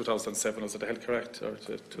Act of 2007. Was it the Healthcare Act or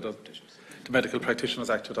the Medical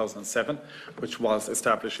Practitioners Act 2007, which was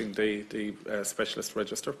establishing the specialist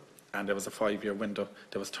register. And there was a 5-year window.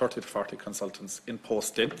 There was 30 to 40 consultants in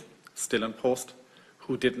post still in post,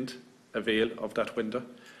 who didn't avail of that window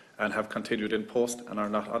and have continued in post and are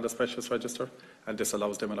not on the specialist register. And this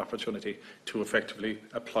allows them an opportunity to effectively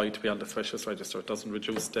apply to be on the specialist register. It doesn't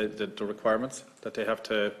reduce the requirements that they have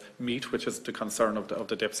to meet, which is the concern of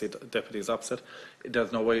the deputies opposite.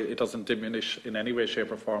 There's no way, it doesn't diminish in any way,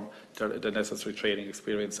 shape or form the necessary training,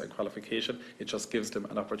 experience and qualification. It just gives them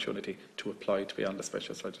an opportunity to apply to be on the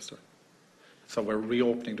specialist register. So we're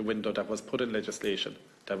reopening the window that was put in legislation,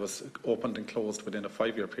 that was opened and closed within a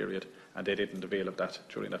 5-year period, and they didn't avail of that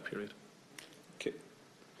during that period.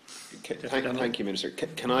 Thank you, Minister.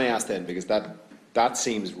 Can I ask then, because that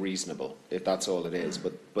seems reasonable, if that's all it is,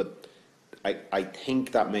 but I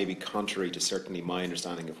think that may be contrary to certainly my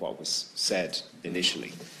understanding of what was said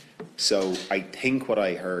initially. So I think what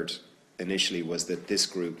I heard initially was that this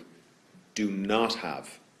group do not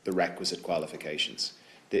have the requisite qualifications.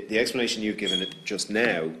 The explanation you've given it just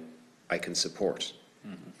now, I can support,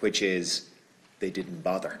 which is they didn't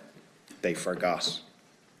bother, they forgot,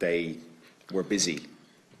 they were busy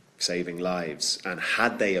saving lives, and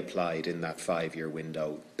had they applied in that 5-year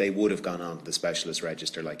window, they would have gone on to the specialist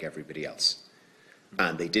register like everybody else.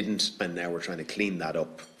 And they didn't, and now we're trying to clean that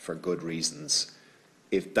up for good reasons.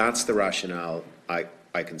 If that's the rationale,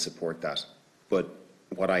 I can support that. But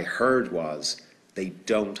what I heard was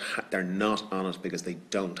they're not on it because they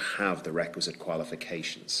don't have the requisite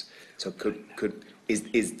qualifications. So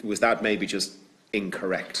was that maybe just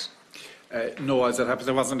incorrect? No, as it happens,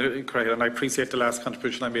 it wasn't correct, and I appreciate the last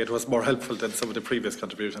contribution I made was more helpful than some of the previous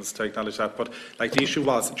contributions, to acknowledge that. But like, the issue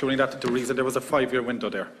was, during that, the reason there was a 5-year window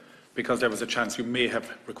there, because there was a chance you may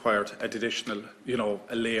have required an additional,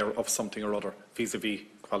 a layer of something or other, vis-a-vis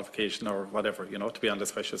qualification or whatever, to be on the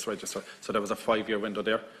specialist register. So there was a 5-year window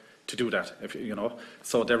there to do that,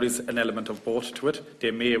 So there is an element of both to it.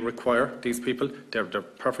 They may require these people, they're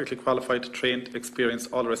perfectly qualified, trained,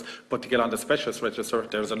 experienced, all the rest, but to get on the specialist register,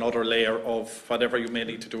 there's another layer of whatever you may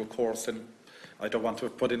need to do a course in. I don't want to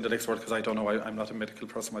put in the next word because I don't know, I'm not a medical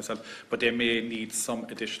person myself, but they may need some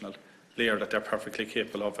additional layer that they're perfectly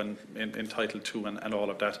capable of and entitled to and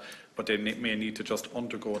all of that, but they may need to just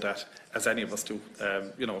undergo that, as any of us do,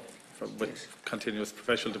 with continuous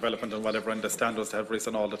professional development and whatever, and the standards have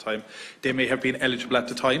risen all the time. They may have been eligible at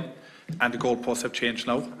the time, and the goalposts have changed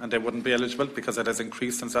now, and they wouldn't be eligible because it has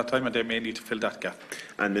increased since that time, and they may need to fill that gap.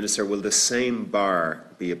 And Minister, will the same bar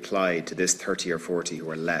be applied to this 30 or 40 who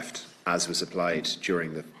are left as was applied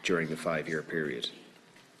during the 5-year period?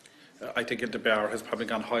 I think the bar has probably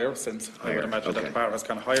gone higher since. I would imagine that the bar has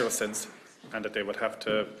gone higher since, and that they would have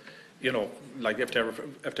to, like if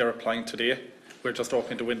they're applying today, we're just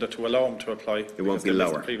opening the window to allow them to apply. It won't be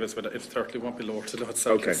lower. It certainly won't be lower.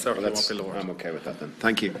 Okay, won't be lower. I'm okay with that then.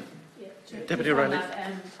 Thank you. Deputy O'Reilly.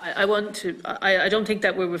 I don't think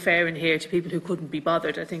that we're referring here to people who couldn't be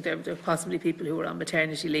bothered. I think there are possibly people who were on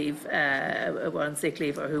maternity leave, were on sick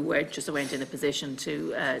leave, or who weren't in a position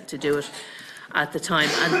to do it at the time,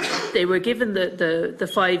 and they were given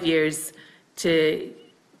the 5 years to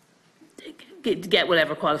get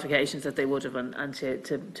whatever qualifications that they would have and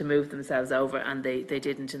to move themselves over, and they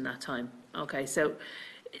didn't in that time. Okay, so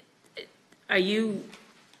are you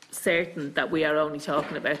certain that we are only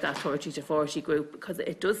talking about that 30 to 40 group? Because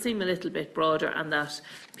it does seem a little bit broader, and that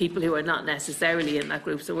people who are not necessarily in that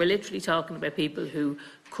group, so we're literally talking about people who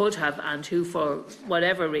could have, and who for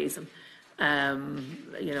whatever reason,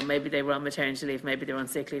 maybe they were on maternity leave, maybe they were on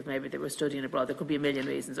sick leave, maybe they were studying abroad, there could be a million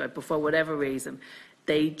reasons, right? But for whatever reason,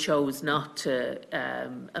 they chose not to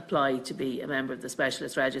apply to be a member of the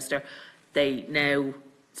specialist register.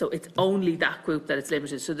 So it's only that group that it's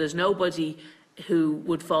limited. So there's nobody who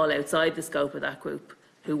would fall outside the scope of that group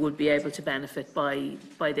who would be able to benefit by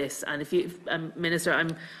this. And if you, Minister,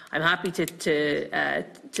 I'm happy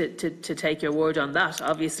to take your word on that.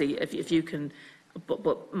 Obviously, if you can.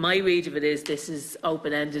 But my read of it is this is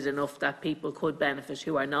open-ended enough that people could benefit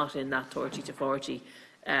who are not in that 30 to 40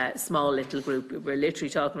 small little group. We're literally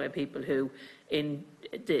talking about people who, in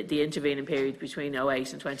the intervening period between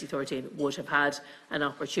 2008 and 2013, would have had an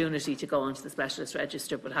opportunity to go onto the specialist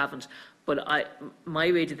register but haven't. But my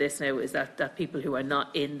read of this now is that people who are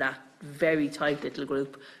not in that very tight little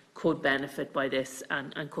group could benefit by this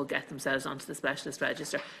and could get themselves onto the specialist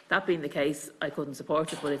register. That being the case, I couldn't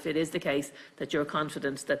support it, but if it is the case that you're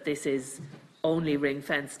confident that this is only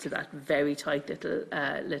ring-fenced to that very tight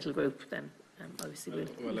little group, then obviously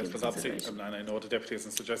well, I suppose obviously, and I know the Deputy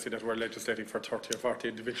isn't suggesting that we're legislating for 30 or 40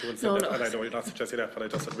 individuals, no, and I know you're not suggesting that, but I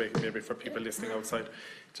just said maybe for people listening outside,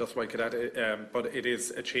 just like that. But it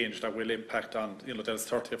is a change that will impact on, there's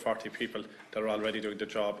 30 or 40 people that are already doing the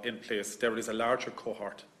job in place. There is a larger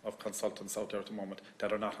cohort of consultants out there at the moment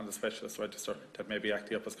that are not on the specialist register, that may be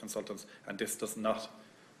acting up as consultants, and this does not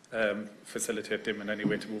facilitate them in any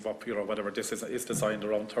way to move up, whatever. This is designed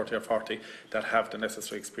around 30 or 40 that have the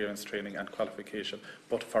necessary experience, training and qualification,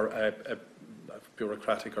 but for a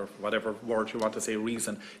bureaucratic or whatever word you want to say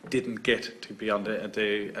reason, didn't get to be on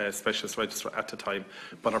the specialist register at the time,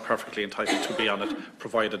 but are perfectly entitled to be on it,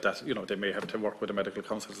 provided that, they may have to work with a medical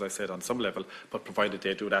council, as I said, on some level, but provided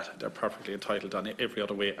they do that, they're perfectly entitled on every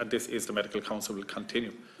other way. And this is the medical council will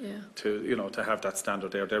continue to have that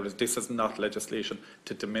standard there. This is not legislation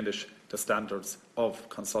to diminish the standards of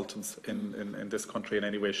consultants in this country in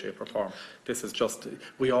any way, shape or form. This is just,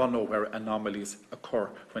 we all know where anomalies occur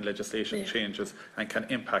when legislation changes individuals and can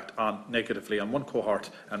impact negatively on one cohort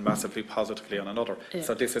and massively positively on another. Yeah.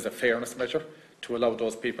 So this is a fairness measure to allow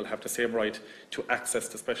those people have the same right to access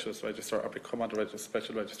the specialist register or become on the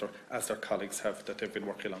special register as their colleagues have that they've been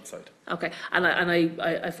working alongside. Okay, and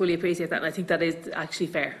I fully appreciate that, and I think that is actually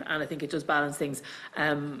fair, and I think it does balance things.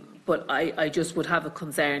 But I just would have a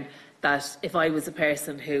concern that if I was a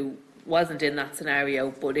person who wasn't in that scenario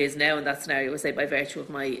but is now in that scenario, say by virtue of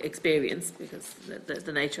my experience, because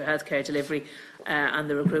the nature of healthcare delivery and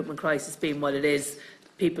the recruitment crisis being what it is,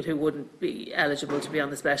 people who wouldn't be eligible to be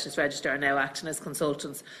on the specialist register are now acting as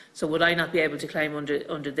consultants. So would I not be able to claim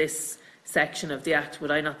under this section of the Act,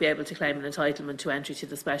 would I not be able to claim an entitlement to entry to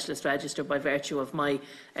the specialist register by virtue of my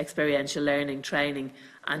experiential learning, training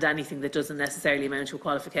and anything that doesn't necessarily amount to a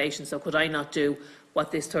qualification? So could I not do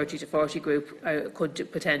what this 30 to 40 group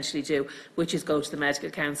could potentially do, which is go to the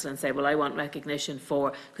Medical Council and say, well, I want recognition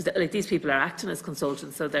for, because like, these people are acting as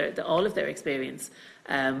consultants, so all of their experience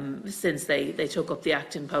since they took up the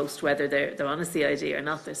acting post, whether they're on a CID or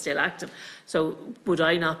not, they're still acting. So would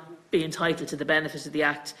I not be entitled to the benefit of the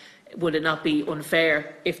Act? Would it not be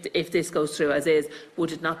unfair if this goes through as is?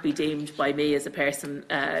 Would it not be deemed by me as a person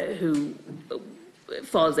who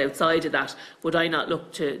falls outside of that? Would I not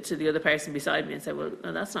look to the other person beside me and say, well,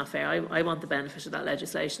 no, that's not fair, I want the benefit of that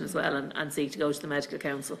legislation as well, and seek to go to the Medical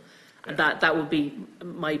Council? And that would be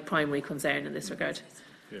my primary concern in this regard.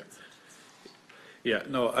 Yeah. Yeah,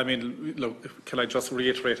 no, I mean, look, can I just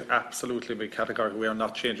reiterate, absolutely, we categorically, we are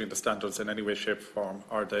not changing the standards in any way, shape, form,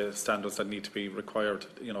 or the standards that need to be required,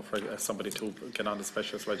 you know, for somebody to get on the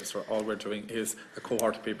specialist register. All we're doing is a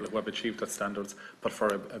cohort of people who have achieved that standards, but for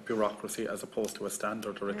a bureaucracy as opposed to a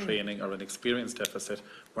standard or a training or an experience deficit,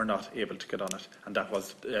 we're not able to get on it. And that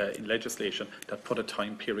was in legislation that put a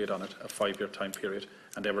time period on it, a 5-year time period,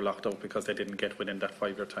 and they were locked out because they didn't get within that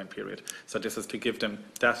 5-year time period. So this is to give them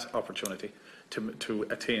that opportunity to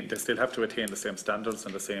attain. They still have to attain the same standards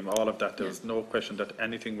and the same all of that. There is no question that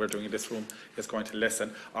anything we're doing in this room is going to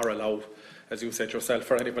lessen or allow, as you said yourself,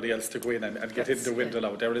 for anybody else to go in and get in the window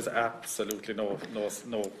now. There is absolutely no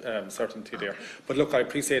certainty there. But look, I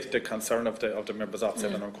appreciate the concern of the members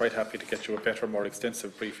opposite, and I'm quite happy to get you a better, more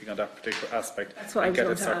extensive briefing on that particular aspect and get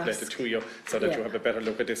it circulated to you so that you have a better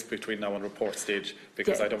look at this between now and report stage,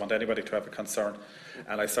 because I don't want anybody to have a concern.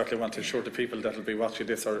 And I certainly want to assure the people that will be watching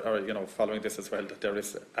this or you know, following this as well, that there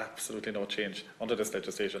is absolutely no change under this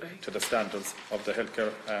legislation to the standards of the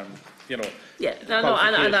healthcare, you know. Yeah, no,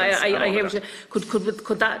 and I hear what you.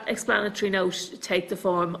 Could that explanatory note take the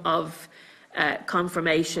form of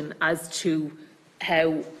confirmation as to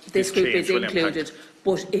how this group is included,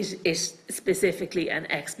 but it specifically and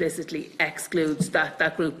explicitly excludes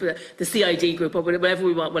that group, the CID group, or whatever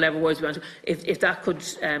we want, whatever words we want. If that could,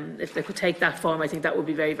 if they could take that form, I think that would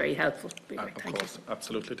be very, very helpful. Of course,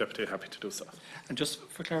 absolutely, Deputy, happy to do so. And just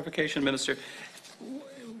for clarification, Minister,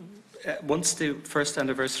 once the first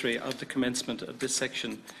anniversary of the commencement of this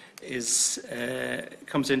section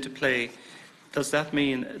comes into play, does that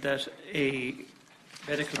mean that a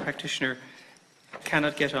medical practitioner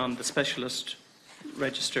cannot get on the specialist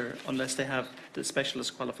register unless they have the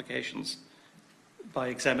specialist qualifications by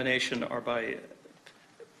examination or by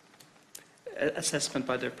assessment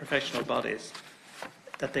by their professional bodies,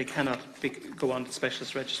 that they cannot go on the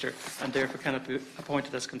specialist register and therefore cannot be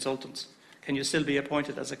appointed as consultants? Can you still be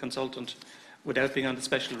appointed as a consultant without being on the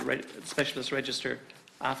specialist register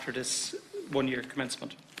after this 1-year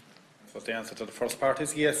commencement? So the answer to the first part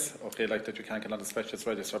is yes. Okay, like that you can't get on the specialist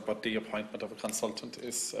register, but the appointment of a consultant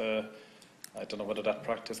is, I don't know whether that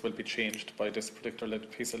practice will be changed by this particular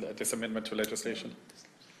piece of this amendment to legislation.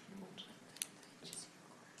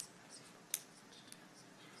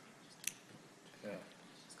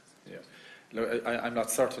 Yeah. Look, I'm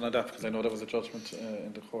not certain of that because I know there was a judgment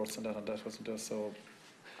in the courts on that, wasn't there? So.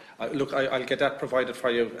 Look, I'll get that provided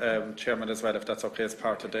for you, Chairman, as well, if that's okay, as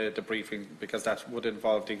part of the briefing, because that would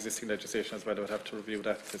involve the existing legislation as well. I would have to review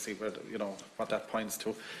that to see where, you know, what that points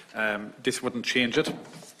to. This wouldn't change it.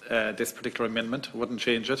 This particular amendment wouldn't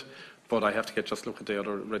change it, but I have to just look at the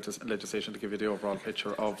other legislation to give you the overall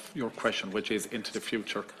picture of your question, which is into the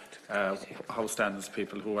future. How stands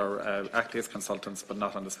people who are acting as consultants but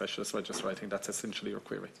not on the specialist register? I think that's essentially your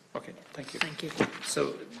query. Okay, thank you. Thank you.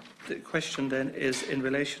 So the question then is in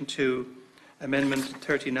relation to Amendment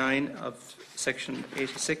 39 of Section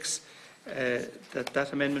 86,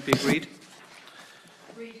 that amendment be agreed?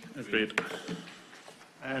 Agreed.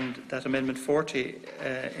 And that Amendment 40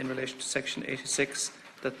 in relation to Section 86,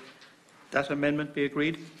 that amendment be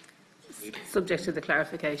agreed? Subject to the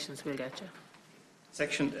clarifications we'll get you.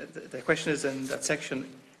 The question is in that Section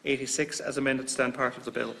 86 as amended stand part of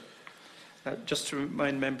the bill. Just to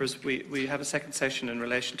remind members, we have a second session in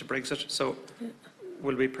relation to Brexit, so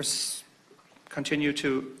will we continue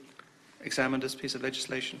to examine this piece of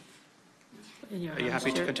legislation? Are you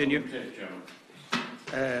happy to continue?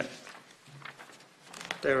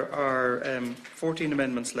 There are 14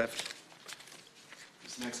 amendments left.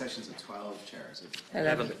 This next session's at 12, Chair. Is it?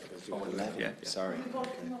 11. Oh, 11. Yeah. Sorry.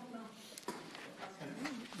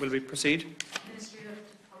 Will we proceed?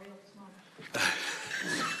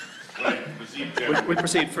 We'll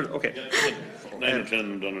proceed for, okay. 9 or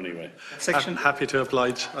 10 done anyway. Section, Happy to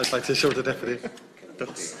oblige. I'd like to show the deputy.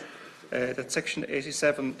 that's section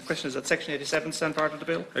 87. The question is that section 87 stand part of the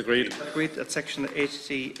bill? Agreed. Agreed. That section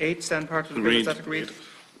 88 stand part of the bill? Is that agreed?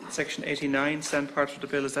 Section 89 stand part of the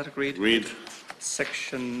bill? Is that agreed? Agreed.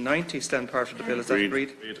 Section 90 stand part of the bill? Is that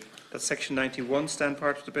agreed? That section 91 stand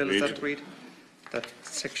part of the bill? Is that agreed? That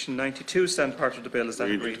section 92 stand part of the bill? Is that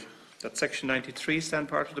agreed? That section 93 stand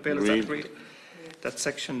part of the bill? Is that agreed? That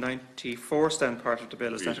section 94 stand part of the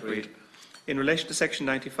bill? Is that agreed? In relation to section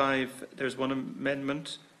 95, there's one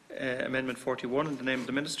amendment, Amendment 41, in the name of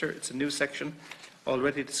the Minister. It's a new section,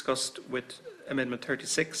 already discussed with Amendment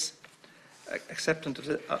 36.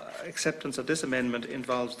 Acceptance of this amendment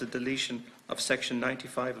involves the deletion of section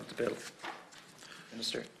 95 of the bill.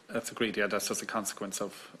 Minister. That's agreed, yeah, that's just a consequence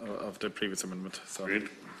of the previous amendment. So,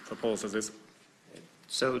 proposed as is.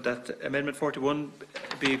 So that Amendment 41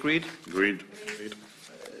 be agreed? Agreed.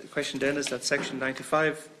 The question then is that section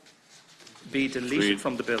 95 be deleted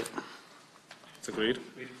from the bill. It's agreed.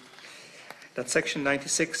 That section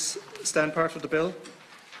 96 stand part of the bill.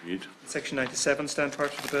 Agreed. Section 97 stand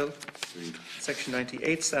part of the bill. Agreed. Section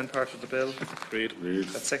 98 stand part of the bill. Agreed. Agreed.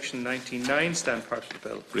 That section 99 stand part of the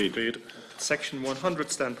bill. Agreed. Section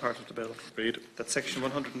 100 stand part of the bill. Agreed. That section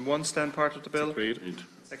 101 stand part of the bill. Agreed.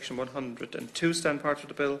 Section 102 stand part of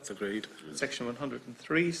the bill. It's agreed. Section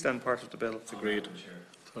 103 stand part of the bill. It's agreed.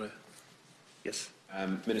 Sorry. Yes.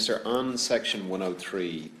 Minister, on section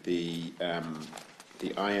 103, the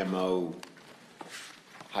IMO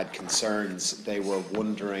had concerns. They were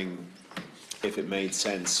wondering if it made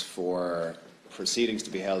sense for proceedings to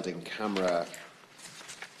be held in camera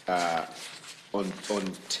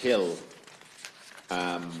until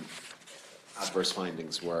adverse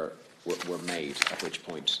findings were made, at which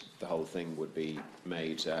point the whole thing would be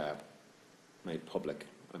made public.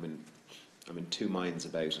 I'm in two minds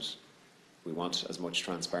about it. We want as much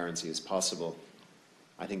transparency as possible.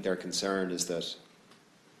 I think their concern is that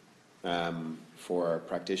for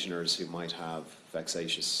practitioners who might have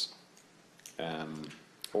vexatious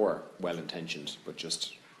or well-intentioned but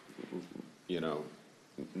just,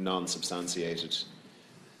 non-substantiated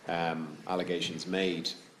allegations made,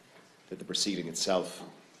 that the proceeding itself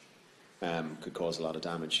could cause a lot of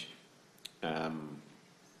damage. And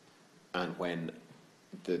when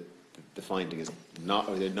the finding is not,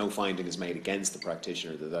 or no finding is made against the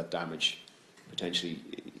practitioner, that damage potentially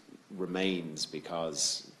remains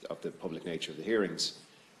because of the public nature of the hearings.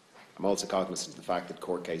 I'm also cognizant of the fact that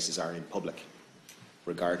court cases are in public,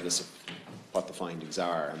 regardless of what the findings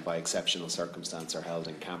are, and by exceptional circumstance are held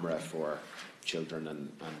in camera for children and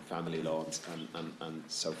family law and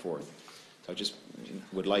so forth. So I just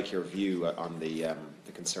would like your view on the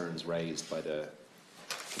concerns raised by the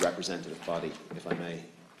representative body, if I may.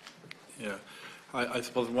 Yeah. I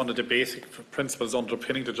suppose one of the basic principles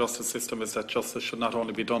underpinning the justice system is that justice should not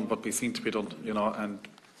only be done but be seen to be done, and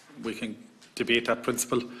we can debate that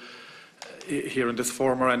principle here in this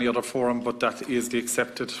forum or any other forum, but that is the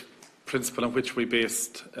accepted principle on which we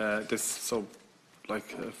based this. So,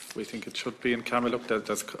 if we think it should be in camera, look,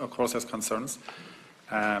 there's, of course, there's concerns.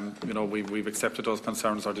 We've accepted those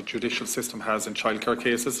concerns, or the judicial system has in childcare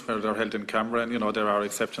cases where they're held in camera, and there are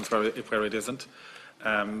exceptions where it isn't.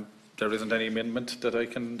 There isn't any amendment that I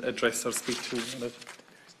can address or speak to on it.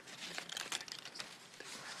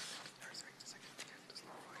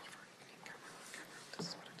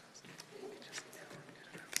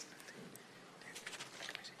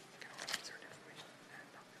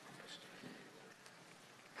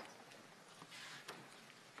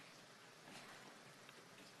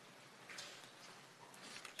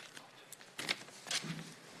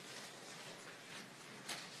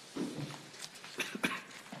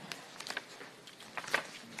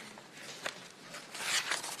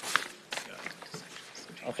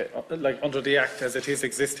 Okay, under the Act as it is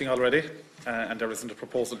existing already, and there isn't a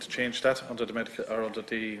proposal to change that under the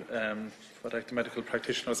Medical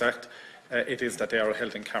Practitioners Act, it is that they are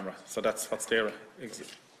held in camera. So that's what's there. In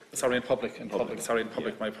public.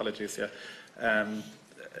 My apologies. Yeah.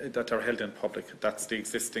 that are held in public. That's the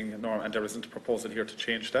existing norm, and there isn't a proposal here to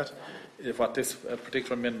change that. What this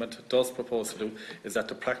particular amendment does propose to do is that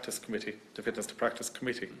the Practice Committee, the Fitness to Practice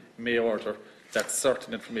Committee, may order that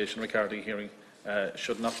certain information regarding hearing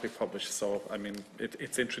should not be published. So, I mean,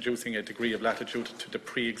 it's introducing a degree of latitude to the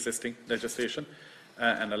pre-existing legislation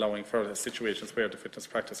and allowing for situations where the Fitness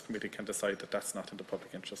Practice Committee can decide that that's not in the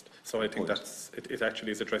public interest. So I think it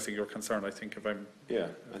actually is addressing your concern, I think, if I'm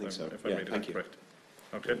reading it correct.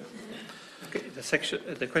 Okay.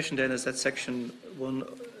 The question then is that section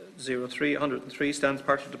 103 stands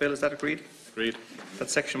part of the bill. Is that agreed? Agreed. That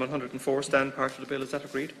section 104 stand part of the bill. Is that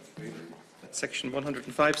agreed? Agreed. That section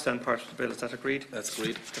 105 stand part of the bill. Is that agreed? That's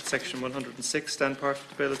agreed. That section 106 stand part of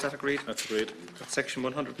the bill. Is that agreed? That's agreed. That section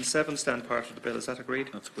 107 stand part of the bill. Is that agreed?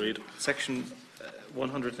 That's agreed. Section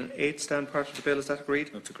 108 stand part of the bill. Is that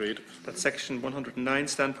agreed? That's agreed. That section 109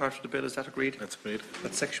 stand part of the bill. Is that agreed? That's agreed.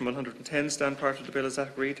 That section 110 stand part of the bill. Is that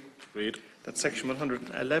agreed? Agreed. That section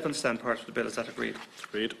 111 stand part of the bill. Is that agreed?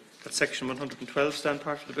 Agreed. That section 112 stand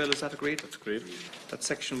part of the bill. Is that agreed? That's agreed. That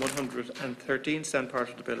section 113 stand part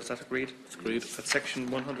of the bill. Is that agreed? That's agreed. That section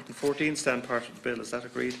 114 stand part of the bill. Is that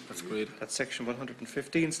agreed? That's agreed. That section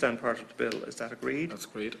 115 stand part of the bill. Is that agreed? That's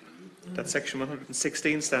agreed. That section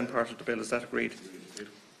 116 stand part of the bill. Is that agreed?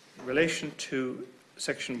 In relation to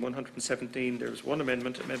section 117, there is one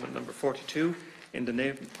amendment, amendment number 42, in the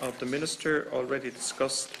name of the Minister, already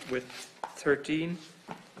discussed with 13.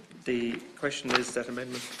 The question is that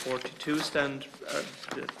amendment 42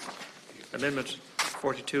 amendment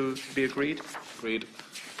 42 be agreed. Agreed.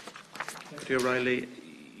 Deputy O'Reilly,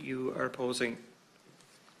 you are opposing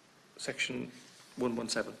section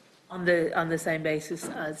 117. On the same basis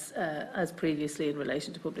as previously in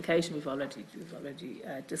relation to publication, we've already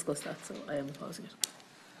discussed that, so I am opposing it.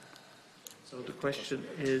 So the question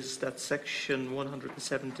is that section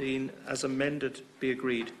 117, as amended, be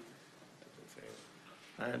agreed.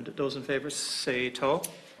 And those in favour say Taw.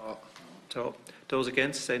 Taw. Those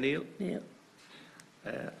against say Neil. Neil.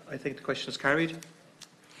 I think the question is carried.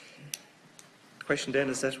 The question then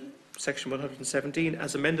is that section 117,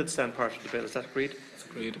 as amended, stand part of the bill. Is that agreed? That's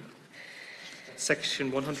agreed.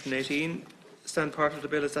 Section 118 stand part of the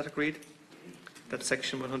bill. Is that agreed? That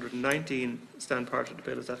section 119 stand part of the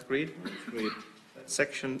bill. Is that agreed? Agreed.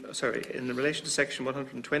 In relation to section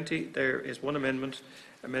 120, there is one amendment,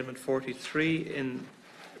 amendment 43 in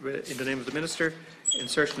the name of the Minister,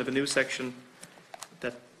 insertion of a new section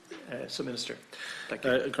that Minister. Thank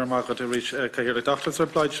you. Margaret, doctors are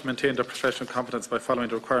obliged to maintain their professional competence by following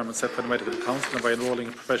the requirements set by the Medical Council and by enrolling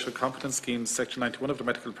in professional competence schemes. Section 91 of the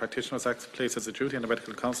Medical Practitioners Act places a duty on the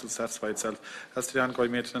Medical Council to satisfy itself as to the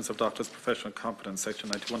ongoing maintenance of doctors' professional competence. Section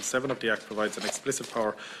 91(7) of the Act provides an explicit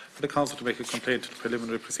power for the Council to make a complaint to the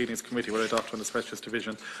Preliminary Proceedings Committee where a doctor in the Specialist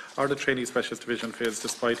Division or the Trainee Specialist Division fails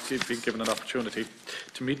despite being given an opportunity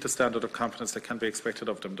to meet the standard of competence that can be expected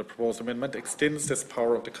of them. The proposed amendment extends this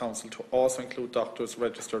power of the Council to also include doctors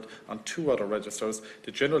registered on two other registers,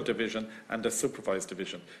 the General Division and the Supervised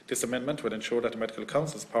Division. This amendment will ensure that the Medical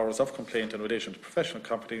Council's powers of complaint in relation to professional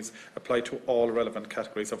competence apply to all relevant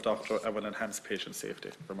categories of doctor and will enhance patient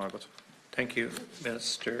safety. For Margaret. Thank you,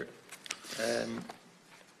 Minister.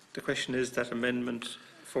 The question is that amendment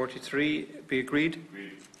 43 be agreed.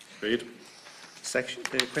 Agreed.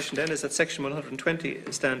 The question then is that section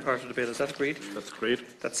 120 stand part of the bill. Is that agreed? That's agreed.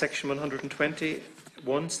 That section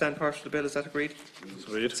 121 stand part of the bill. Is that agreed? That's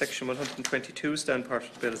agreed. Section 122 stand part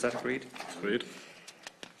of the bill. Is that agreed? That's agreed.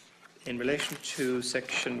 In relation to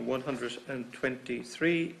section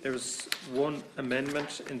 123, there is one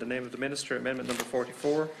amendment in the name of the Minister, amendment number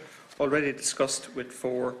 44, already discussed with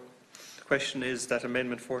 4. The question is that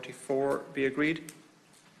amendment 44 be agreed.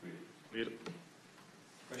 Agreed.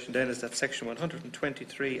 The question then is that section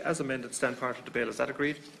 123, as amended, stand part of the bill. Is that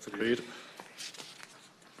agreed? That's agreed.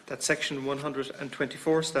 That section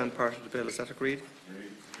 124 stand part of the bill. Is that agreed?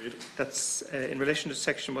 Agreed. That's in relation to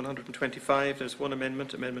section 125. There's one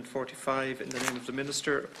amendment, amendment 45, in the name of the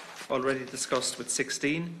Minister, already discussed with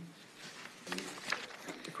 16.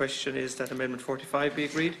 The question is that amendment 45 be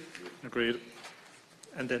agreed. Agreed.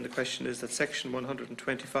 And then the question is that section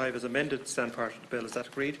 125, as amended, stand part of the bill. Is that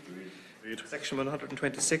agreed? Agreed. Section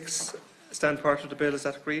 126 stand part of the bill. Is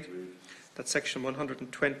that agreed? That section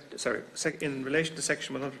 120, in relation to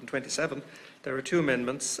section 127, there are two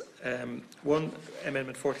amendments. One,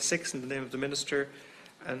 amendment 46 in the name of the Minister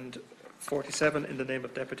and 47 in the name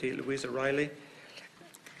of Deputy Louise O'Reilly.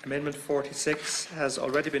 Amendment 46 has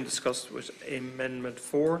already been discussed with Amendment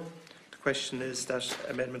 4. The question is that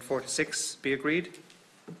Amendment 46 be agreed.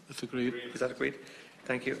 That's agreed. Is that agreed?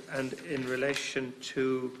 Thank you. And in relation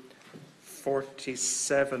to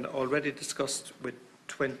 47, already discussed with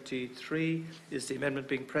 23. Is the amendment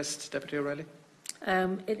being pressed, Deputy O'Reilly?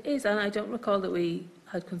 It is, and I don't recall that we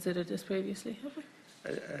had considered this previously, have we?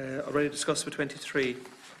 Already discussed with 23.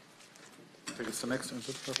 I think it's the next one, is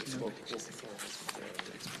it? 49?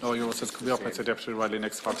 No, yours says could be up, I'd say Deputy O'Reilly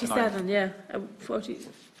next 49. 47, yeah. 40.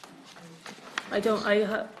 I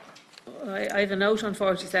have a note on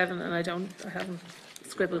 47 and I haven't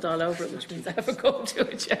scribbled all over it, which means I haven't come to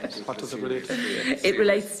it yet. What does it relate to? It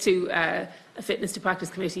relates to a fitness to practice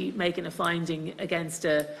committee making a finding against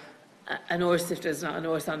a nurse if there's not a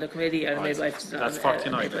nurse on the committee or a midwife. That's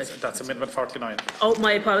 49. That's amendment 49. Oh,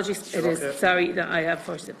 my apologies. It is. Sorry, that I have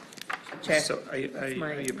first. Chair. So are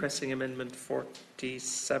you pressing amendment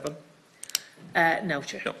 47? No,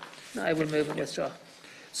 Chair. No. No, I will move and withdraw.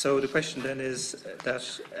 So the question then is that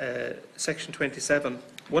section 27,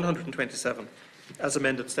 127, as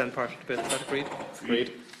amended, stand part of the bill. Is that agreed?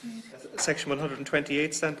 Agreed. Section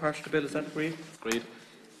 128 stand part of the bill. Is that agreed? Agreed.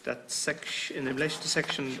 That section, in relation to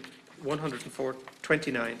section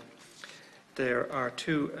 129, there are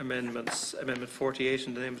two amendments, Amendment 48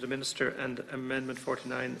 in the name of the Minister and Amendment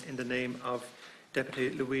 49 in the name of Deputy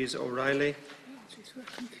Louise O'Reilly.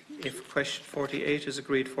 If question 48 is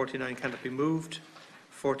agreed, 49 cannot be moved.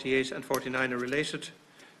 48 and 49 are related.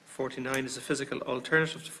 49 is a physical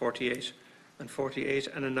alternative to 48, and 48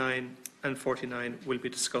 and a 9 and 49 will be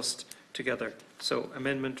discussed together. So,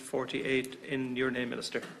 Amendment 48 in your name,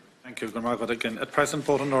 Minister. Thank you, Margaret. Again, at present,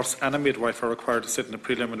 both a nurse and a midwife are required to sit in a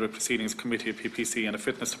preliminary proceedings committee of PPC and a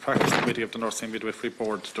fitness to practice committee of the Nursing and Midwifery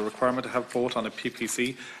Board. The requirement to have both on a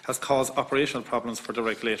PPC has caused operational problems for the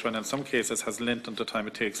regulator and in some cases has lengthened the time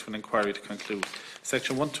it takes for an inquiry to conclude.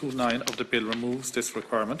 Section 129 of the bill removes this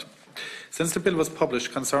requirement. Since the bill was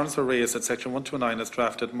published, concerns were raised that Section 129 as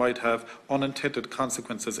drafted might have unintended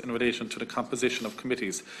consequences in relation to the composition of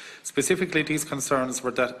committees. Specifically, these concerns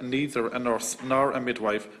were that neither a nurse nor a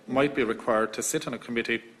midwife might be required to sit on a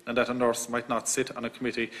committee and that a nurse might not sit on a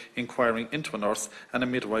committee inquiring into a nurse and a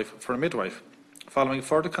midwife for a midwife. Following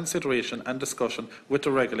further consideration and discussion with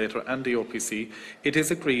the regulator and the OPC, it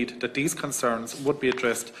is agreed that these concerns would be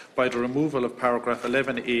addressed by the removal of paragraph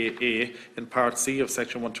 11AA in part C of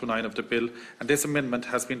section 129 of the bill, and this amendment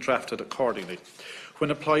has been drafted accordingly.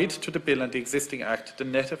 When applied to the bill and the existing act, the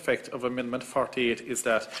net effect of amendment 48 is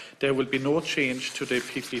that there will be no change to the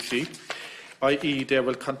PPC, i.e. there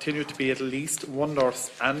will continue to be at least one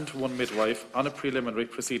nurse and one midwife on a preliminary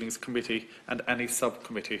proceedings committee and any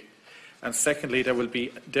subcommittee. And secondly, there will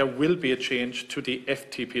be a change to the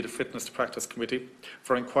FTP, the Fitness to Practice Committee.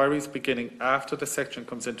 For inquiries beginning after the section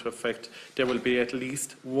comes into effect, there will be at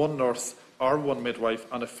least one nurse or one midwife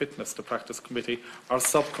on a Fitness to Practice Committee or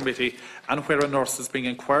subcommittee, and where a nurse is being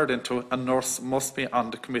inquired into, a nurse must be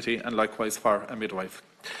on the committee and likewise for a midwife.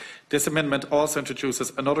 This amendment also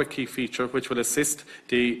introduces another key feature which will assist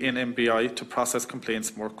the NMBI to process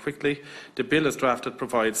complaints more quickly. The bill as drafted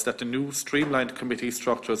provides that the new streamlined committee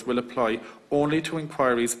structures will apply only to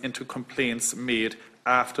inquiries into complaints made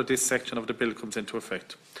after this section of the bill comes into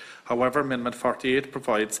effect. However, Amendment 48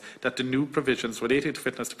 provides that the new provisions relating to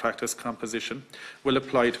fitness to practice composition will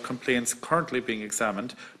apply to complaints currently being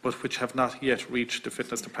examined but which have not yet reached the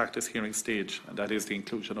fitness to practice hearing stage, and that is the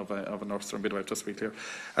inclusion of a nurse or a midwife, just to be clear,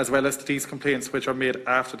 as well as these complaints which are made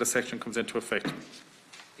after the section comes into effect.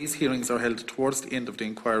 These hearings are held towards the end of the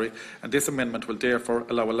inquiry, and this amendment will therefore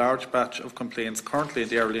allow a large batch of complaints currently in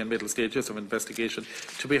the early and middle stages of investigation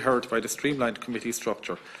to be heard by the streamlined committee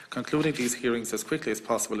structure. Concluding these hearings as quickly as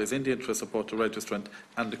possible is in the interest of both the registrant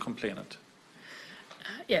and the complainant.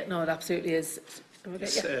 Yeah, no, it absolutely is.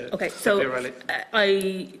 Yes, okay, so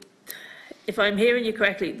if I'm hearing you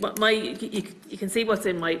correctly, you can see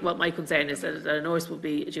what my concern is, that a nurse will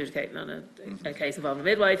be adjudicating on a case involving a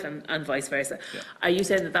midwife and vice versa. Yeah. Are you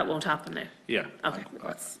saying that won't happen now? Yeah. Okay.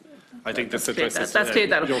 I think this addresses that's clear.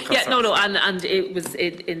 Yeah, no, and it was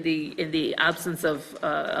in the absence of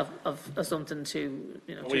something to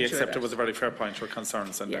we accept it was a very fair point for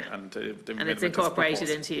concerns, and it's incorporated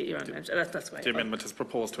into your amendment. That's great. The amendment is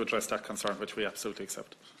proposed to address that concern, which we absolutely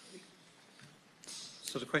accept.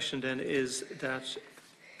 So the question then is that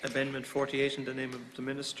Amendment 48 in the name of the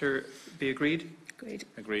Minister be agreed?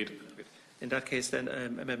 Agreed. In that case then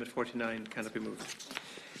Amendment 49 cannot be moved.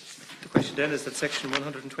 The question then is that Section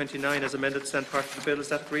 129 as amended stand part of the bill. Is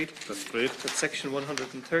that agreed? That's agreed. That Section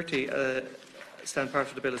 130 stand part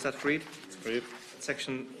of the bill. Is that agreed? That's agreed.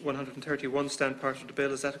 Section 131 stand part of the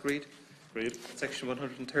bill. Is that agreed? Agreed. Section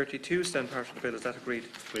 132 stand part of the bill. Is that agreed?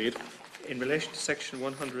 Agreed. In relation to Section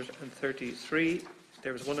 133,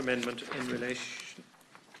 there is one amendment in relation,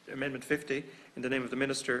 Amendment 50, in the name of the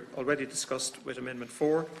Minister, already discussed with Amendment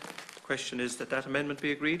 4. The question is that amendment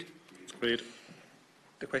be agreed? Agreed.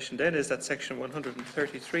 The question then is that Section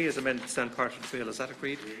 133 is amended to stand part of the bill. Is that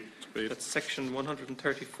agreed? Agreed. That Section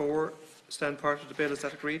 134 stand part of the bill. Is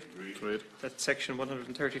that agreed? Agreed. That Section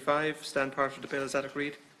 135 stand part of the bill. Is that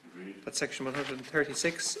agreed? That Section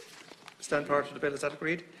 136 stand part of the bill. Is that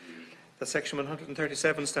agreed? That Section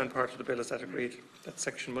 137 stand part of the bill. Is that agreed? That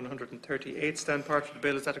Section 138 stand part of the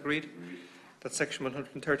bill. Is that agreed? That Section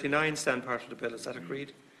 139 stand part of the bill. Is that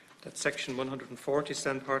agreed? That Section 140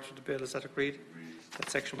 stand part of the bill. Is that agreed? That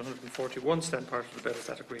Section 141 stand part of the bill. Is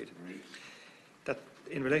that agreed? That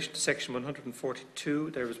in relation to Section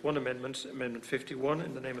 142, there is one amendment, Amendment 51,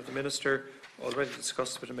 in the name of the Minister, already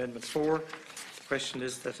discussed with Amendment 4. The question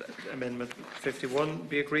is that Amendment 51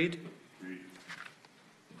 be agreed.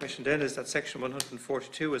 The question then is that Section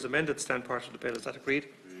 142 is amended to stand part of the bill. Is that agreed?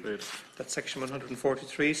 Agreed. That Section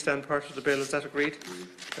 143 stand part of the bill. Is that agreed?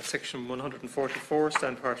 That Section 144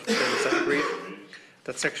 stand part of the bill. Is that agreed?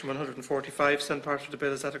 That Section 145 stand part of the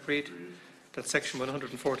bill. Is that agreed? That Section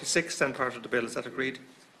 146 stand part of the bill. Is that agreed?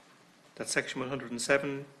 That Section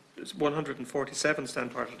 147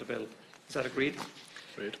 stand part of the bill. Is that agreed?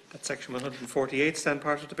 Agreed. That Section 148 stand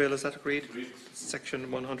part of the bill. Is that agreed? Section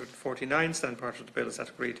 149 stand part of the bill. Is that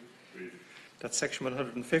agreed? That Section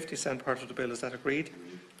 150 stand part of the bill. Is that agreed?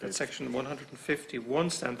 That Section 151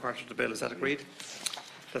 stand part of the bill. Is that agreed?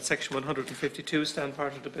 That Section 152 stand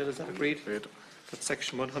part of the bill. Is that agreed? Agreed. That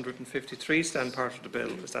Section 153 stand part of the bill.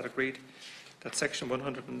 Is that agreed? That Section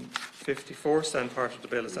 154 stand part of the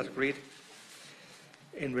bill. Is that agreed?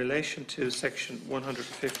 In relation to Section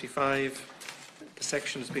 155, the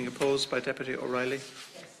section is being opposed by Deputy O'Reilly.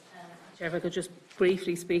 Chair, if I could just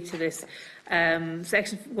briefly speak to this.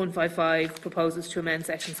 Section 155 proposes to amend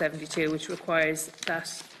Section 72, which requires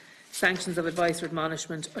that sanctions of advice or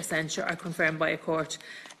admonishment or censure are confirmed by a court.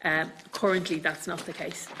 Currently, that's not the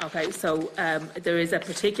case. Okay, so there is a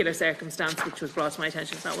particular circumstance which was brought to my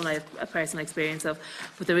attention. It's not one I have a personal experience of,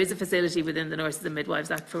 but there is a facility within the Nurses and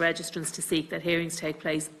Midwives Act for registrants to seek that hearings take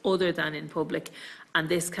place other than in public, and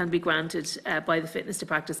this can be granted by the Fitness to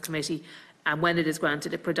Practice Committee. And when it is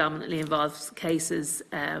granted, it predominantly involves cases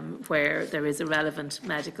where there is a relevant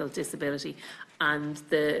medical disability. And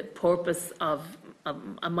the purpose of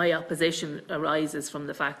my opposition arises from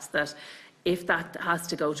the fact that if that has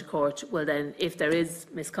to go to court, well then, if there is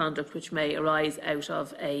misconduct which may arise out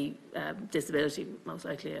of a disability, most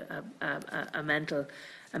likely a mental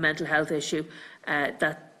health issue,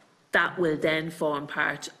 that will then form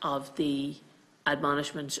part of the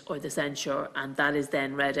admonishment or the censure, and that is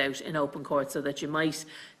then read out in open court, so that you might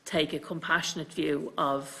take a compassionate view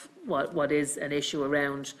of what is an issue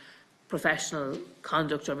around professional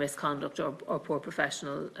conduct or misconduct or poor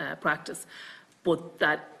professional practice, but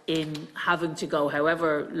that in having to go,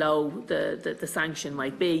 however low the sanction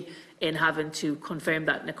might be, in having to confirm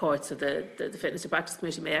that in a court, so the Fitness to Practice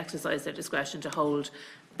Committee may exercise their discretion to hold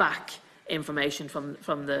back information from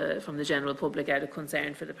the general public out of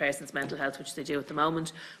concern for the person's mental health, which they do at the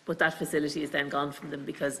moment, but that facility is then gone from them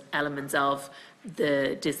because elements of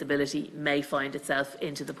the disability may find itself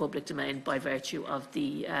into the public domain by virtue of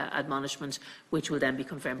the admonishment, which will then be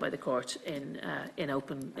confirmed by the court in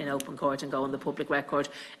open court and go on the public record.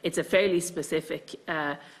 It's a fairly specific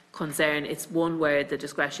concern. It's one where the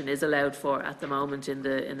discretion is allowed for at the moment in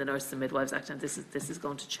the Nurses and Midwives Act, and this is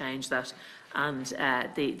going to change that. And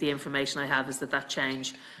the information I have is that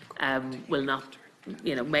change will not,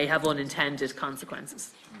 may have unintended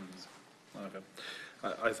consequences. Okay.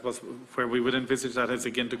 I suppose where we would envisage that is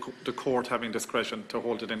again the court having discretion to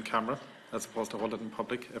hold it in camera as opposed to hold it in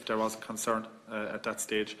public if there was a concern at that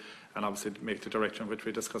stage, and obviously make the direction which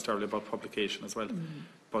we discussed earlier about publication as well.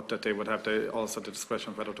 But that they would have also the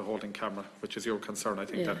discretion whether to hold in camera, which is your concern. I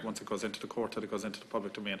think that once it goes into the court, that it goes into the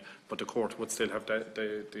public domain, but the court would still have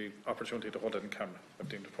the opportunity to hold it in camera if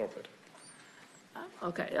deemed appropriate.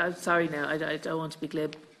 Okay, I'm sorry now, I don't want to be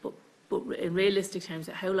glib, but in realistic terms,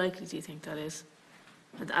 how likely do you think that is?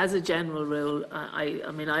 And as a general rule,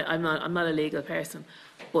 I'm not a legal person,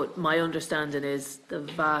 but my understanding is the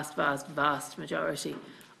vast majority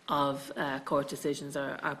of court decisions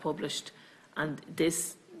are published, and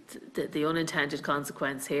the unintended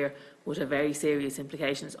consequence here would have very serious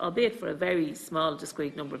implications, albeit for a very small,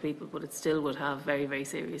 discrete number of people, but it still would have very, very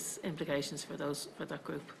serious implications for that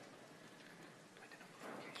group.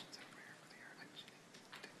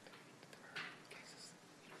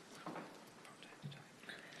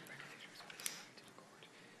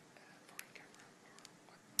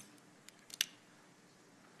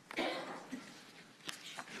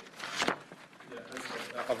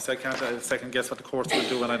 Obviously, I can't second guess what the courts will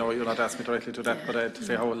do, and I know you're not asking me directly to that, but to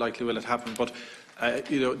say how likely will it happen. But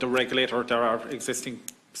the regulator, there are existing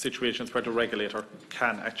situations where the regulator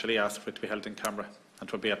can actually ask for it to be held in camera, and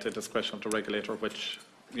it will be at the discretion of the regulator, which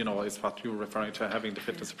is what you were referring to, having the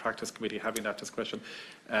Fitness and Practice Committee having that discretion.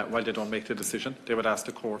 While they don't make the decision, they would ask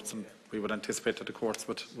the courts, and we would anticipate that the courts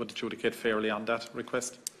would adjudicate fairly on that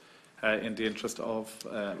request, in the interest of,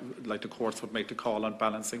 the courts would make the call on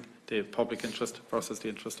balancing the public interest versus the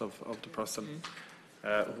interest of the person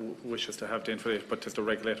who wishes to have the information, but the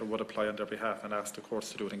regulator would apply on their behalf and ask the courts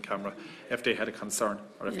to do it in camera if they had a concern,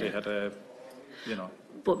 or if they had a,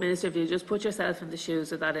 But Minister, if you just put yourself in the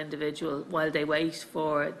shoes of that individual while they wait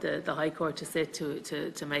for the High Court to sit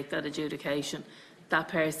to make that adjudication, that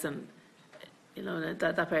person,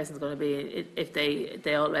 that person's going to be, if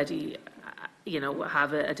they already,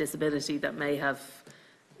 have a disability that may have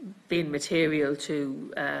been material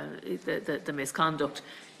to the misconduct,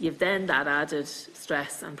 you've then that added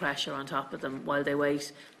stress and pressure on top of them while they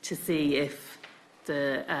wait to see if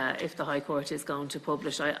the High Court is going to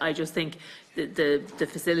publish. I just think the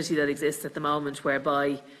facility that exists at the moment,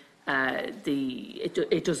 whereby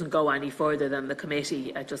it doesn't go any further than the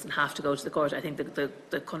committee, it doesn't have to go to the court. I think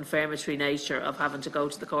the confirmatory nature of having to go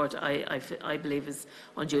to the court, I believe, is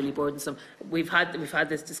unduly burdensome. We've had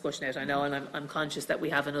this discussion out, I know, and I'm conscious that we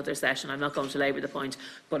have another session. I'm not going to labour the point,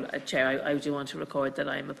 but Chair, I do want to record that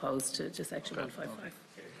I am opposed to Section 155.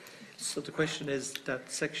 So the question is that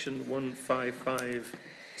Section 155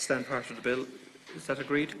 stand part of the bill. Is that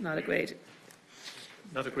agreed? Not agreed.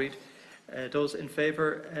 Not agreed. Those in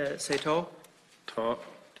favour say Tá. Tá.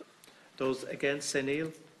 Those against say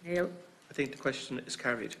Níl. Níl. I think the question is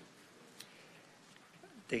carried.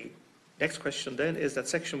 The next question then is that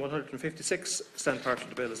Section 156 stand part of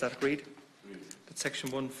the bill. Is that agreed? That Section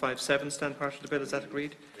 157 stand part of the bill. Is that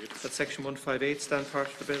agreed? That Section 158 stand part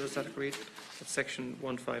of the bill. Is that agreed? That Section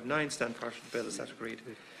 159 stand part of the bill. Is that agreed?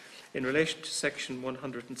 In relation to Section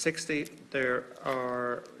 160,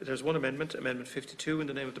 there's one amendment, Amendment 52, in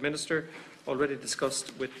the name of the Minister, already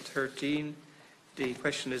discussed with 13. The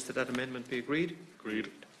question is that that amendment be agreed. Agreed.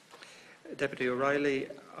 Deputy O'Reilly,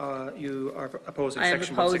 you are opposing I am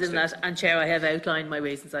Section opposing 160. that, and Chair, I have outlined my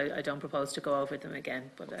reasons. I don't propose to go over them again,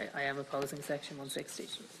 but I am opposing Section 160.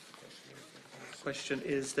 The question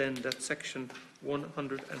is then that Section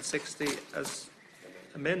 160, as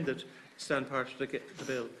amended, stand part of the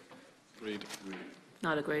bill. Agreed.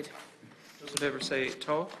 Not agreed. Those in favour say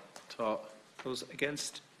Tá. Tá. Those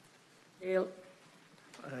against? Níl.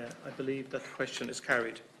 I believe that the question is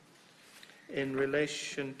carried. In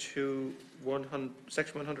relation to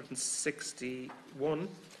Section 161,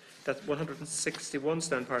 that 161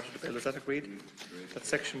 stand part of the bill, is that agreed? That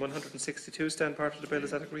Section 162 stand part of the bill,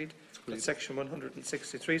 is that agreed? That Section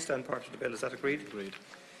 163 stand part of the bill, is that agreed? Agreed.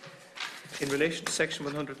 In relation to Section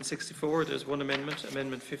 164, there's one amendment,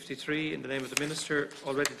 Amendment 53, in the name of the Minister,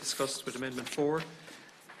 already discussed with Amendment 4.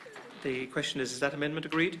 The question is that amendment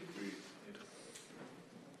agreed?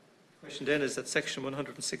 The question then is that Section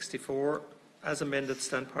 164, as amended,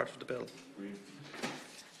 stand part of the bill. Agreed.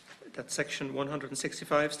 That Section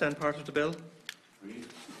 165 stand part of the bill. Agreed.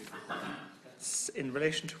 In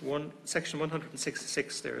relation to Section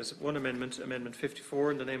 166, there is one amendment, Amendment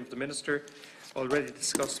 54, in the name of the Minister, already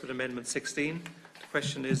discussed with Amendment 16. The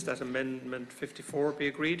question is that Amendment 54 be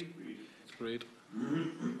agreed. Agreed.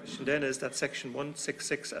 The question then is that Section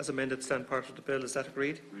 166, as amended, stand part of the bill. Is that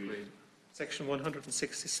agreed? Agreed. Section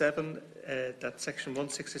 167, that Section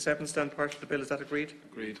 167 stand part of the bill. Is that agreed?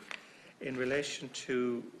 Agreed. In relation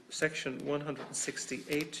to Section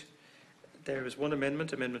 168, there is one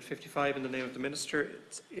amendment, Amendment 55, in the name of the Minister.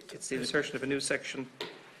 It's the insertion of a new section.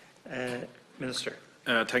 Minister.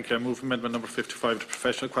 Thank you. I move amendment number 55. The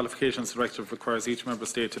Professional Qualifications Directive requires each Member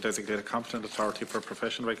State to designate a competent authority for a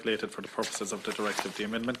profession regulated for the purposes of the directive. The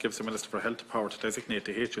amendment gives the Minister for Health the power to designate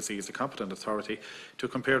the HSE as a competent authority to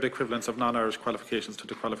compare the equivalence of non-Irish qualifications to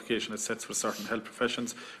the qualification it sets for certain health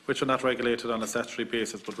professions, which are not regulated on a statutory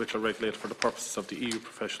basis, but which are regulated for the purposes of the EU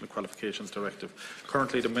Professional Qualifications Directive.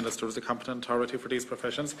 Currently, the Minister is a competent authority for these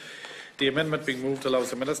professions. The amendment being moved allows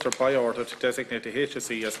the Minister by order to designate the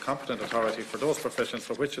HSE as competent authority for those professions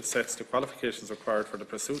for which it sets the qualifications required for the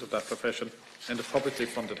pursuit of that profession in the publicly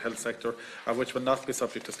funded health sector, and which will not be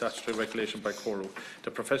subject to statutory regulation by CORU.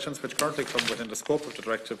 The professions which currently come within the scope of the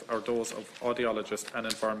directive are those of audiologist and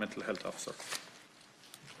environmental health officer.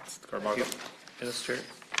 Thank you, Minister.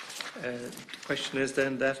 The question is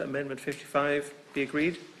then that Amendment 55 be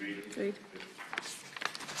agreed? Agreed.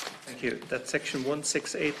 Thank you. That Section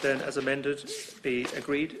 168 then, as amended, be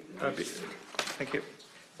agreed? Thank you.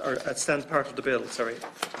 Or stand part of the bill, sorry.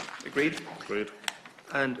 Agreed? Agreed.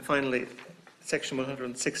 And finally, Section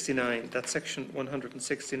 169. That Section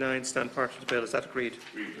 169 stand part of the bill. Is that agreed?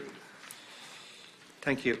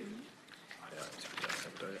 Thank you.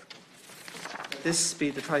 This be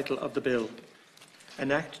the title of the bill.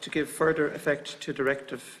 An Act to give further effect to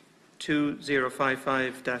Directive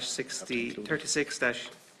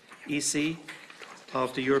 2055-36-EC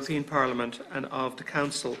of the European Parliament and of the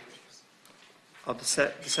Council of the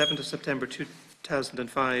 7th of September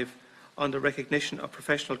 2005 on the recognition of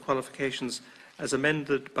professional qualifications as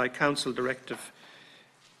amended by Council Directive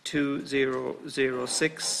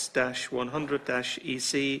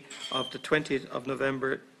 2006-100-EC of the 20th of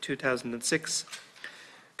November 2006,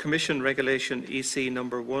 Commission Regulation EC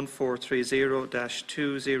number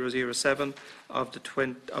 1430-2007 of the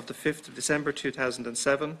 5th of December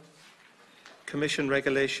 2007, Commission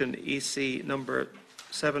Regulation EC number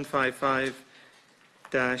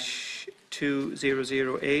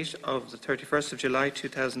 755-2008 of the 31st of July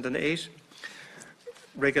 2008,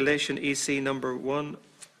 Regulation EC number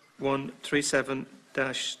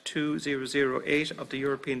 1137-2008 of the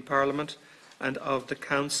European Parliament and of the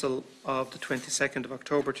Council of the 22nd of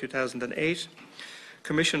October 2008,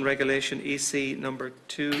 Commission Regulation EC number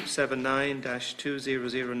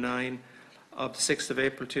 279-2009 of the 6th of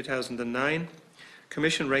April 2009,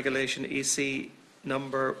 Commission Regulation EC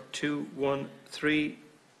number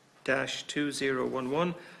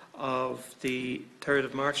 213-2011 of the 3rd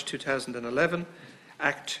of March 2011,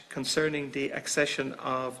 Act concerning the accession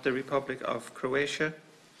of the Republic of Croatia,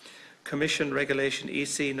 Commission Regulation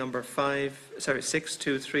EC number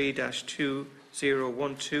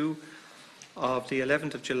 623-2012 of the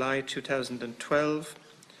 11th of July 2012,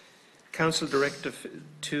 Council Directive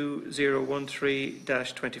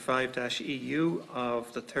 2013-25-EU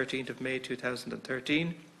of the 13th of May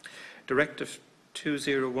 2013, Directive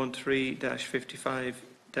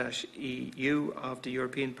 2013-55-EU of the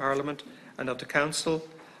European Parliament and of the Council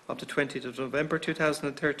of the 20th of November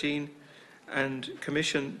 2013, and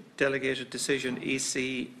Commission Delegated Decision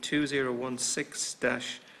EC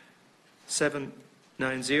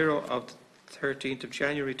 2016-790 of the 13th of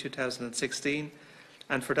January 2016,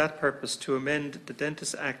 and for that purpose to amend the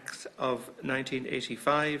Dentist Act of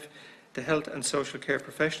 1985, the Health and Social Care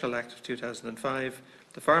Professional Act of 2005,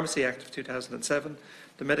 the Pharmacy Act of 2007,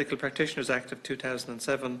 the Medical Practitioners Act of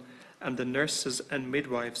 2007, and the Nurses and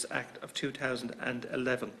Midwives Act of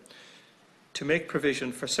 2011, to make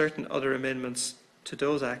provision for certain other amendments to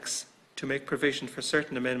those acts, to make provision for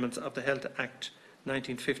certain amendments of the Health Act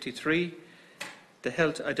 1953, the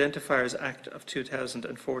Health Identifiers Act of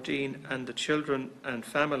 2014, and the Children and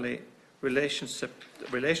Family Relationship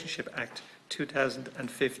Act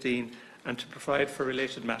 2015, and to provide for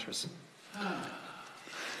related matters.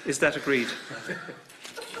 Is that agreed?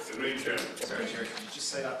 Agreed, Chair. Sorry, Chair, can you just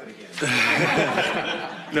say that bit again?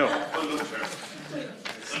 No.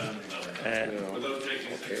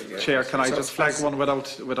 Chair, can I just flag one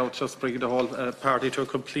without just bringing the whole party to a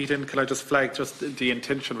complete end? Can I just flag just the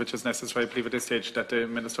intention which is necessary, I believe, at this stage, that the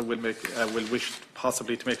Minister will wish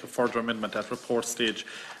possibly to make a further amendment at report stage.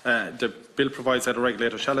 The bill provides that a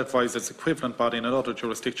regulator shall advise its equivalent body in another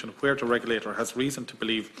jurisdiction where the regulator has reason to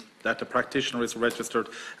believe that the practitioner is registered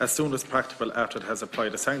as soon as practicable after it has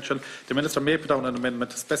applied a sanction. The Minister may put down an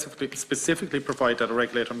amendment to specifically provide that a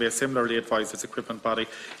regulator may similarly advise its equivalent body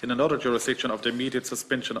in another jurisdiction of the immediate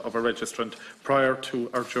suspension of a registrant prior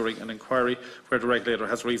to or during an inquiry where the regulator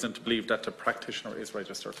has reason to believe that the practitioner is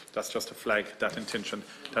registered. That's just to flag that intention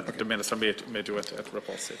that the Minister may do it at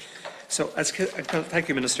report stage. So, thank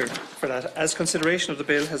you, Minister, for that. As consideration of the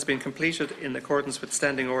bill has been completed in accordance with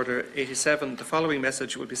Standing Order 87, the following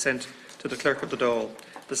message will be sent to the Clerk of the Dáil.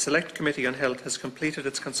 The Select Committee on Health has completed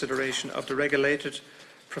its consideration of the Regulated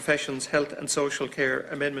Professions Health and Social Care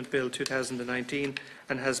Amendment Bill 2019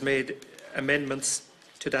 and has made amendments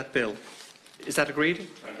to that bill. Is that agreed?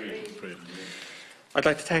 Agreed. I'd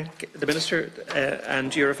like to thank the Minister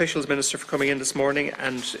and your officials, Minister, for coming in this morning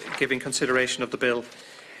and giving consideration of the bill.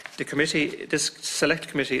 This Select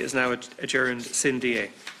Committee is now adjourned sine die.